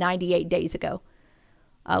 Certainly not 98 days ago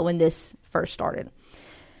when this first started.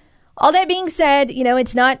 All that being said,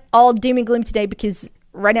 it's not all doom and gloom today, because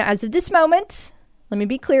right now, as of this moment, let me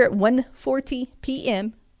be clear, at 1:40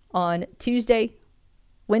 p.m. on Tuesday,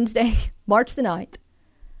 Wednesday, March the 9th,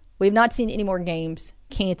 we have not seen any more games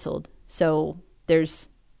canceled. So there's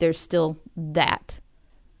still that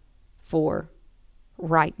for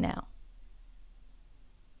right now.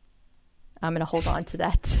 I'm going to hold on to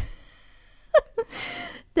that.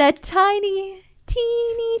 That teeny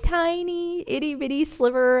tiny itty bitty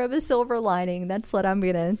sliver of a silver lining. That's what I'm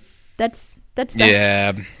going to, that's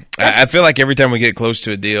yeah. I feel like every time we get close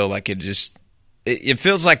to a deal, like it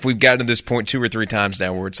feels like we've gotten to this point 2 or 3 times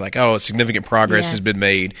now where it's like, oh, significant progress has been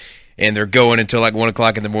made, and they're going until like 1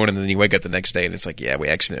 o'clock in the morning, and then you wake up the next day and it's like, yeah, we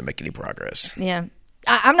actually didn't make any progress. Yeah.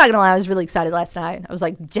 I'm not going to lie. I was really excited last night. I was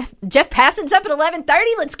like, Jeff Passan's up at 11:30.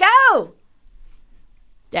 Let's go.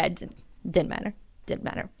 Yeah, it didn't matter. Didn't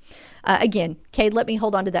matter. Again, Cade, let me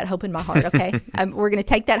hold on to that hope in my heart, okay? We're going to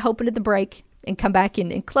take that hope into the break and come back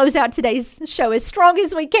and close out today's show as strong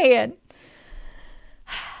as we can.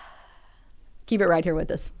 Keep it right here with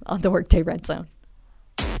us on the Workday Red Zone.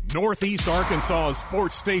 Northeast Arkansas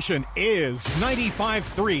sports station is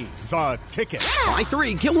 95.3 The Ticket. Buy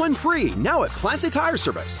 3, get 1 free. Now at Plaza Tire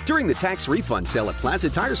Service. During the tax refund sale at Plaza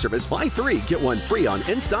Tire Service, buy 3, get 1 free on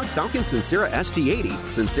in-stock Falcon Sincera ST80,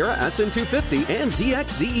 Sincera SN250, and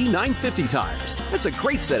ZX ZE950 tires. That's a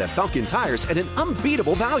great set of Falcon tires at an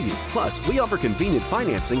unbeatable value. Plus, we offer convenient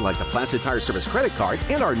financing like the Plaza Tire Service credit card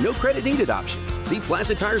and our no credit needed options. See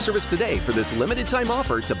Plaza Tire Service today for this limited time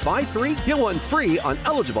offer to buy 3, get 1 free on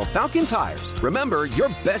eligible Falcon tires. Remember, your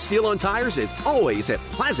best deal on tires is always at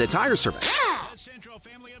Plaza Tire Service. Central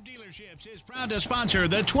Family of Dealerships is proud to sponsor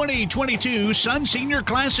the 2022 Sun Senior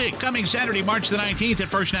Classic, coming Saturday, March the 19th at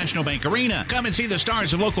First National Bank Arena. Come and see the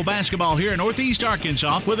stars of local basketball here in Northeast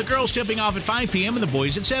Arkansas, with the girls tipping off at 5 p.m. and the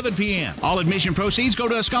boys at 7 p.m. All admission proceeds go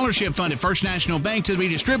to a scholarship fund at First National Bank to be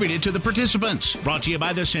distributed to the participants. Brought to you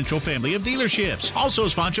by the Central Family of Dealerships. Also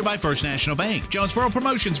sponsored by First National Bank, Jonesboro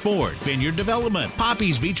Promotions Board, Vineyard Development,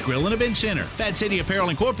 Poppy's Beach Grill and Event Center, Fat City Apparel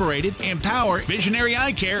Incorporated, Empower, Visionary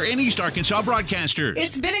Eye Care, and East Arkansas Broadcasters.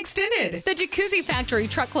 It's been extended. The Jacuzzi Factory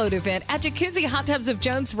Truckload event at Jacuzzi Hot Tubs of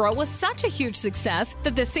Jonesboro was such a huge success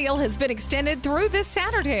that the sale has been extended through this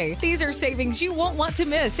Saturday. These are savings you won't want to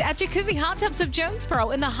miss at Jacuzzi Hot Tubs of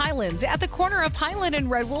Jonesboro in the Highlands at the corner of Highland and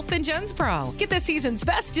Red Wolf in Jonesboro. Get the season's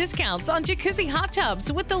best discounts on Jacuzzi Hot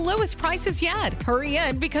Tubs with the lowest prices yet. Hurry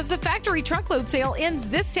in because the factory truckload sale ends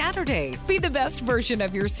this Saturday. Be the best version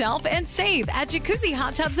of yourself and save at Jacuzzi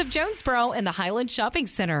Hot Tubs of Jonesboro in the Highland Shopping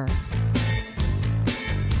Center.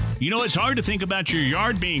 You know, it's hard to think about your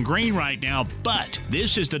yard being green right now, but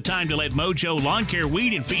this is the time to let Mojo Lawn Care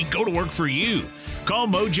Weed and Feed go to work for you. Call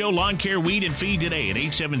Mojo Lawn Care Weed and Feed today at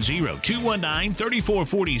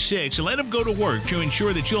 870-219-3446 and let them go to work to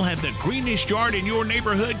ensure that you'll have the greenest yard in your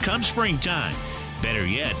neighborhood come springtime. Better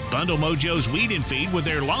yet, bundle Mojo's Weed and Feed with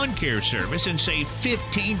their lawn care service and save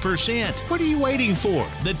 15%. What are you waiting for?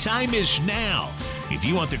 The time is now. If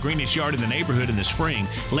you want the greenest yard in the neighborhood in the spring,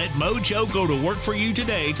 let Mojo go to work for you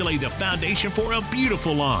today to lay the foundation for a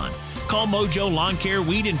beautiful lawn. Call Mojo Lawn Care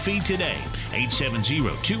Weed and Feed today,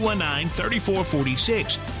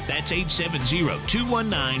 870-219-3446. That's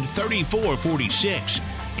 870-219-3446.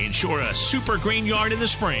 Ensure a super green yard in the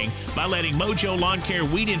spring by letting Mojo Lawn Care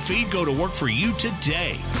Weed and Feed go to work for you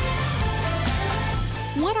today.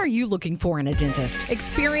 What are you looking for in a dentist?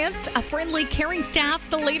 Experience, a friendly, caring staff,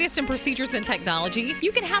 the latest in procedures and technology?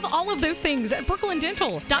 You can have all of those things at Brooklyn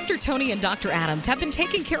Dental. Dr. Tony and Dr. Adams have been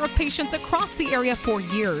taking care of patients across the area for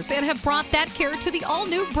years and have brought that care to the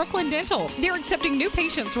all-new Brooklyn Dental. They're accepting new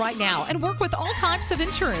patients right now and work with all types of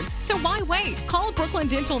insurance. So why wait? Call Brooklyn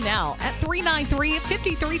Dental now at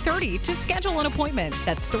 393-5330 to schedule an appointment.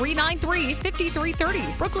 That's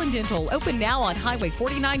 393-5330. Brooklyn Dental, open now on Highway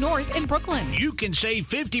 49 North in Brooklyn. You can save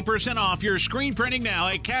 50% off your screen printing now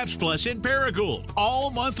at Caps Plus in Paragould. All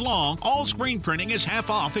month long, all screen printing is half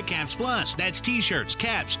off at Caps Plus. That's t-shirts,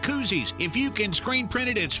 caps, koozies. If you can screen print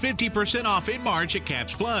it, it's 50% off in March at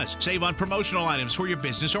Caps Plus. Save on promotional items for your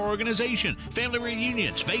business or organization, family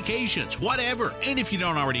reunions, vacations, whatever. And if you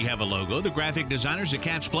don't already have a logo, the graphic designers at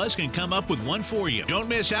Caps Plus can come up with one for you. Don't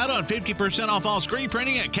miss out on 50% off all screen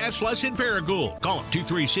printing at Caps Plus in Paragould. Call them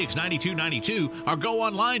 236-9292 or go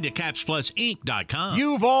online to capsplusinc.com.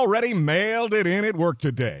 You've already mailed it in at work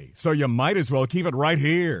today, so you might as well keep it right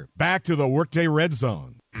here. Back to the Workday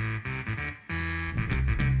Redzone.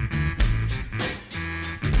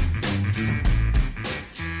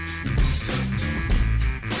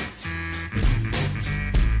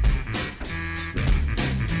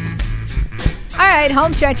 All right,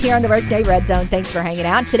 home stretch here on the Workday Redzone. Thanks for hanging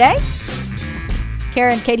out today.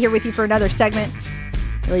 Karen and Cade here with you for another segment.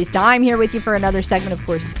 At least I'm here with you for another segment. Of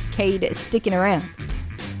course, Cade is sticking around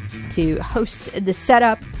to host the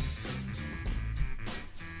setup.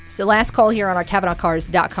 So last call here on our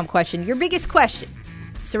CavenaughCars.com question. Your biggest question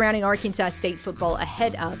surrounding Arkansas State football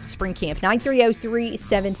ahead of spring camp.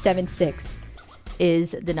 930-3776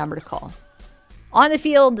 is the number to call. On the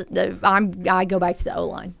field, I go back to the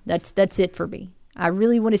O-line. That's it for me. I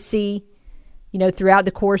really want to see, throughout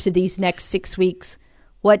the course of these next 6 weeks,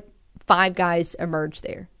 what 5 guys emerge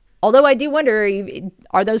there. Although I do wonder,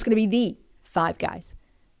 are those going to be the 5 guys?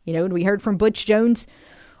 And we heard from Butch Jones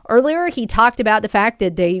earlier. He talked about the fact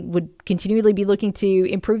that they would continually be looking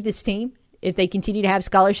to improve this team. If they continue to have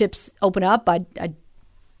scholarships open up, I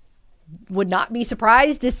would not be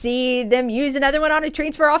surprised to see them use another one on a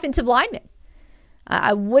transfer offensive lineman.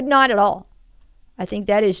 I would not at all. I think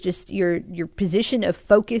that is just your position of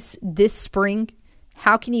focus this spring.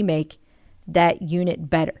 How can you make that unit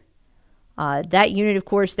better? That unit, of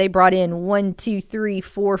course, they brought in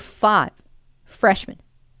 5 freshmen.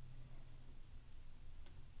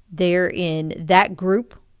 They're in that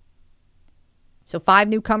group. So 5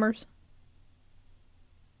 newcomers.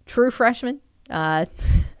 True freshmen.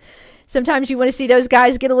 Sometimes you want to see those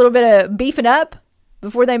guys get a little bit of beefing up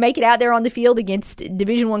before they make it out there on the field against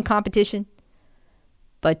Division I competition.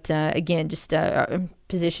 But again, just a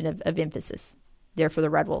position of emphasis there for the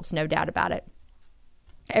Red Wolves, no doubt about it.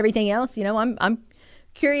 Everything else, I'm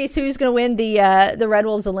curious who's going to win the Red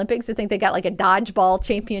Wolves Olympics. I think they got like a dodgeball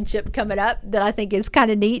championship coming up that I think is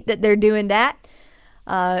kind of neat that they're doing that.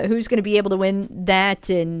 Who's going to be able to win that?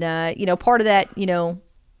 And, part of that,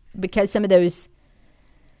 because some of those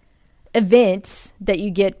events that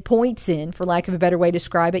you get points in, for lack of a better way to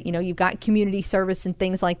describe it, you've got community service and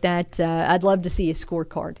things like that. I'd love to see a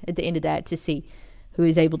scorecard at the end of that to see who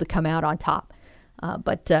is able to come out on top.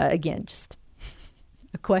 But again, just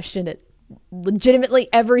a question at legitimately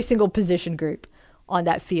every single position group on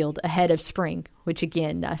that field ahead of spring, which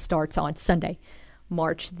again starts on Sunday,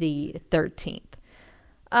 March the 13th.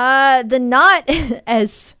 The not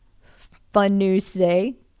as fun news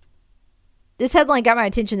today. This headline got my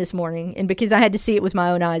attention this morning, and because I had to see it with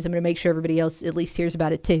my own eyes, I'm going to make sure everybody else at least hears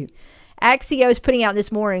about it too. Axios putting out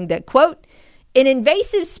this morning that, quote, an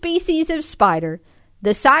invasive species of spider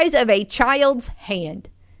the size of a child's hand.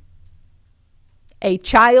 A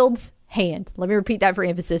child's hand. Let me repeat that for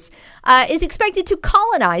emphasis. Is expected to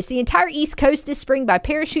colonize the entire East Coast this spring by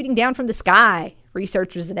parachuting down from the sky,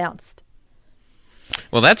 researchers announced.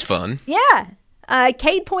 Well, that's fun. Yeah.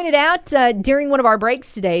 Cade pointed out during one of our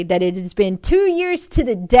breaks today that it has been 2 years to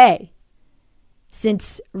the day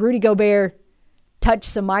since Rudy Gobert touched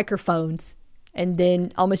some microphones and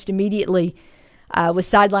then almost immediately was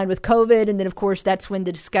sidelined with COVID. And then, of course, that's when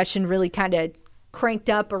the discussion really kind of cranked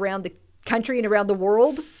up around the country and around the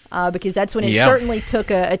world because that's when it certainly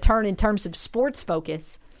took a turn in terms of sports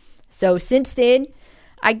focus. So since then,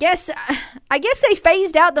 I guess they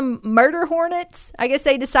phased out the murder hornets. I guess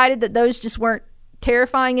they decided that those just weren't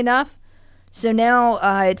terrifying enough. So now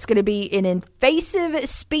it's going to be an invasive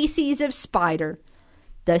species of spider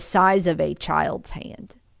the size of a child's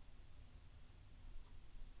hand.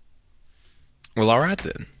 Well, all right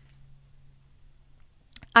then.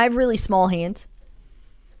 I have really small hands.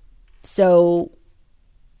 So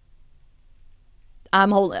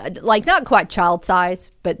I'm holding, like, not quite child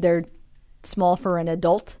size, but they're small for an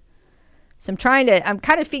adult. So I'm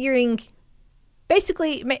kind of figuring,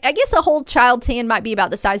 basically, I guess a whole child's hand might be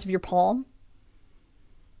about the size of your palm.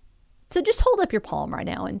 So just hold up your palm right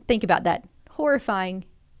now and think about that horrifying,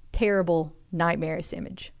 terrible, nightmarish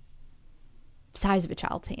image. Size of a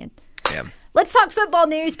child's hand. Yeah. Let's talk football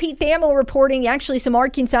news. Pete Thamel reporting actually some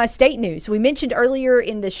Arkansas State news. We mentioned earlier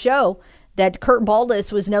in the show that Kurt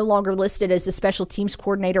Baldus was no longer listed as the special teams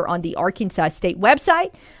coordinator on the Arkansas State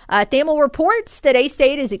website. Thamel reports that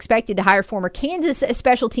A-State is expected to hire former Kansas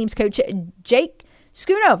special teams coach Jake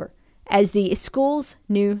Schoonover as the school's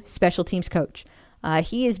new special teams coach.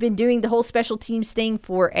 He has been doing the whole special teams thing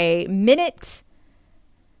for a minute.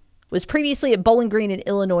 Was previously at Bowling Green in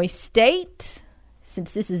Illinois State.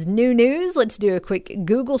 Since this is new news, let's do a quick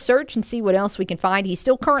Google search and see what else we can find. He's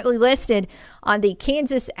still currently listed on the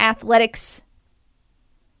Kansas Athletics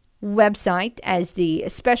website as the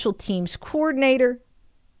special teams coordinator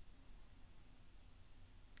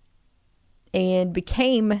and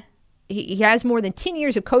he has more than 10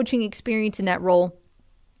 years of coaching experience in that role.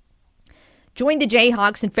 Joined the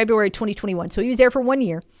Jayhawks in February 2021, so he was there for 1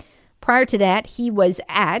 year. Prior to that, he was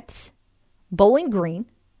at Bowling Green.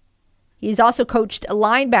 He's also coached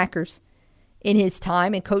linebackers in his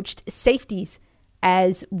time and coached safeties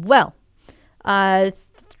as well. 2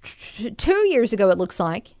 years ago, it looks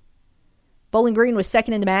like, Bowling Green was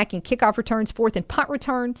second in the MAC in kickoff returns, fourth in punt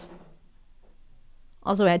returns.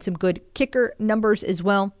 Also had some good kicker numbers as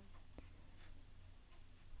well.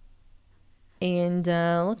 And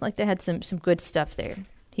looked like they had some good stuff there.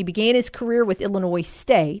 He began his career with Illinois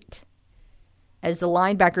State as the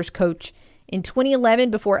linebackers coach in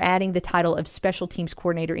 2011 before adding the title of special teams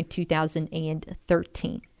coordinator in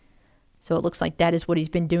 2013. So it looks like that is what he's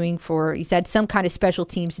been doing he's had some kind of special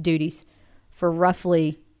teams duties for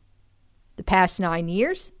roughly the past 9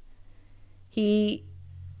 years. I'm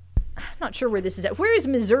not sure where this is at. Where is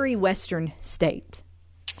Missouri Western State?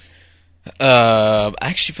 I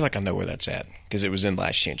actually feel like I know where that's at because it was in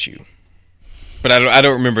Last Chance U. But I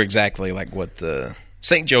don't remember exactly like what the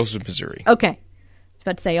St. Joseph, Missouri. Okay. I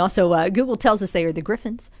was about to say, also, Google tells us they are the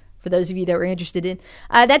Griffins, for those of you that were interested in.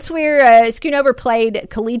 That's where Schoonover played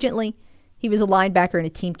collegiately. He was a linebacker and a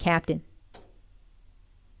team captain.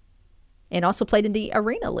 And also played in the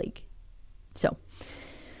Arena League. So,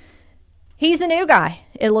 he's a new guy,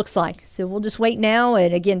 it looks like. So, we'll just wait now.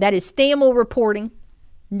 And again, that is Thamel reporting.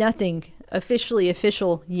 Nothing officially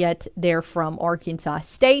official yet there from Arkansas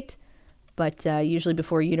State. But usually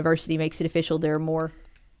before a university makes it official, there are more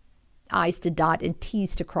I's to dot and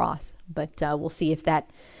T's to cross. But we'll see if that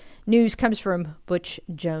news comes from Butch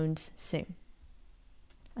Jones soon.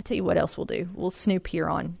 I'll tell you what else we'll do. We'll snoop here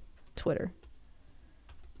on Twitter.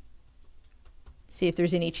 See if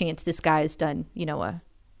there's any chance this guy has done, a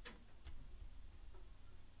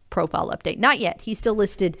profile update. Not yet. He's still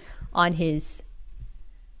listed on his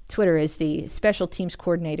Twitter as the special teams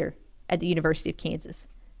coordinator at the University of Kansas.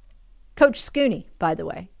 Coach Scooney, by the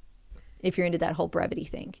way, if you're into that whole brevity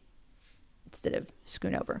thing, instead of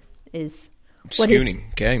Schoonover, is what his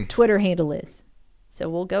Twitter handle is. So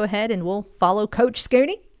we'll go ahead and we'll follow Coach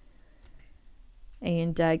Scooney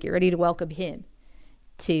and get ready to welcome him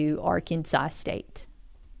to Arkansas State.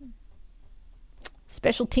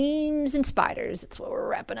 Special teams and spiders. That's what we're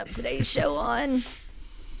wrapping up today's show on.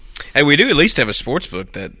 Hey, we do at least have a sports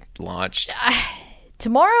book that launched.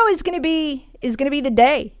 Tomorrow is going to be the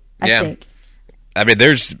day. I think. I mean,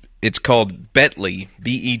 it's called Betly,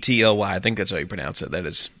 Betly. I think that's how you pronounce it. That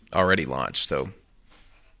is already launched. So,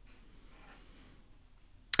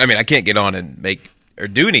 I mean, I can't get on and make or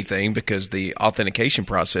do anything because the authentication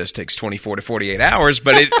process takes 24 to 48 hours.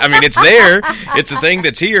 But it's there. It's a thing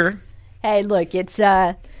that's here. Hey, look, it's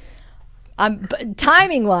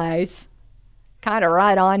timing wise, kind of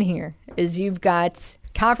right on here. Is you've got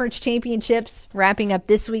conference championships wrapping up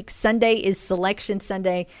this week. Sunday is Selection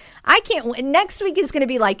Sunday. Next week is going to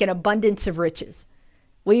be like an abundance of riches.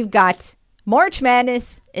 We've got March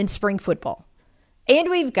Madness and spring football. And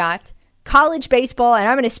we've got college baseball, and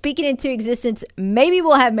I'm going to speak it into existence. Maybe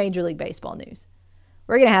we'll have Major League Baseball news.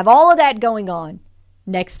 We're going to have all of that going on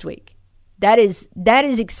next week. That is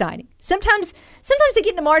exciting. Sometimes I get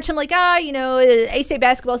into March, I'm like, A-State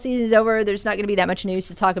basketball season is over. There's not going to be that much news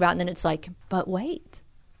to talk about. And then it's like, but wait,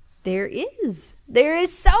 there is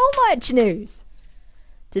so much news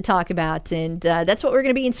to talk about. And that's what we're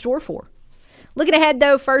going to be in store for. Looking ahead,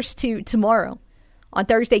 though, first to tomorrow. On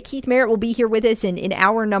Thursday, Keith Merritt will be here with us in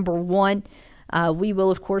hour number 1. We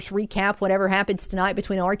will, of course, recap whatever happens tonight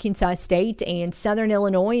between Arkansas State and Southern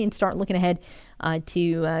Illinois and start looking ahead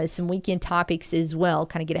to some weekend topics as well,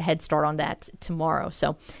 kind of get a head start on that tomorrow.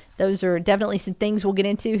 So those are definitely some things we'll get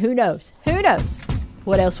into. Who knows? Who knows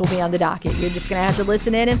what else will be on the docket? You're just going to have to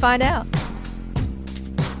listen in and find out.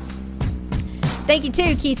 Thank you,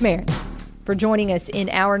 too, Keith Merritt, for joining us in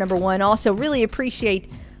hour number 1. Also, really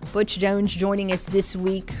appreciate Butch Jones joining us this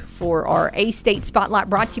week for our A-State Spotlight,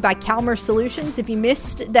 brought to you by Calmer Solutions. If you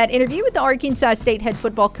missed that interview with the Arkansas State head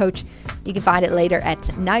football coach, you can find it later at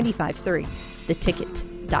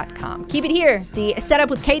 953theticket.com. Keep it here. The setup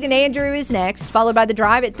with Cade and Andrew is next, followed by the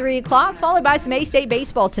drive at 3 o'clock, followed by some A-State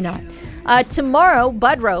baseball tonight. Tomorrow,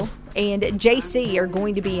 Budrow and JC are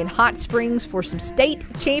going to be in Hot Springs for some state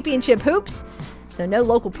championship hoops. So no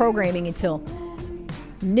local programming until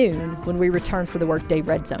noon when we return for the Workday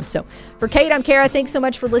Redzone. So for Cade, I'm Kara. Thanks so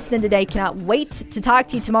much for listening today. Cannot wait to talk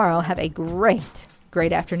to you tomorrow. Have a great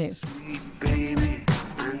afternoon.